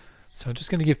 So I'm just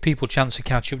going to give people a chance to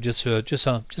catch up just for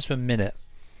a minute.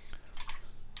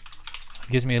 It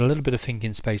gives me a little bit of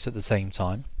thinking space at the same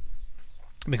time,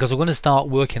 because we're going to start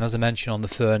working, as I mentioned, on the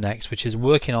fur next, which is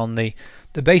working on the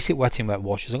basic wetting wet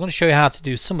washes. I'm going to show you how to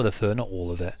do some of the fur, not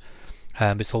all of it.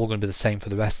 It's all going to be the same for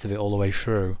the rest of it all the way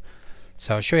through.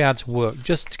 So I'll show you how to work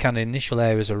just kind of initial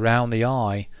areas around the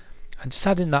eye, and just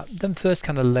adding them first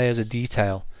kind of layers of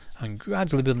detail, and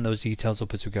gradually building those details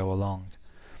up as we go along.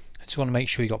 I just want to make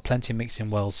sure you've got plenty of mixing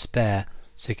wells spare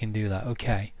so you can do that.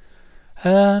 Okay.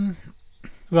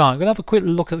 Right, I'm going to have a quick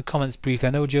look at the comments briefly.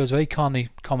 I know Joe's very kindly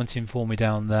commenting for me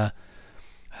down there,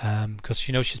 because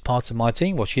you know she's part of my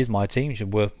team. Well, she is my team.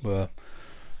 We're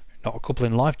not a couple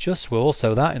in life, just we're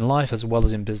also that in life as well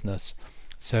as in business.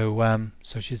 So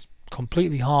so she's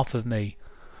completely half of me.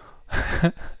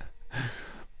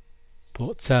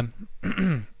 But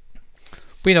you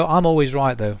know, I'm always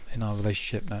right though in our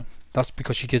relationship now. That's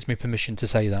because she gives me permission to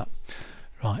say that.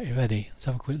 Right, you ready? Let's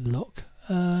have a quick look.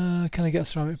 Can I get a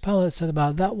ceramic palette? Said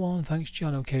about that one. Thanks,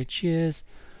 John. Okay, cheers.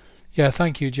 Yeah,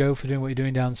 thank you, Joe, for doing what you're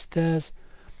doing downstairs.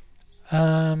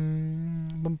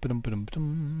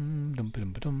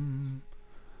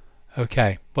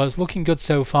 Okay, well, it's looking good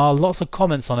so far. Lots of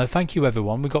comments on it. Thank you,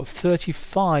 everyone. We've got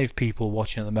 35 people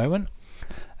watching at the moment.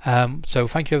 So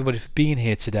thank you, everybody, for being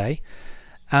here today.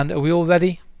 And are we all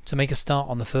ready to make a start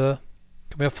on the fur?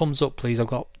 Can we have thumbs up, please? I've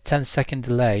got 10-second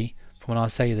delay from when I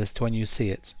say this to when you see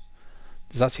it.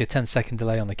 There's actually a 10-second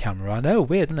delay on the camera. I know,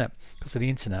 weird, isn't it? Because of the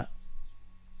internet.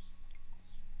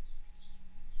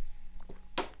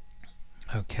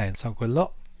 Okay, let's have a quick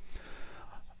look.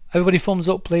 Everybody thumbs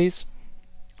up please,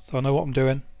 so I know what I'm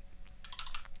doing.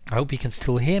 I hope you can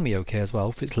still hear me okay as well,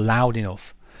 if it's loud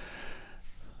enough.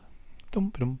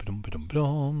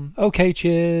 Okay,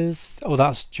 cheers. Oh,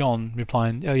 that's John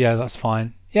replying. Oh yeah, that's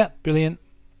fine. Yeah, brilliant.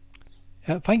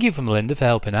 Yeah, thank you from Melinda for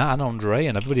helping out, and Andre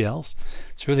and everybody else.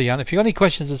 It's really, and if you've got any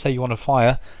questions to say you want to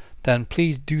fire, then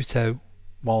please do so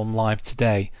while I'm live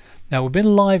today. Now we've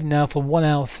been live now for 1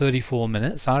 hour 34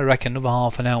 minutes. I reckon another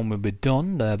half an hour and we'll be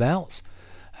done thereabouts.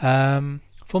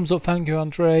 Thumbs up, thank you,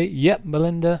 Andre. Yep,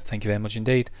 Melinda, thank you very much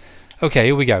indeed. Okay,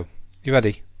 here we go. You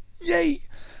ready? Yay!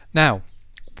 Now,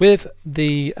 with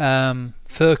the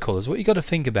fur colours, what you got to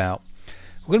think about,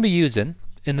 we're going to be using,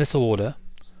 in this order,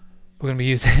 we're going to be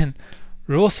using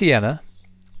raw sienna,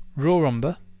 raw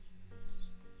umber,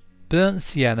 burnt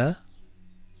sienna,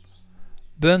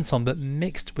 burnt umber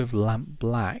mixed with lamp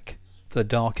black for the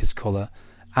darkest colour,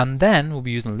 and then we'll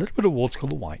be using a little bit of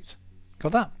watercolour white.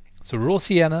 Got that? So raw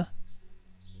sienna,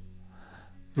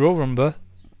 raw umber,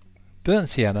 burnt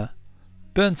sienna,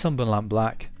 burnt umber and lamp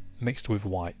black mixed with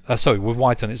white. Sorry, with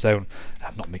white on its own.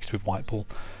 Not mixed with white, Paul.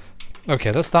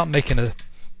 Okay, let's start making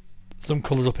some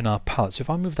colours up in our palette. So if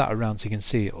I move that around so you can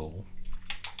see it all,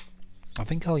 I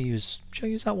think I'll use... Shall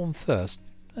I use that one first?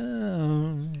 So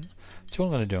what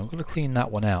I'm going to do, I'm going to clean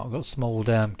that one out. I've got some old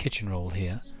kitchen roll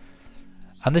here.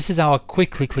 And this is how I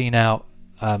quickly clean out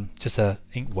just a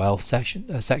inkwell section.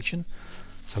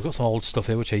 So I've got some old stuff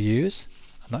here which I use.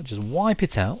 And that just wipe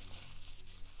it out.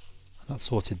 And that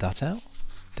sorted that out.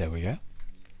 There we go.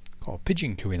 Got a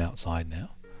pigeon cooing outside now.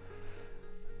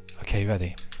 Okay,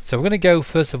 ready. So we're going to go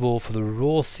first of all for the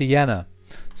raw sienna.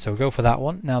 So we'll go for that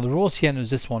one. Now the raw sienna is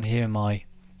this one here in my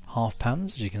half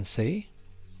pans, as you can see.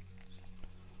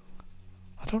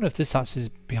 I don't know if this actually is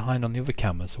behind on the other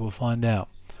camera, so we'll find out.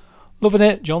 Loving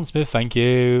it, John Smith, thank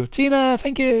you. Tina,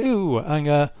 thank you.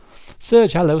 And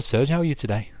Serge, hello Serge, how are you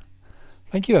today?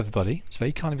 Thank you everybody. It's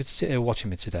very kind of you to sit here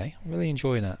watching me today. I'm really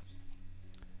enjoying it.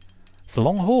 It's a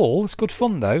long haul. It's good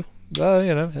fun though.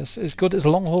 You know, it's good. It's a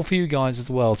long haul for you guys as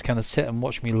well to kind of sit and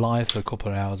watch me live for a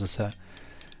couple of hours or so.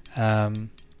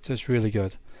 So it's really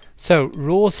good. So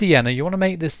raw sienna, you want to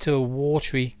make this to a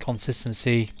watery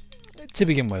consistency to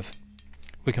begin with.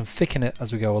 We can thicken it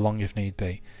as we go along if need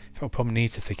be. I'll probably need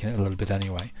to thicken it a little bit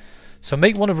anyway. So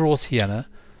make one of raw sienna,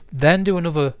 then do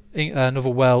another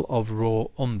well of raw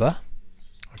umber.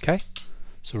 Okay,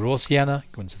 so raw sienna,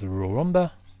 go into the raw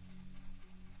umber.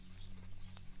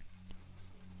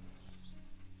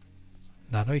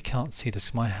 Now I know you can't see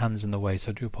this, my hand's in the way,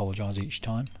 so I do apologise each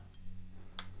time.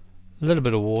 A little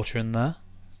bit of water in there.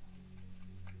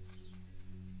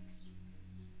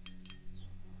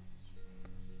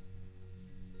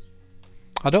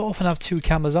 I don't often have two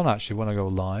cameras on actually when I go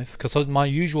live, because my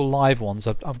usual live ones,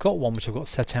 I've got one which I've got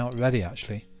set out ready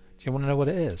actually. Do you want to know what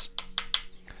it is?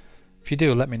 If you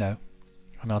do, let me know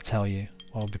and I'll tell you.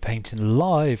 I'll be painting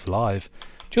live,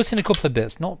 just in a couple of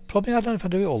bits. Not probably, I don't know if I'll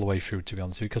do it all the way through, to be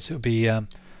honest with you, because it would be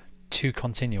too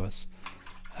continuous.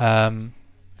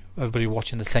 Everybody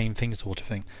watching the same thing sort of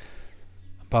thing.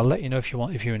 But I'll let you know if you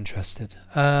want, if you're interested.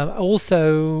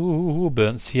 Also,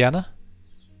 burnt sienna.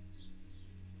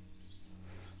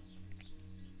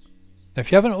 Now, if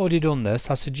you haven't already done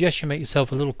this, I suggest you make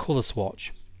yourself a little colour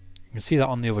swatch. You can see that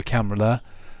on the other camera there.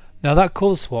 Now that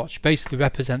colour swatch basically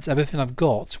represents everything I've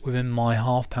got within my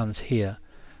half pans here.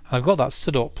 And I've got that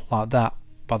stood up like that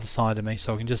by the side of me,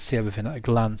 so I can just see everything at a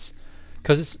glance.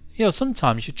 Because it's, you know,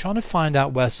 sometimes you're trying to find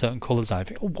out where certain colours are. You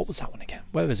think, oh, what was that one again?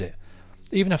 Where is it?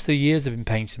 Even after the years I've been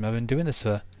painting, I've been doing this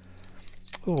for,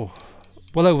 well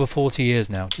over 40 years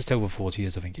now. Just over 40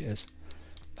 years I think it is,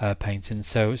 painting.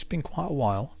 So it's been quite a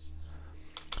while.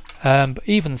 But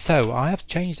even so, I have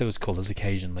changed those colours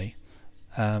occasionally.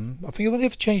 I think I've only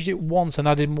ever changed it once and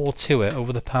added more to it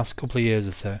over the past couple of years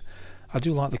or so. I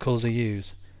do like the colours I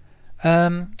use.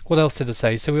 What else did I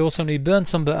say? So we also need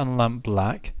burnt umber and lamp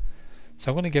black.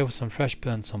 So I'm going to go with some fresh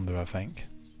burnt umber, I think.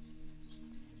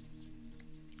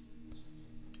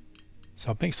 So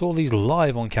I've mixed all these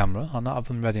live on camera. I'll not have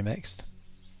them ready mixed,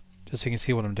 just so you can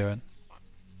see what I'm doing.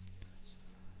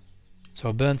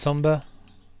 So burnt umber.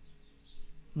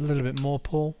 A little bit more,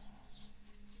 Paul.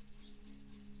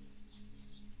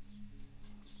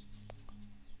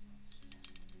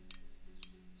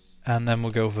 And then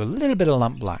we'll go for a little bit of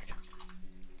lamp black.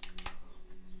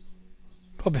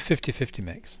 Probably 50-50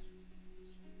 mix.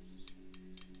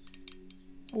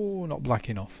 Oh, not black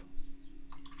enough.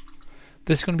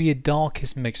 This is going to be your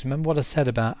darkest mix. Remember what I said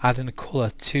about adding a colour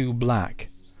to black.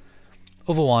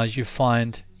 Otherwise you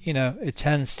find, you know, it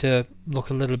tends to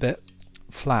look a little bit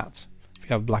flat. If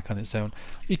you have black on its own,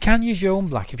 you can use your own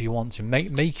black if you want to.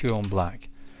 Make your own black.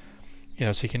 You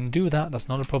know, so you can do that. That's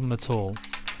not a problem at all.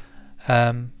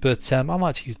 But I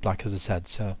like to use black, as I said,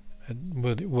 so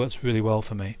it works really well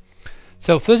for me.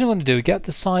 So first thing I'm going to do, get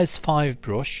the size 5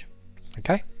 brush,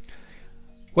 okay,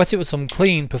 wet it with some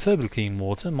clean, preferably clean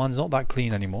water. Mine's not that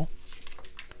clean anymore.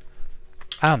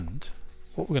 And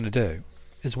what we're going to do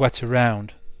is wet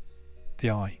around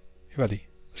the eye. You ready?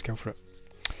 Let's go for it.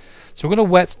 So we're going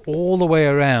to wet all the way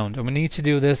around, and we need to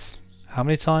do this how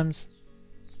many times?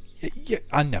 Yeah,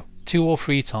 I know, 2 or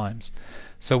 3 times.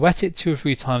 So wet it 2 or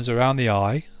 3 times around the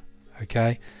eye,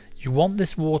 okay? You want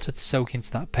this water to soak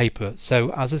into that paper.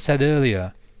 So as I said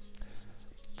earlier,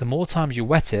 the more times you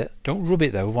wet it, don't rub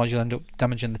it though, otherwise you'll end up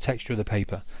damaging the texture of the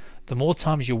paper. The more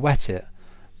times you wet it,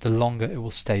 the longer it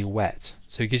will stay wet.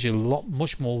 So it gives you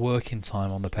much more working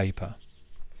time on the paper.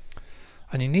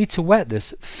 And you need to wet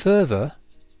this further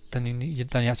than you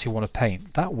actually want to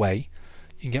paint. That way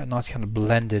you can get a nice kind of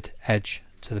blended edge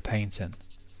to the painting.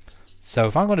 So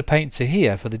if I'm going to paint to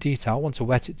here for the detail, I want to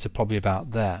wet it to probably about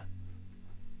there.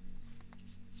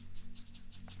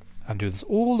 And do this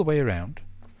all the way around.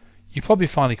 You probably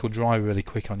find it will dry really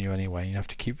quick on you anyway. You have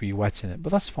to keep re-wetting it,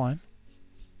 but that's fine.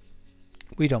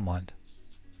 We don't mind.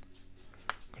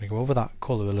 I'm going to go over that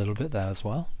colour a little bit there as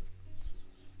well.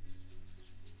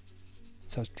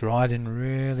 So it's dried in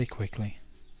really quickly.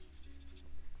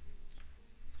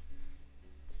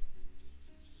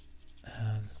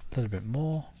 And a little bit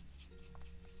more.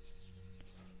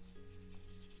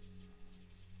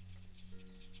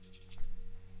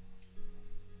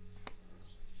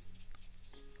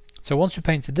 So once you've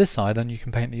painted this side, then you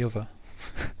can paint the other.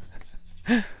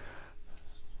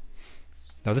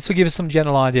 Now this will give us some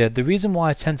general idea. The reason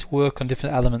why I tend to work on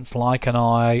different elements like an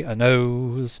eye, a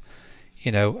nose,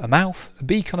 you know, a mouth, a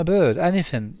beak on a bird,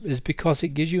 anything, is because it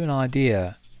gives you an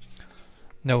idea,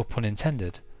 no pun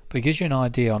intended, but it gives you an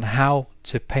idea on how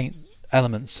to paint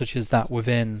elements such as that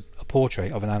within a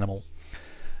portrait of an animal.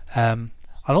 And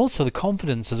also the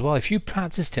confidence as well. If you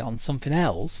practiced it on something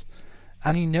else,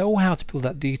 and you know how to build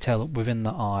that detail up within the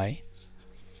eye,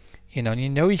 you know, and you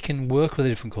know you can work with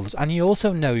the different colours, and you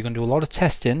also know you're going to do a lot of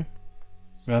testing.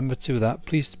 Remember to do that,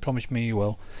 please promise me you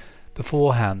will,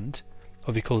 beforehand,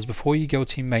 of your colours before you go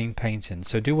to your main painting.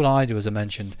 So do what I do, as I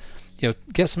mentioned, you know,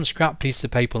 get some scrap pieces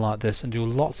of paper like this and do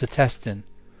lots of testing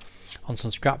on some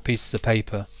scrap pieces of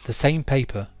paper, the same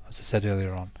paper as I said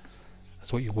earlier on,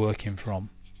 as what you're working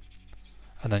from,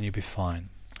 and then you'll be fine.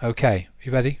 Okay,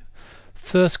 you ready?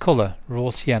 First colour,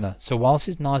 raw sienna. So whilst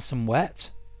it's nice and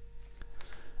wet,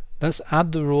 let's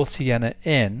add the raw sienna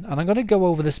in, and I'm going to go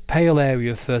over this pale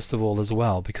area first of all as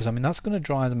well, because I mean that's going to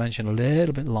dry, as I mentioned, a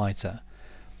little bit lighter.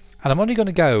 And I'm only going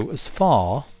to go as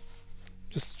far,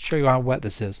 just to show you how wet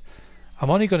this is,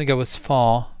 I'm only going to go as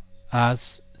far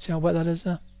as, see how wet that is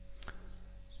there?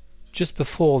 Just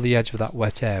before the edge of that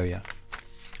wet area.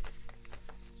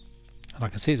 And I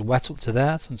can see it's wet up to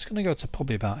there, so I'm just going to go to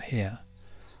probably about here.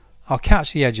 I'll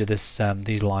catch the edge of this,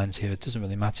 these lines here. It doesn't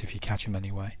really matter if you catch them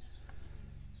anyway.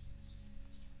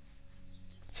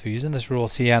 So using this raw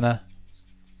sienna,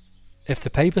 if the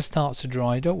paper starts to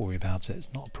dry, don't worry about it.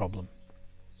 It's not a problem.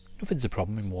 Nothing's a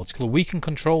problem in watercolour. We can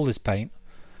control this paint.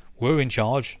 We're in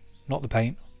charge, not the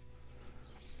paint.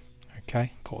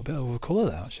 Okay, got a bit of colour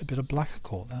there. Actually, a bit of black I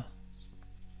caught there.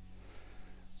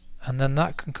 And then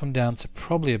that can come down to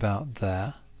probably about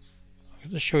there. I'm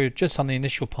going to show you just on the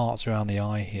initial parts around the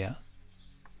eye here.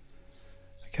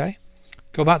 Okay,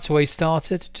 go back to where you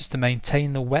started just to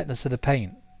maintain the wetness of the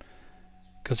paint.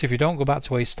 Because if you don't go back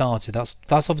to where you started,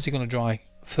 that's obviously going to dry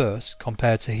first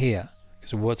compared to here,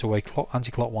 because we worked our way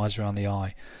anti-clockwise around the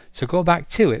eye. So go back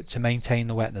to it to maintain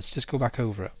the wetness. Just go back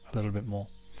over it a little bit more.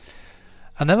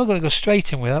 And then we're going to go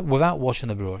straight in without washing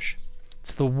the brush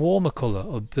to the warmer colour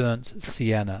of burnt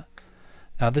sienna.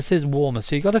 Now this is warmer,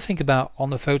 so you've got to think about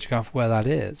on the photograph where that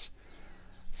is.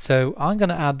 So I'm going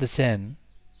to add this in,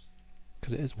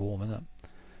 because it is warm, isn't it?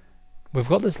 We've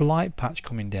got this light patch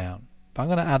coming down, but I'm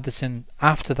going to add this in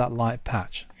after that light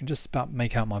patch. You can just about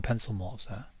make out my pencil marks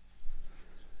there.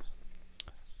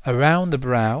 Around the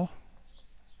brow,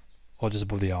 or just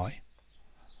above the eye.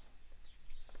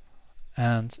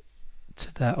 And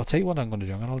to there, I'll tell you what I'm going to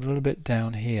do. I'm going to do a little bit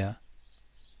down here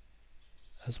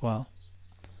as well.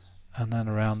 And then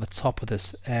around the top of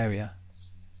this area.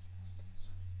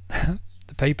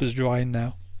 The paper's drying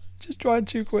now. Just drying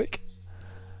too quick.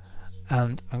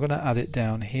 And I'm going to add it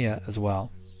down here as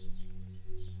well.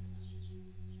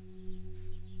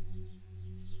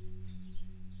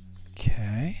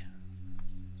 Okay.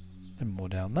 A little more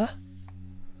down there.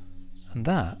 And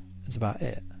that is about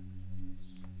it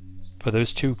for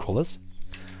those two colours.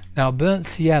 Now burnt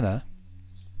sienna,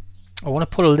 I want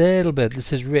to put a little bit,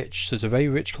 this is rich, so it's a very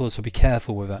rich colour, so be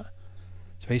careful with it.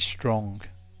 It's very strong.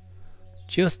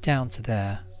 Just down to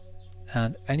there.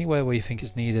 And anywhere where you think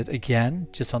it's needed, again,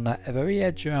 just on that very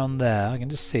edge around there, I can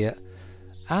just see it.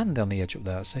 And on the edge up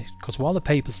there, see? Because while the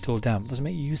paper's still damp, let's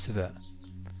make use of it.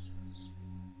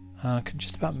 I can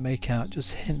just about make out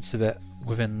just hints of it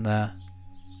within there.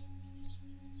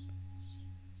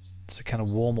 To kind of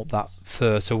warm up that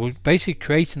fur. So we're basically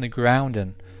creating the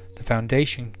grounding, the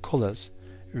foundation colours,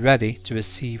 ready to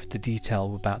receive the detail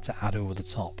we're about to add over the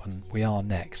top. And we are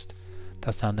next.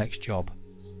 That's our next job.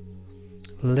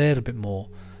 A little bit more.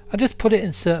 I just put it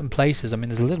in certain places. I mean,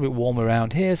 there's a little bit warm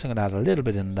around here, so I'm going to add a little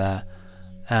bit in there.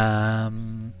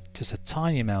 Just a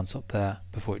tiny amount up there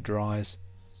before it dries.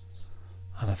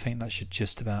 And I think that should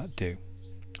just about do.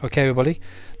 Okay, everybody.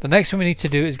 The next thing we need to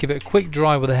do is give it a quick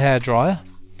dry with a hairdryer.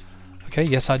 Okay,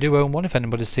 yes, I do own one. If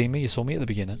anybody's seen me, you saw me at the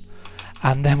beginning.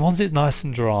 And then once it's nice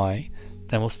and dry,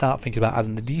 then we'll start thinking about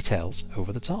adding the details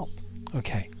over the top.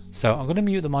 Okay, so I'm going to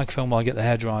mute the microphone while I get the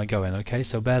hairdryer going. Okay,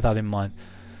 so bear that in mind.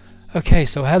 Okay,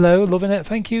 so hello, loving it.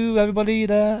 Thank you, everybody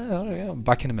there.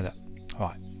 Back in a minute. All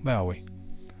right, where are we?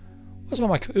 Where's my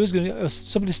microphone?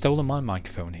 Somebody stolen my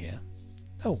microphone here.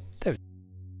 Oh, there it is.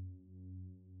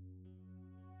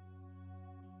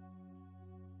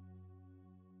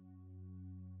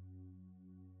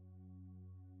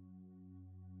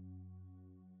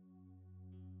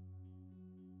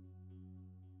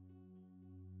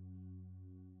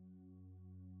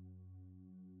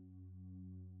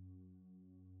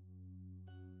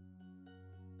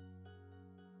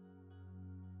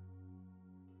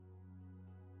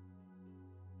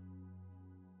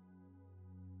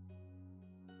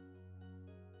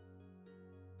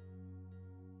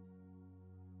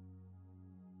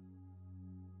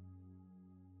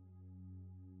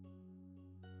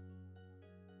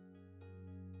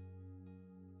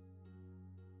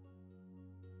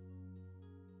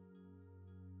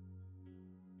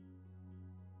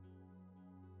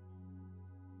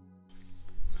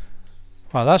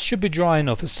 Right, that should be dry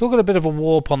enough. It's still got a bit of a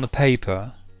warp on the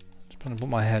paper. Just going to put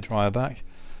my hairdryer back.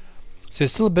 So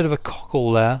it's still a bit of a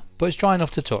cockle there, but it's dry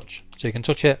enough to touch. So you can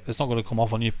touch it. It's not going to come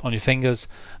off on your fingers,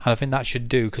 and I think that should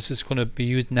do because it's going to be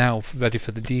used now, ready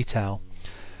for the detail.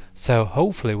 So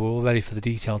hopefully we're all ready for the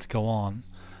detail to go on.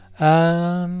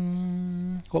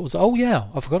 What was? Oh yeah,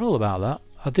 I forgot all about that.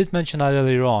 I did mention that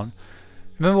earlier on.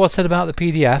 Remember what I said about the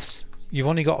PDFs? You've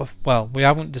only got, well, we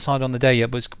haven't decided on the day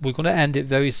yet, but we're going to end it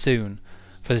very soon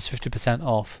for this 50%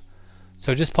 off.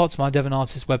 So just pop to my Devon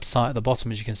Artist website at the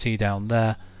bottom, as you can see down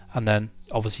there, and then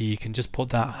obviously you can just put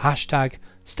that hashtag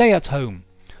stay at home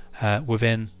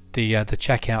within the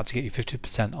checkout to get you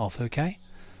 50% off. Okay,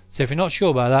 so if you're not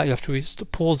sure about that, you have to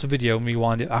pause the video and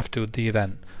rewind it after the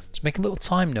event. Just make a little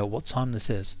time note what time this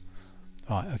is.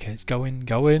 Right, okay, it's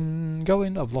going.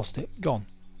 I've lost it. Gone.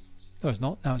 No, it's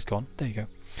not. Now it's gone. There you go.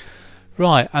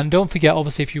 Right, and don't forget,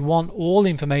 obviously, if you want all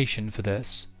the information for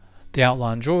this, the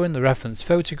outline drawing, the reference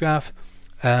photograph,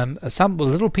 a sample, a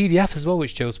little PDF as well,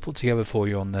 which Joe's put together for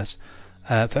you on this,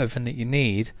 for everything that you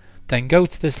need, then go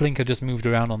to this link I just moved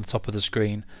around on the top of the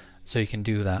screen, so you can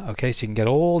do that. Okay, so you can get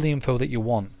all the info that you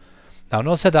want. Now, I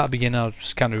know I said that at the beginning, I'll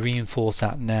just kind of reinforce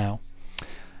that now.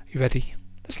 You ready?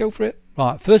 Let's go for it.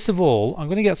 Right, first of all, I'm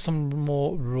going to get some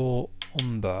more raw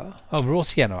umber. Oh, raw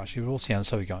sienna, actually, raw sienna,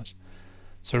 sorry guys.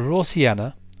 So raw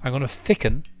sienna, I'm going to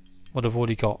thicken what I've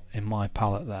already got in my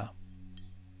palette there.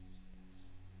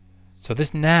 So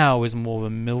this now is more of a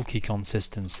milky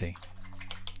consistency.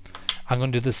 I'm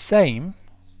going to do the same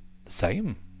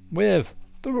with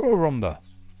the raw umber.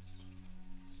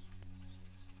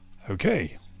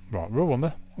 Okay, right, raw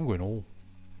umber. I'm going all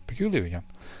peculiar again.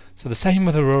 So the same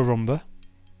with the raw umber.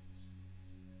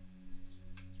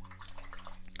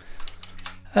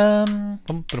 And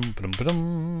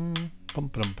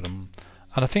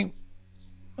I think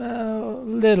a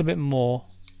little bit more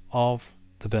of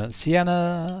the burnt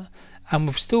sienna, and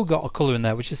we've still got a colour in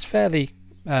there which is fairly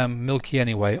milky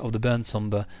anyway, of the burnt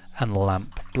umber and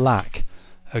lamp black.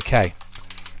 Okay,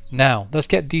 now let's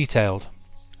get detailed.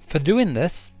 For doing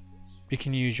this, you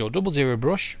can use your 00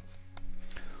 brush,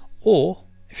 or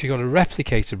if you've got a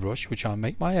replicator brush, which I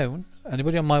make my own.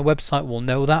 Anybody on my website will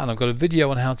know that, and I've got a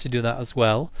video on how to do that as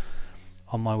well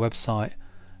on my website,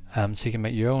 so you can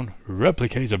make your own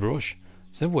replicator brush.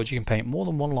 So in other words, you can paint more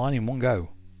than one line in one go.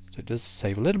 So it does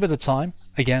save a little bit of time.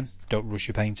 Again, don't rush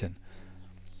your painting,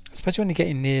 especially when you're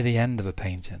getting near the end of a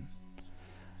painting.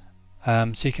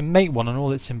 So you can make one, and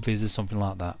all it simply is something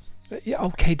like that. Yeah,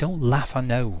 okay, don't laugh. I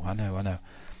know.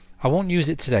 I won't use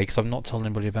it today because I've not told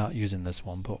anybody about using this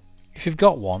one, but if you've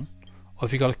got one, or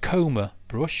if you've got a comber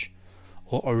brush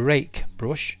or a rake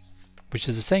brush, which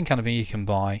is the same kind of thing you can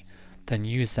buy, then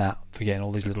use that for getting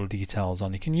all these little details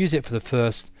on. You can use it for the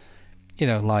first, you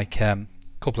know, like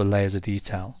couple of layers of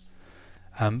detail.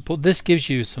 But this gives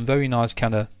you some very nice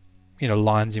kind of, you know,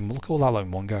 lines in. Look at all that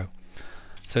in one go.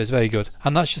 So it's very good.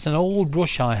 And that's just an old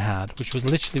brush I had, which was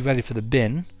literally ready for the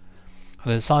bin.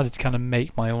 And I decided to kind of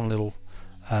make my own little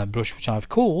brush, which I've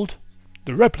called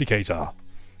the Replicator.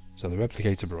 So the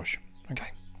Replicator brush.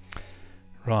 Okay.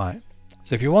 Right.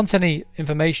 So if you want any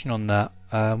information on that,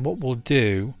 what we'll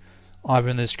do, either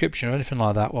in the description or anything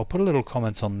like that, well, I'll put a little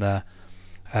comment on there.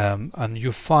 And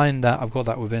you'll find that I've got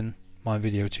that within my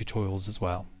video tutorials as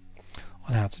well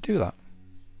on how to do that.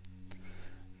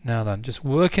 Now then, just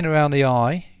working around the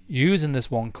eye using this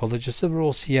one colour, just a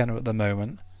raw sienna at the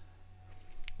moment.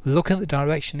 Look at the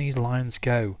direction these lines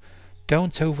go.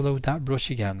 Don't overload that brush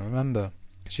again, remember,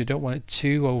 because you don't want it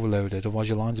too overloaded, otherwise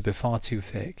your lines will be far too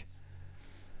thick.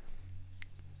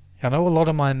 I know a lot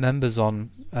of my members on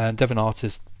my Devon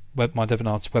Artist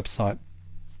website,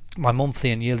 my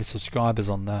monthly and yearly subscribers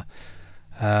on there.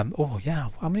 Oh yeah,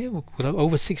 I mean, we've got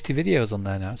over 60 videos on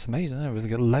there now. It's amazing, isn't it? We've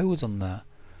got loads on there.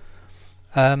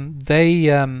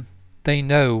 They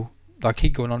know I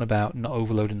keep going on about not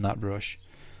overloading that brush,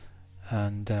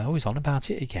 and always on about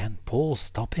it again. Paul,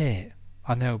 stop it.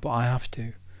 I know, but I have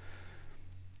to.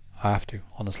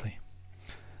 Honestly,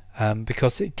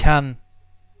 because it can,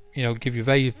 you know, give you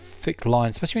very thick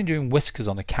lines, especially when you're doing whiskers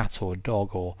on a cat or a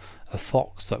dog or a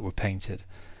fox that were painted.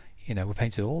 You know, we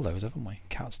painted all those, haven't we?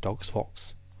 Cats, dogs,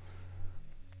 fox.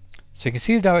 So you can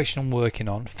see the direction I'm working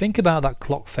on. Think about that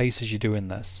clock face as you're doing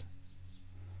this,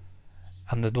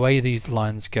 and the way these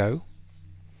lines go.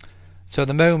 So at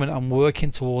the moment I'm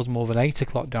working towards more of an 8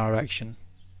 o'clock direction.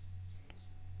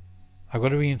 I've got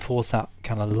to reinforce that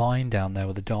kind of line down there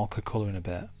with a darker colour in a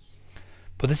bit.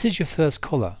 But this is your first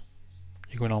colour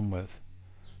you're going on with.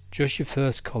 Just your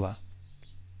first colour.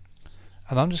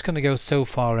 And I'm just going to go so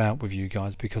far out with you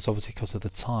guys because of the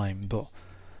time, but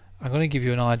I'm going to give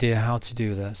you an idea how to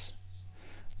do this.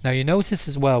 Now you notice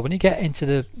as well, when you get into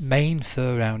the main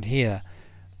fur around here,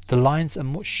 the lines are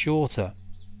much shorter.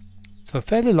 So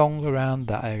fairly long around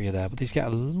that area there, but these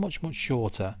get much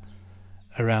shorter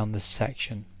around this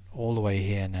section, all the way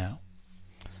here now.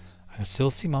 I can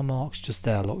still see my marks just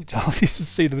there. Look, I can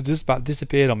see them just about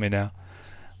disappeared on me now,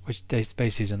 which basically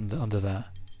is under there.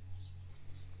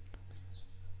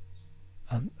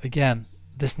 And again,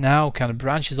 this now kind of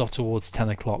branches off towards 10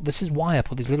 o'clock. This is why I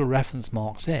put these little reference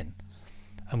marks in,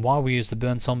 and why we use the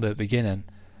burnt umber at the beginning,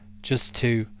 just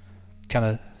to kind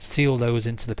of seal those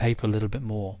into the paper a little bit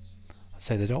more. I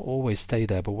say they don't always stay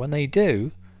there, but when they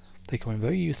do, they come in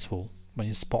very useful when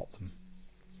you spot them.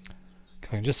 I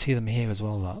can just see them here as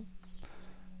well. That.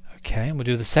 Okay, and we'll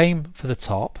do the same for the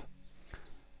top.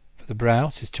 For the brow,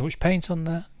 so there's too much paint on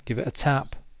there, give it a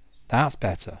tap. That's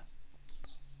better.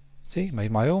 See,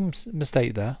 made my own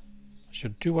mistake there. I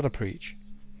should do what I preach.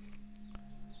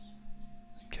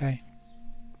 Okay.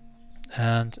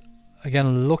 And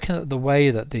again, looking at the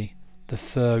way that the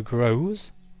fur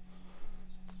grows,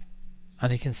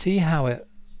 and you can see how it,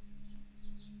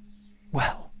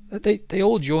 well, they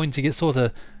all join to get sort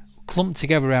of clumped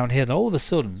together around here, and all of a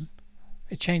sudden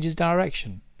it changes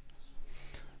direction.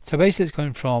 So basically it's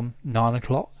going from 9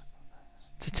 o'clock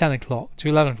to 10 o'clock to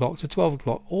 11 o'clock to 12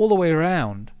 o'clock, all the way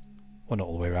around. Well, not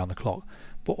all the way around the clock,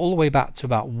 but all the way back to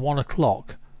about 1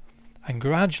 o'clock, and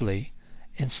gradually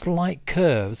in slight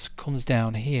curves comes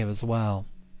down here as well.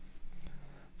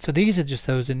 So these are just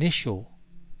those initial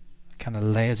kind of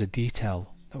layers of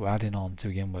detail that we're adding on to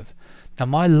begin with. Now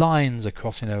my lines are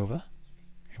crossing over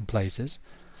in places,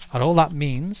 and all that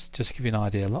means, just to give you an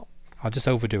idea, look, I'll just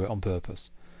overdo it on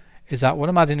purpose, is that when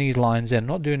I'm adding these lines in, I'm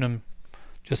not doing them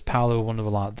just parallel one another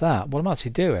like that. What I'm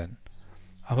actually doing,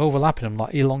 I'm overlapping them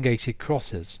like elongated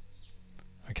crosses.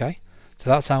 Okay, so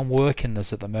that's how I'm working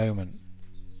this at the moment.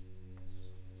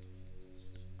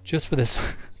 Just with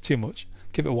this, too much.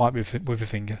 Give it a wipe with your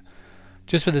finger.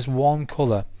 Just with this one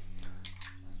colour.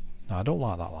 No, I don't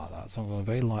like that, so I'm going to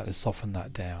very lightly soften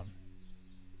that down.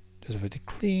 Just with a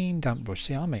clean damp brush.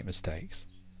 See, I make mistakes.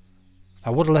 I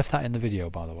would have left that in the video,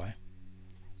 by the way.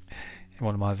 In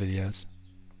one of my videos.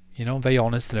 You know, I'm very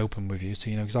honest and open with you, so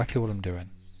you know exactly what I'm doing.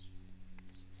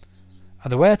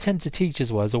 And the way I tend to teach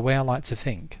as well is the way I like to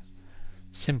think.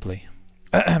 Simply.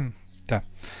 There.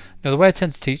 Now the way I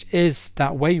tend to teach is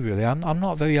that way really. I'm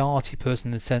not a very arty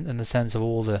person in the sense of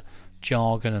all the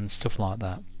jargon and stuff like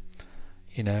that.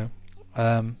 You know,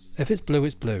 if it's blue,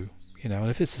 it's blue. You know, and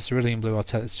if it's a cerulean blue, I'll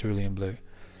tell it it's cerulean blue.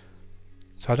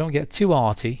 So I don't get too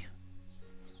arty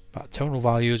about tonal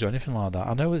values or anything like that.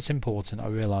 I know it's important, I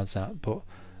realise that, but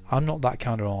I'm not that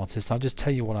kind of artist. I'll just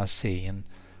tell you what I see and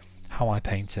how I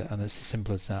paint it, and it's as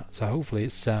simple as that. So hopefully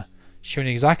it's showing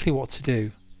you exactly what to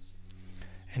do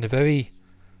in a very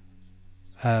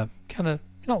kind of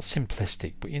not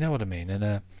simplistic, but you know what I mean, in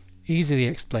a easily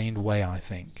explained way, I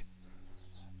think.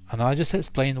 And I just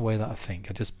explain the way that I think.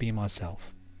 I just be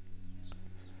myself.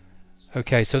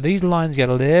 Okay, so these lines get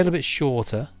a little bit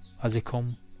shorter as they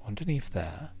come underneath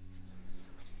there.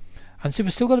 And see,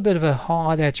 we've still got a bit of a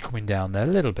hard edge coming down there, a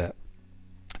little bit.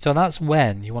 So that's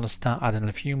when you want to start adding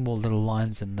a few more little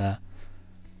lines in there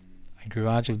and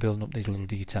gradually building up these little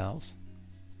details.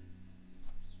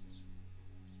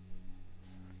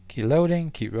 Keep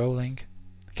loading, keep rolling.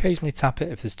 Occasionally tap it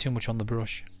if there's too much on the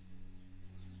brush.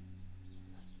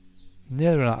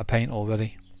 Nearly run out of paint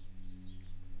already.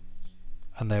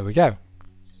 And there we go.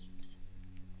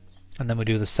 And then we'll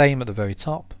do the same at the very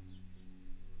top.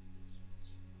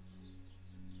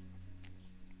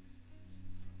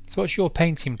 So what's your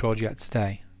painting project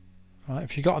today? Right,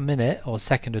 if you've got a minute or a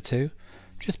second or two,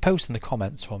 just post in the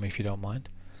comments for me if you don't mind.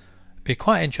 It'd be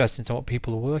quite interesting to know what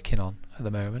people are working on at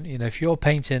the moment. You know, if you're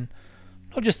painting,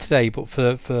 not just today, but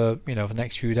for you know, for the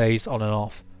next few days on and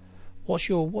off, what's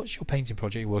your painting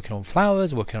project? You're working on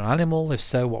flowers, working on animal? If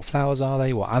so, what flowers are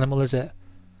they? What animal is it?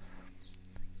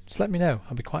 Just let me know.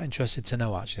 I'd be quite interested to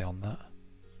know actually on that.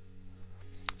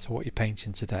 So what you're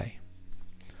painting today.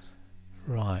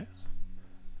 Right.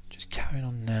 Just carrying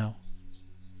on now.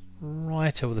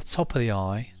 Right over the top of the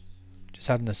eye. Just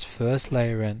adding this first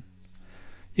layer in.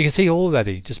 You can see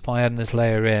already, just by adding this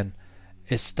layer in,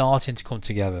 it's starting to come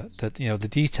together. That, you know, the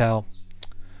detail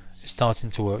is starting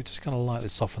to work. Just going to lightly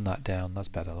soften that down. That's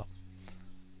better. Look.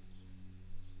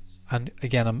 And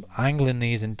again, I'm angling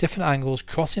these in different angles,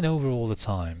 crossing over all the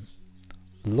time,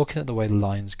 looking at the way the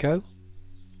lines go,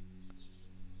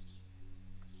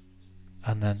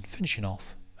 and then finishing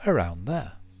off around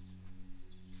there.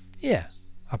 Yeah,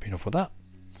 happy enough with that.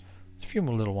 A few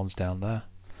more little ones down there.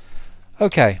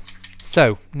 Okay,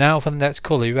 so now for the next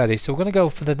colour. You ready? So we're going to go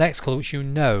for the next colour, which you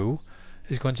know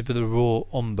is going to be the raw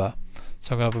umber.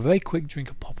 So I'm going to have a very quick drink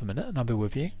of pop a minute, and I'll be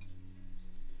with you.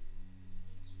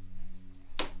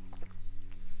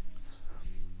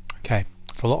 Okay,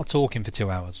 it's a lot of talking for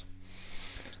 2 hours,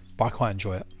 but I quite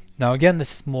enjoy it. Now again,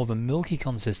 this is more of a milky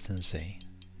consistency.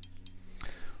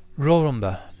 Raw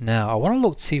umber. Now I want to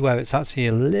look to see where it's actually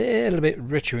a little bit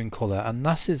richer in colour, and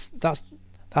that's this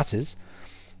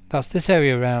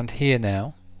area around here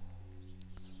now.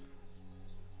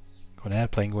 Got an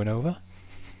airplane going over.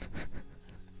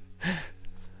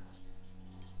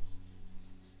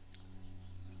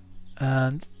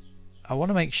 And I want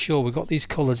to make sure we've got these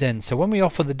colours in, so when we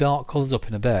offer the dark colours up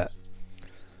in a bit,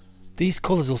 these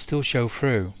colours will still show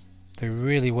through. They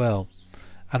really will.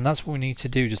 And that's what we need to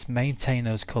do, just maintain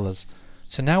those colours.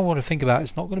 So now we want to think about,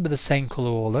 it's not going to be the same colour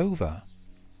all over.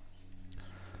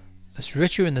 It's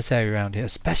richer in this area around here,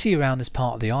 especially around this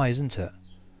part of the eye, isn't it?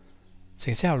 So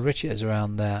you can see how rich it is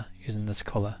around there using this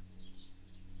colour.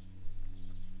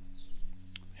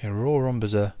 Yeah, raw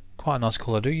umber's a quite a nice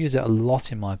colour. I do use it a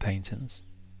lot in my paintings.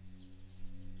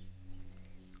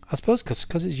 I suppose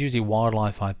because it's usually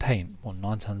wildlife I paint, well,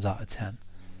 9 times out of 10.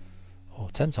 Or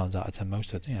 10 times out of 10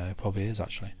 most of it, yeah, it probably is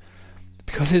actually.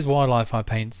 Because it's wildlife I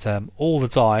paint all the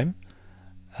time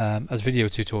as video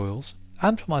tutorials,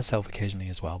 and for myself occasionally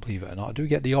as well, believe it or not. I do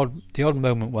get the odd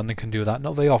moment when I can do that,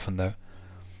 not very often though.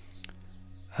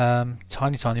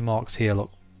 Tiny marks here,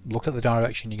 look at the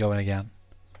direction you're going again.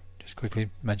 Just quickly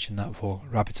mention that before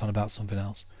I rabbit on about something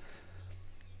else.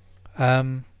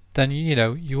 Then you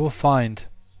know, you will find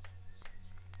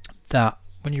that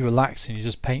when you relax and you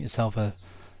just paint yourself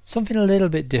something a little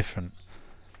bit different,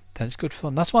 then it's good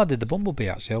fun. That's why I did the bumblebee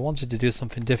actually. I wanted to do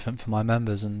something different for my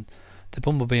members, and the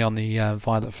bumblebee on the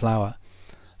violet flower,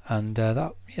 and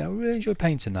that, you know, I really enjoyed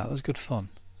painting that. That was good fun.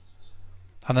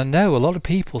 And I know a lot of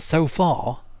people so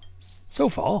far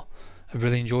have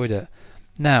really enjoyed it.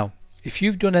 Now, if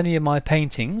you've done any of my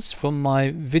paintings from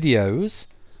my videos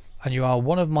and you are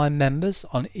one of my members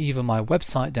on either my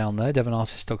website down there,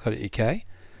 devonartist.co.uk,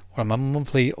 or my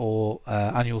monthly or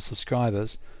annual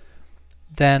subscribers,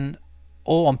 then,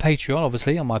 or on Patreon,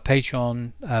 obviously on my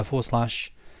Patreon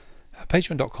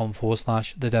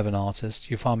patreon.com/the Devon Artist,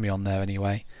 you find me on there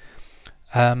anyway,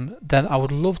 then I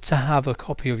would love to have a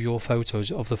copy of your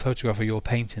photos, of the photograph of your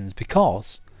paintings,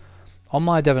 because on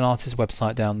my Devon Artist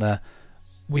website down there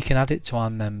we can add it to our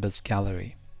members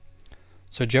gallery.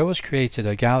 So Joe has created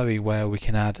a gallery where we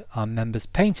can add our members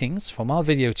paintings from our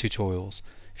video tutorials.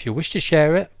 If you wish to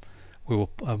share it, we'll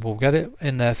get it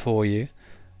in there for you,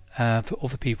 for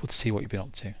other people to see what you've been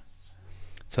up to,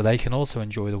 so they can also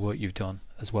enjoy the work you've done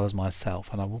as well as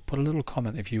myself. And I will put a little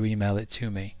comment if you email it to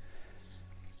me.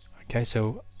 Okay,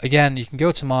 so again, you can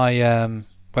go to my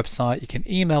website. You can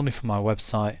email me from my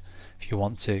website if you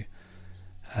want to,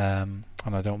 and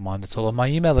I don't mind at all. And my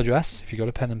email address, if you got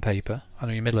a pen and paper, I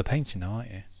know you're in the middle of painting now,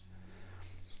 aren't you?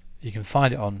 You can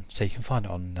find it on,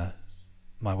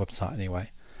 my website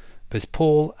anyway. But it's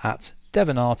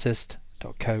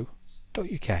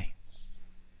paul@devonartist.co.uk,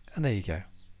 and there you go.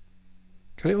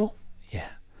 Got it all? Yeah.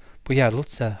 But yeah, I'd love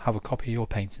to have a copy of your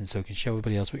painting so we can show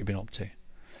everybody else what you've been up to.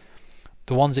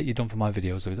 The ones that you've done for my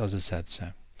videos, as I said. So,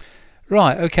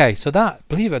 right, okay. So that,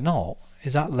 believe it or not,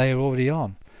 is that layer already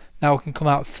on. Now we can come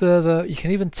out further. You can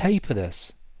even taper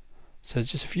this. So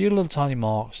it's just a few little tiny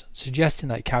marks, suggesting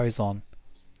that it carries on.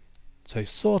 So it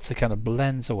sort of kind of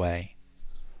blends away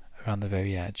around the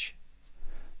very edge.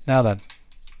 Now then,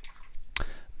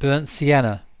 burnt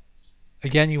sienna.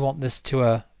 Again, you want this to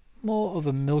a more of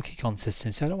a milky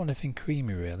consistency. I don't want anything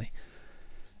creamy really.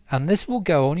 And this will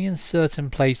go only in certain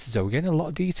places though. We're getting a lot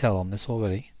of detail on this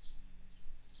already.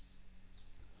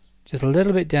 Just a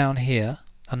little bit down here,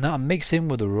 and that'll mix in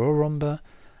with the raw umber,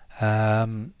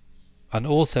 and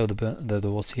also the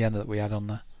raw sienna that we had on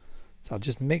there. So I'll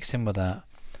just mix in with that.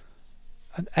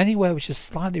 And anywhere which is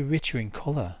slightly richer in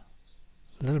colour,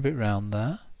 a little bit round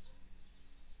there.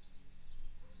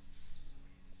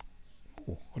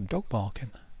 Ooh, dog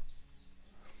barking.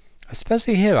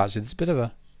 Especially here actually, there's a bit of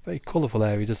a very colourful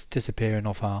area just disappearing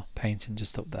off our painting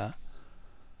just up there.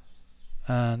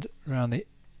 And around the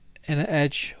inner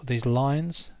edge of these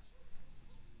lines,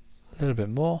 a little bit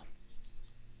more.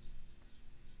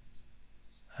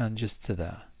 And just to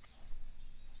there.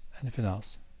 Anything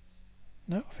else?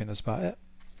 No, I think that's about it.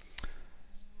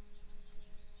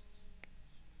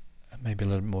 And maybe a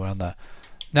little bit more around there.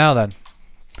 Now then,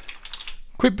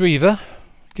 quick breather.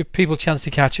 Give people a chance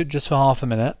to catch it just for half a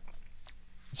minute.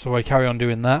 So I carry on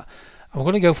doing that. I'm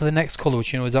going to go for the next colour,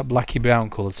 which you know is that blacky brown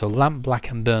colour. So lamp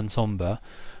black and burnt umber.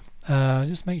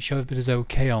 Just make sure everybody's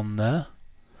okay on there.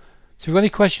 So if you've got any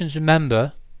questions,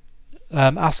 remember,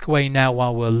 ask away now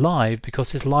while we're live,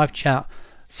 because this live chat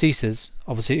ceases.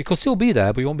 Obviously it could still be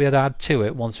there, but you won't be able to add to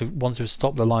it once we've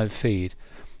stopped the live feed.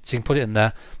 So you can put it in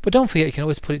there, but don't forget you can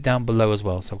always put it down below as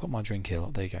well. So I've got my drink here.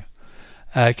 Look, there you go.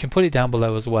 You can put it down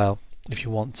below as well if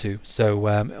you want to, so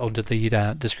under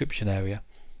the description area.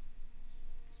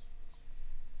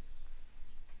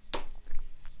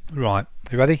 Right,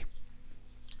 you ready?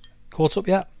 Caught up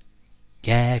yet?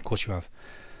 Yeah, of course you have.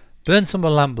 Burnt umber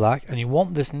lamp black, and you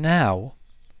want this now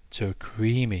to a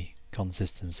creamy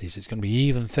consistency, so it's going to be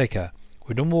even thicker.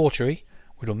 We've done watery,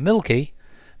 we've done milky.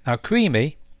 Now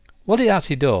creamy, what it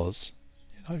actually does,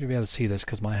 you're not going to be able to see this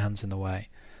because my hand's in the way.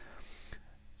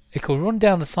 It will run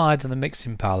down the side of the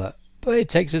mixing palette, but it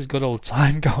takes its good old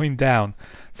time going down.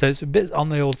 So it's a bit on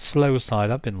the old slow side.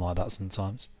 I've been like that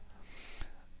sometimes.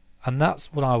 And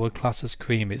that's what I would class as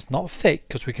creamy. It's not thick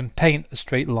because we can paint a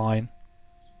straight line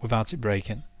without it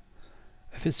breaking.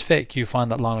 If it's thick, you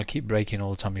find that line will keep breaking all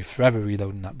the time. You're forever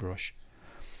reloading that brush.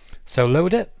 So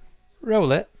load it,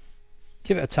 roll it,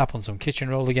 give it a tap on some kitchen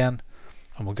roll again,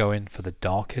 and we'll go in for the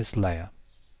darkest layer.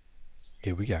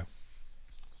 Here we go.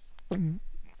 I'm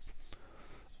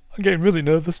getting really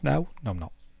nervous now. No, I'm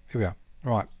not. Here we are.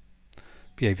 Right.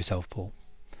 Behave yourself, Paul.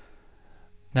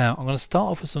 Now, I'm going to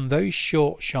start off with some very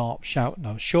short, sharp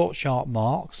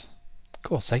marks. Of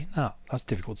course, saying that. That's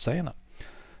difficult saying it.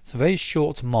 So very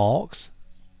short marks,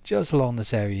 just along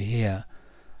this area here.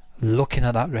 Looking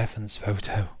at that reference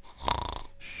photo.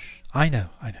 I know.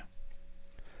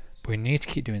 But we need to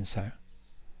keep doing so.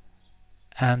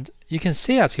 And you can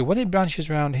see actually when it branches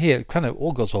around here, it kind of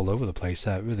all goes all over the place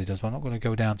there. It really does. But I'm not going to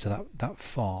go down to that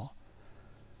far.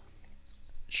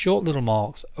 Short little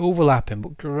marks, overlapping,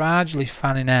 but gradually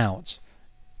fanning out.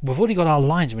 We've already got our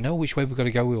lines. We know which way we've got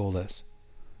to go with all this.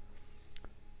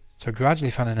 So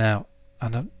gradually fanning out.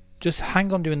 And just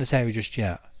hang on doing this area just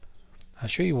yet. I'll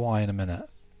show you why in a minute.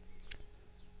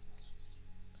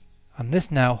 And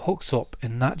this now hooks up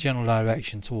in that general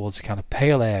direction towards the kind of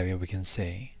pale area we can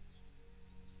see.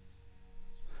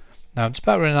 Now I'm just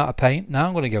about running out of paint. Now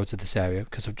I'm going to go to this area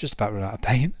because I've just about run out of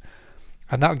paint.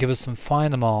 And that will give us some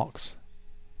finer marks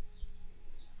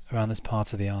around this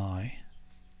part of the eye.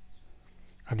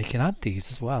 And you can add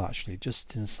these as well actually,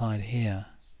 just inside here.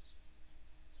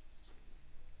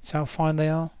 See how fine they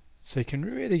are? So you can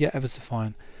really get ever so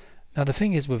fine. Now the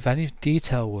thing is with any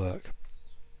detail work,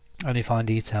 any fine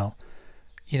detail,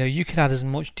 you know, you can add as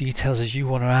much details as you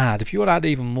want to add. If you want to add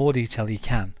even more detail, you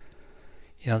can.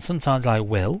 You know, and sometimes I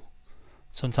will.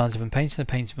 Sometimes if I'm painting a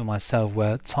painting for myself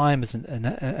where time is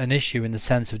an issue in the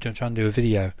sense of trying to do a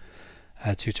video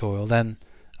tutorial, then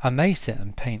I may sit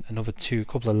and paint another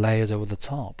couple of layers over the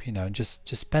top, you know, and just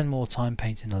spend more time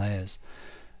painting the layers.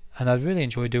 and I'd really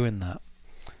enjoy doing that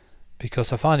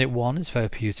because I find it, one, it's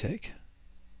therapeutic,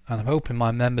 and I'm hoping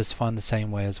my members find the same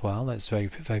way as well. It's very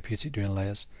therapeutic doing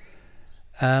layers.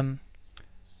 And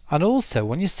also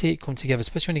when you see it come together,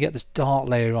 especially when you get this dark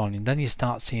layer on, and then you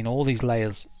start seeing all these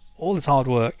layers, all this hard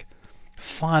work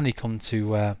finally come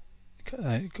together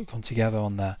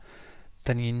on there,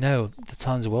 then you know the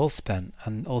time's well spent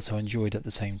and also enjoyed at the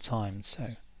same time.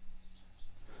 So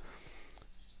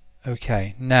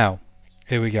okay, now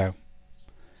here we go.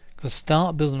 Gonna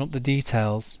start building up the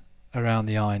details around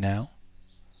the eye now.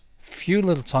 Few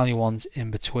little tiny ones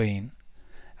in between,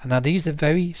 and now these are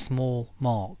very small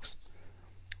marks,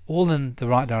 all in the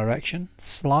right direction,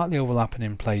 slightly overlapping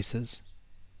in places,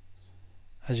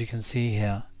 as you can see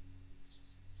here.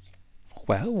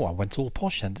 Well, I went all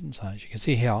posh then, didn't I? As you can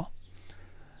see here,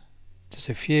 just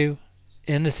a few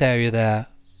in this area there.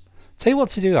 Tell you what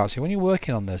to do actually when you're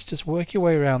working on this, just work your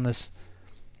way around this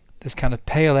kind of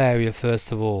pale area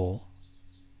first of all,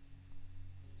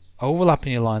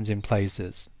 overlapping your lines in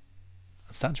places,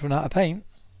 and start to run out of paint.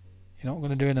 You know what I'm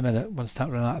going to do in a minute when I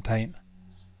start running out of paint.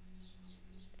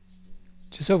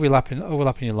 Just overlapping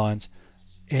your lines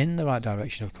in the right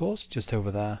direction, of course, just over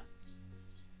there.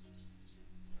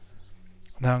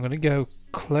 Now I'm going to go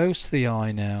close to the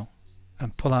eye now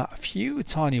and pull out a few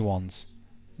tiny ones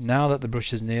now that the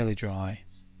brush is nearly dry,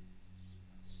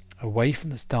 away from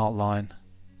this dark line.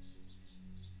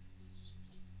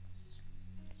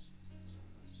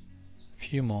 A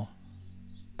few more.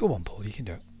 Go on, Paul, you can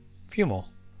do it. A few more.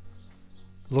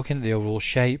 Looking at the overall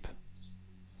shape.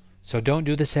 So don't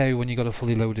do this area when you've got a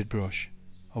fully loaded brush,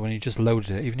 or when you just loaded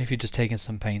it, even if you're just taking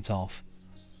some paint off.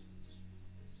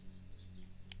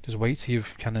 Just wait till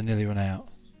you've kind of nearly run out.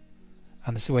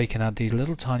 And this is where you can add these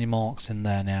little tiny marks in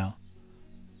there now,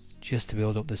 just to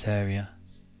build up this area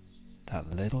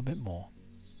that little bit more.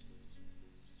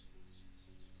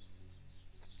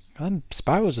 And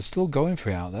sparrows are still going for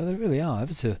it out there, they really are.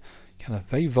 Ever so kind of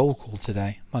very vocal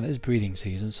today. Man, it is breeding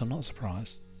season, so I'm not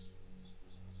surprised.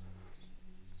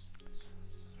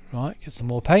 Right, get some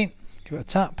more paint, give it a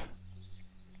tap,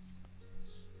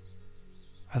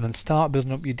 and then start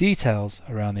building up your details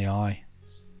around the eye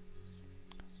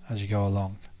as you go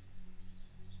along.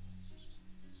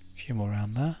 A few more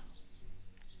around there.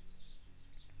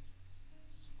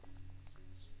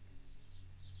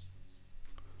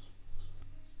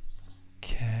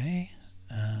 Okay,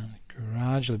 and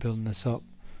gradually building this up.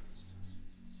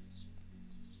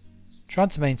 Trying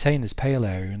to maintain this pale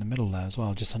area in the middle there as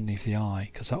well, just underneath the eye,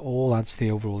 because that all adds to the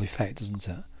overall effect, doesn't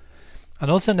it? And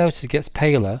also notice it gets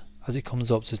paler as it comes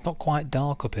up, so it's not quite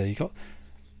dark up here. You've got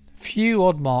a few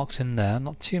odd marks in there,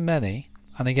 not too many.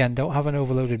 And again, don't have an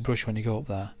overloaded brush when you go up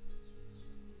there.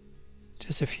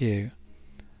 Just a few.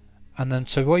 And then,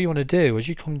 so what you want to do as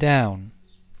you come down,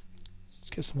 let's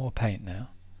get some more paint now.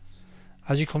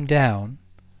 As you come down,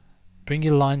 bring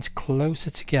your lines closer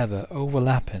together,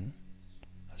 overlapping.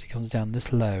 As it comes down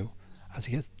this low, as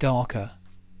it gets darker,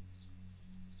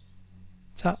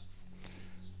 tap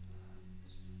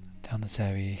down this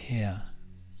area here.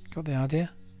 Got the idea?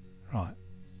 Right.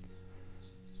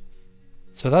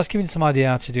 So that's giving you some idea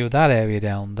how to do that area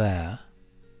down there.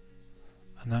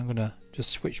 And I'm going to just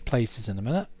switch places in a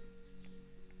minute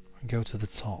and go to the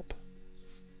top.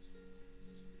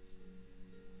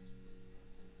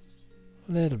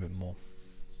 A little bit more.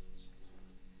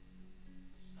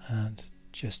 And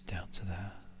just down to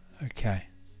there. Okay.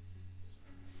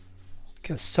 I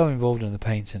get so involved in the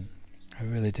painting. I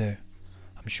really do.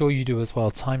 I'm sure you do as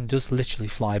well. Time does literally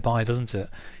fly by, doesn't it?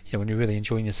 You know, when you're really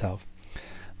enjoying yourself.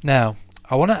 Now,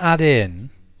 I want to add in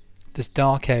this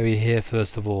dark area here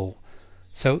first of all.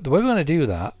 So the way we're going to do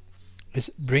that is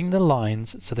bring the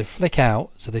lines so they flick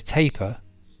out, so they taper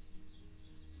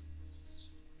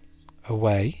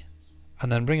away,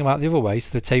 and then bring them out the other way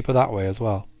so they taper that way as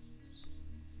well.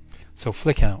 So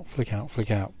flick out, flick out, flick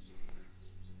out.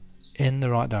 In the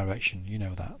right direction, you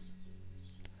know that.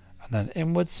 And then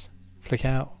inwards, flick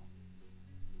out.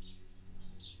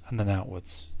 And then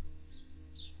outwards.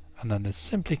 And then there's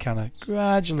simply kind of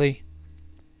gradually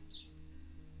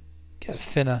get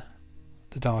thinner,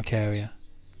 the dark area,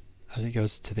 as it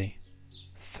goes to the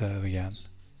fur again.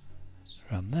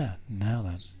 Around there, now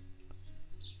then.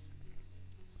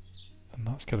 And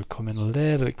that's got to come in a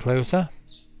little bit closer.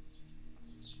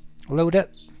 Load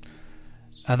it,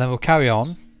 and then we'll carry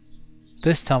on.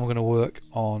 This time we're going to work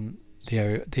on the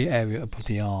area above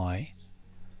the eye.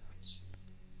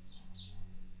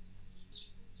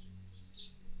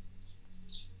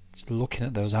 Just looking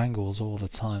at those angles all the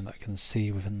time that I can see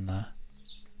within there.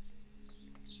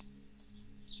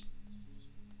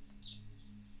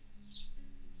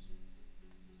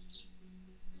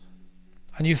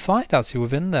 And you find actually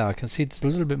within there, I can see there's a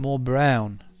little bit more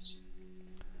brown.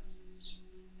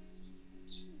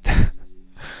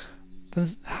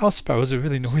 House sparrows are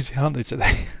really noisy, aren't they,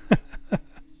 today?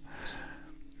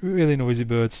 Really noisy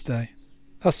birds today.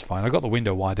 That's fine. I got the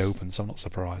window wide open, so I'm not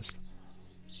surprised.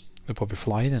 They'll probably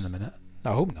fly in a minute.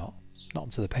 I hope not. Not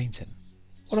into the painting.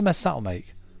 What a mess that'll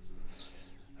make.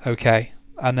 Okay,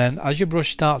 and then as your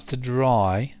brush starts to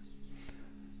dry,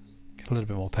 get a little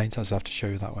bit more paint, I have to show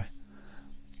you that way.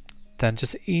 Then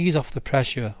just ease off the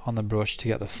pressure on the brush to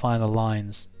get the final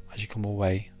lines as you come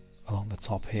away along the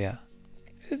top here.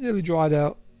 It's nearly dried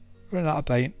out, running out of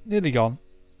paint, nearly gone.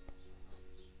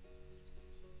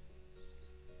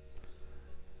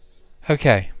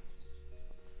 Okay,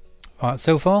 right,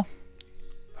 so far,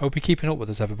 hope you're keeping up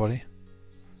with us, everybody.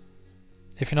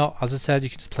 If you're not, as I said, you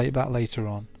can just play it back later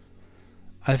on.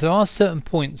 And if there are certain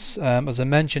points, as I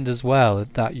mentioned as well,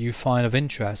 that you find of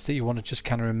interest that you want to just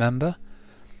kind of remember,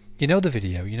 you know the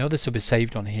video, you know this will be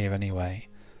saved on here anyway.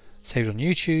 Saved on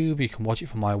YouTube, you can watch it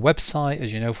from my website,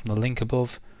 as you know from the link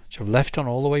above, which I've left on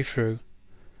all the way through,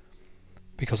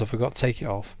 because I forgot to take it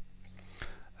off.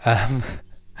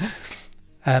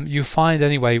 You find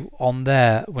anyway on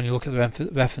there, when you look at the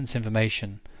reference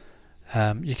information,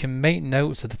 you can make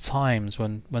notes of the times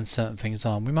when certain things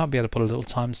are. We might be able to put a little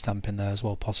timestamp in there as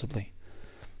well, possibly,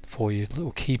 for you,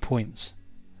 little key points,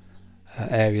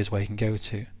 areas where you can go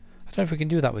to. I don't know if we can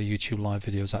do that with YouTube live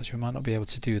videos. Actually, we might not be able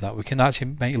to do that. We can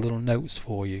actually make little notes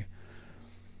for you,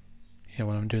 you know,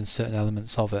 when I'm doing certain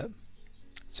elements of it.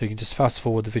 So you can just fast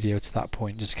forward the video to that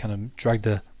point, just kind of drag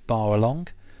the bar along.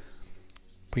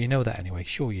 But you know that anyway,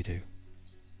 sure you do.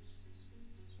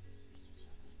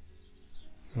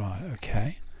 Right,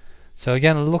 okay. So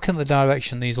again, look at the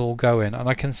direction these all go in, and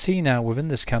I can see now within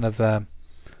this kind of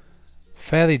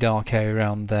fairly dark area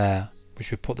around there, which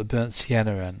we put the burnt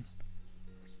sienna in.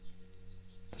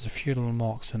 There's a few little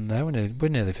marks in there. We're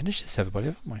nearly finished this, everybody,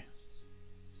 haven't we?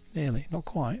 Nearly, not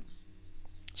quite.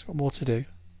 It's got more to do.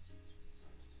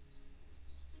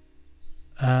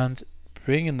 And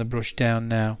bringing the brush down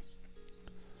now.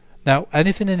 Now,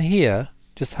 anything in here,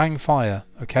 just hang fire,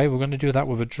 okay? We're going to do that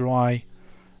with a dry,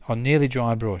 or nearly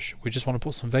dry brush. We just want to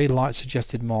put some very light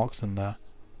suggested marks in there.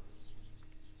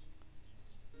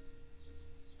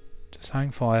 Just hang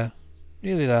fire,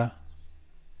 nearly there.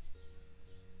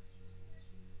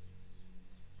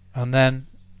 And then,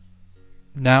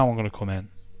 now I'm going to come in.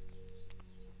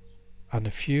 And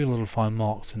a few little fine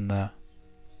marks in there.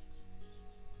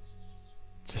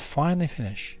 To finally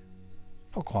finish.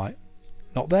 Not quite.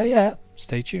 Not there yet.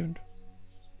 Stay tuned.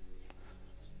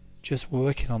 Just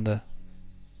working on the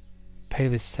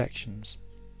palest sections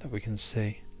that we can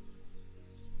see.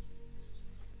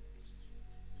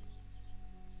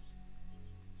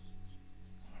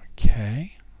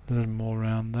 Okay, a little more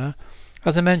around there.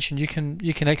 As I mentioned, you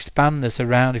can expand this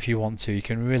around if you want to. You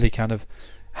can really kind of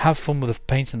have fun with the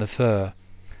painting the fur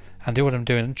and do what I'm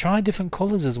doing, and try different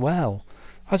colours as well.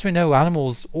 As we know,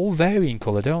 animals all vary in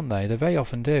colour, don't they? They very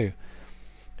often do.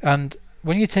 And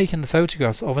when you're taking the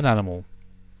photographs of an animal,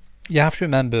 you have to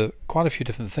remember quite a few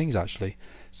different things actually.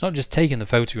 It's not just taking the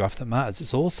photograph that matters,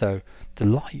 it's also the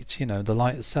light, you know, the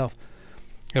light itself.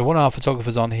 You know, one of our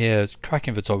photographers on here,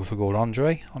 cracking photographer called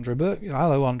Andre Burke.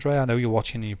 Hello Andre, I know you're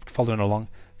watching and you're following along.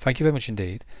 Thank you very much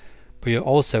indeed. But you're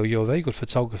a very good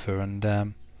photographer,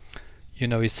 and you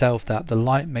know yourself that the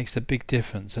light makes a big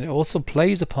difference, and it also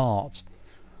plays a part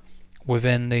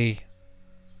within the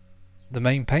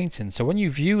main painting. So when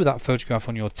you view that photograph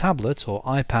on your tablet or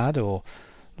iPad or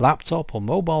laptop or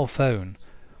mobile phone,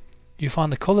 you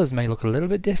find the colours may look a little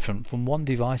bit different from one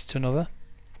device to another,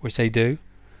 which they do,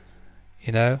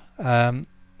 you know.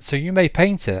 So you may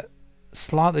paint it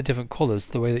slightly different colours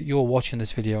the way that you're watching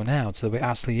this video now to the way it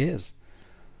actually is.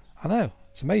 I know,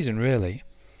 it's amazing really.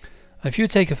 And if you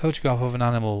take a photograph of an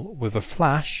animal with a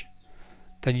flash,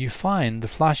 then you find the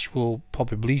flash will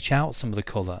probably bleach out some of the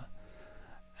colour,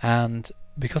 and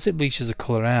because it bleaches the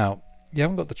colour out, you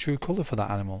haven't got the true colour for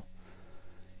that animal.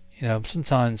 You know,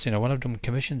 sometimes, you know, when I've done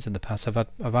commissions in the past,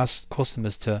 I've asked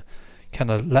customers to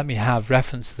kind of let me have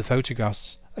reference to the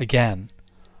photographs again.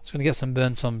 I was going to get some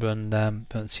burnt umber and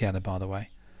burnt sienna, by the way,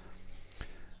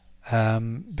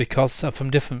 because from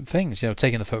different things, you know,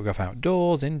 taking the photograph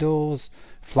outdoors, indoors,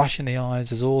 flash in the eyes,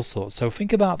 there's all sorts. So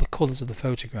think about the colours of the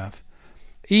photograph.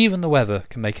 Even the weather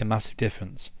can make a massive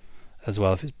difference as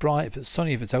well. If it's bright, if it's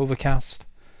sunny, if it's overcast,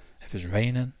 if it's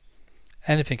raining,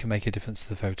 anything can make a difference to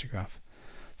the photograph.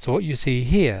 So what you see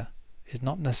here is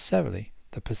not necessarily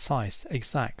the precise,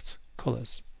 exact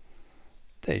colours.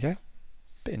 There you go.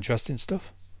 Bit interesting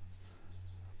stuff.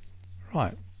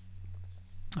 Right.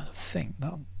 I think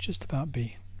that'll just about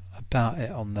be about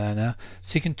it on there now.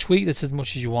 So you can tweak this as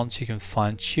much as you want, so you can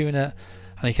fine tune it,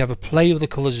 and you can have a play with the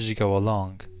colours as you go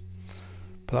along.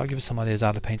 But that'll give you some ideas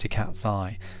how to paint a cat's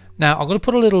eye. Now I'm going to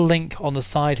put a little link on the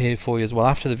side here for you as well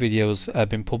after the video's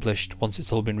been published, once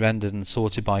it's all been rendered and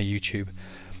sorted by YouTube.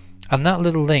 And that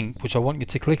little link, which I want you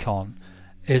to click on,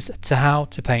 is to how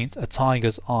to paint a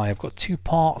tiger's eye. I've got 2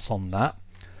 parts on that,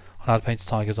 on how to paint a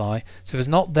tiger's eye. So if it's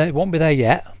not there, it won't be there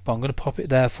yet, but I'm going to pop it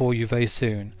there for you very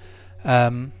soon.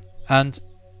 And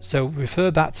so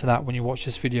refer back to that when you watch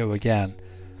this video again.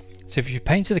 So if you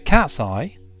painted a cat's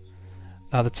eye,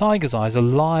 now the tiger's eye is a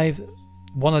live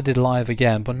one I did live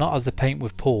again, but not as the paint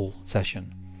with Paul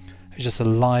session. It's just a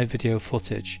live video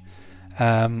footage,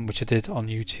 which I did on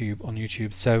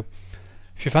YouTube. So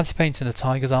if you fancy painting a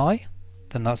tiger's eye,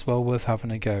 then that's well worth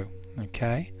having a go.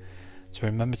 Okay, so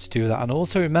remember to do that. And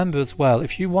also remember as well,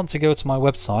 if you want to go to my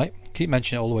website, keep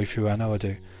mentioning it all the way through, I know I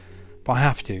do, but I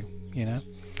have to, you know.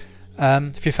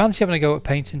 If you fancy having a go at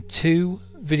painting 2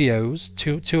 videos,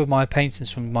 two of my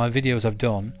paintings from my videos I've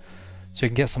done, so you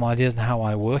can get some ideas on how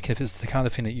I work, if it's the kind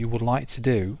of thing that you would like to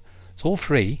do, it's all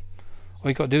free.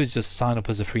 All you got to do is just sign up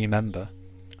as a free member,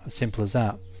 as simple as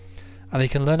that. And you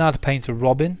can learn how to paint a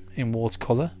robin in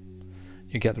watercolour.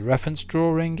 You get the reference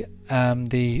drawing,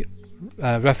 the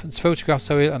reference photograph,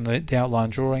 and the outline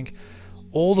drawing,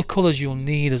 all the colours you'll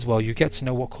need as well. You get to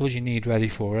know what colours you need ready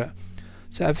for it.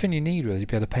 So everything you need really to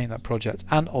be able to paint that project,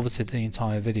 and obviously the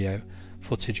entire video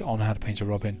footage on how to paint a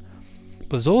robin.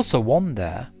 But there's also one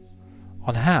there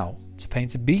on how to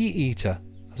paint a bee eater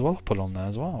as well. I put on there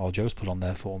as well, or Joe's put on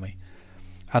there for me,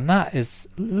 and that is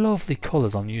lovely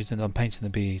colours I'm using on painting the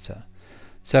bee eater.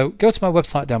 So go to my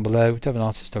website down below,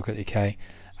 devonartist.co.uk,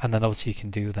 and then obviously you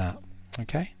can do that.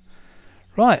 Okay,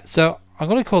 right, so I'm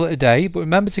going to call it a day, but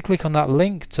remember to click on that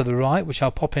link to the right, which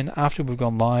I'll pop in after we've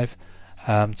gone live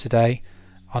today,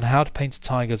 on how to paint a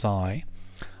tiger's eye.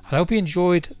 And I hope you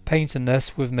enjoyed painting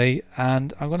this with me,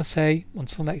 and I'm going to say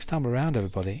until next time around,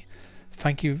 everybody,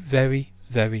 thank you very,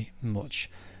 very much.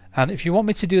 And if you want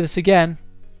me to do this again,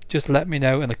 just let me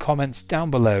know in the comments down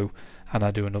below, and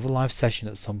I'll do another live session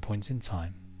at some point in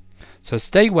time. So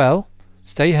stay well,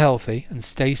 stay healthy, and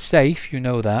stay safe, you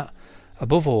know that.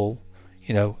 Above all,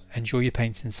 you know, enjoy your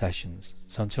painting sessions.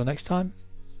 So until next time,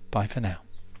 bye for now.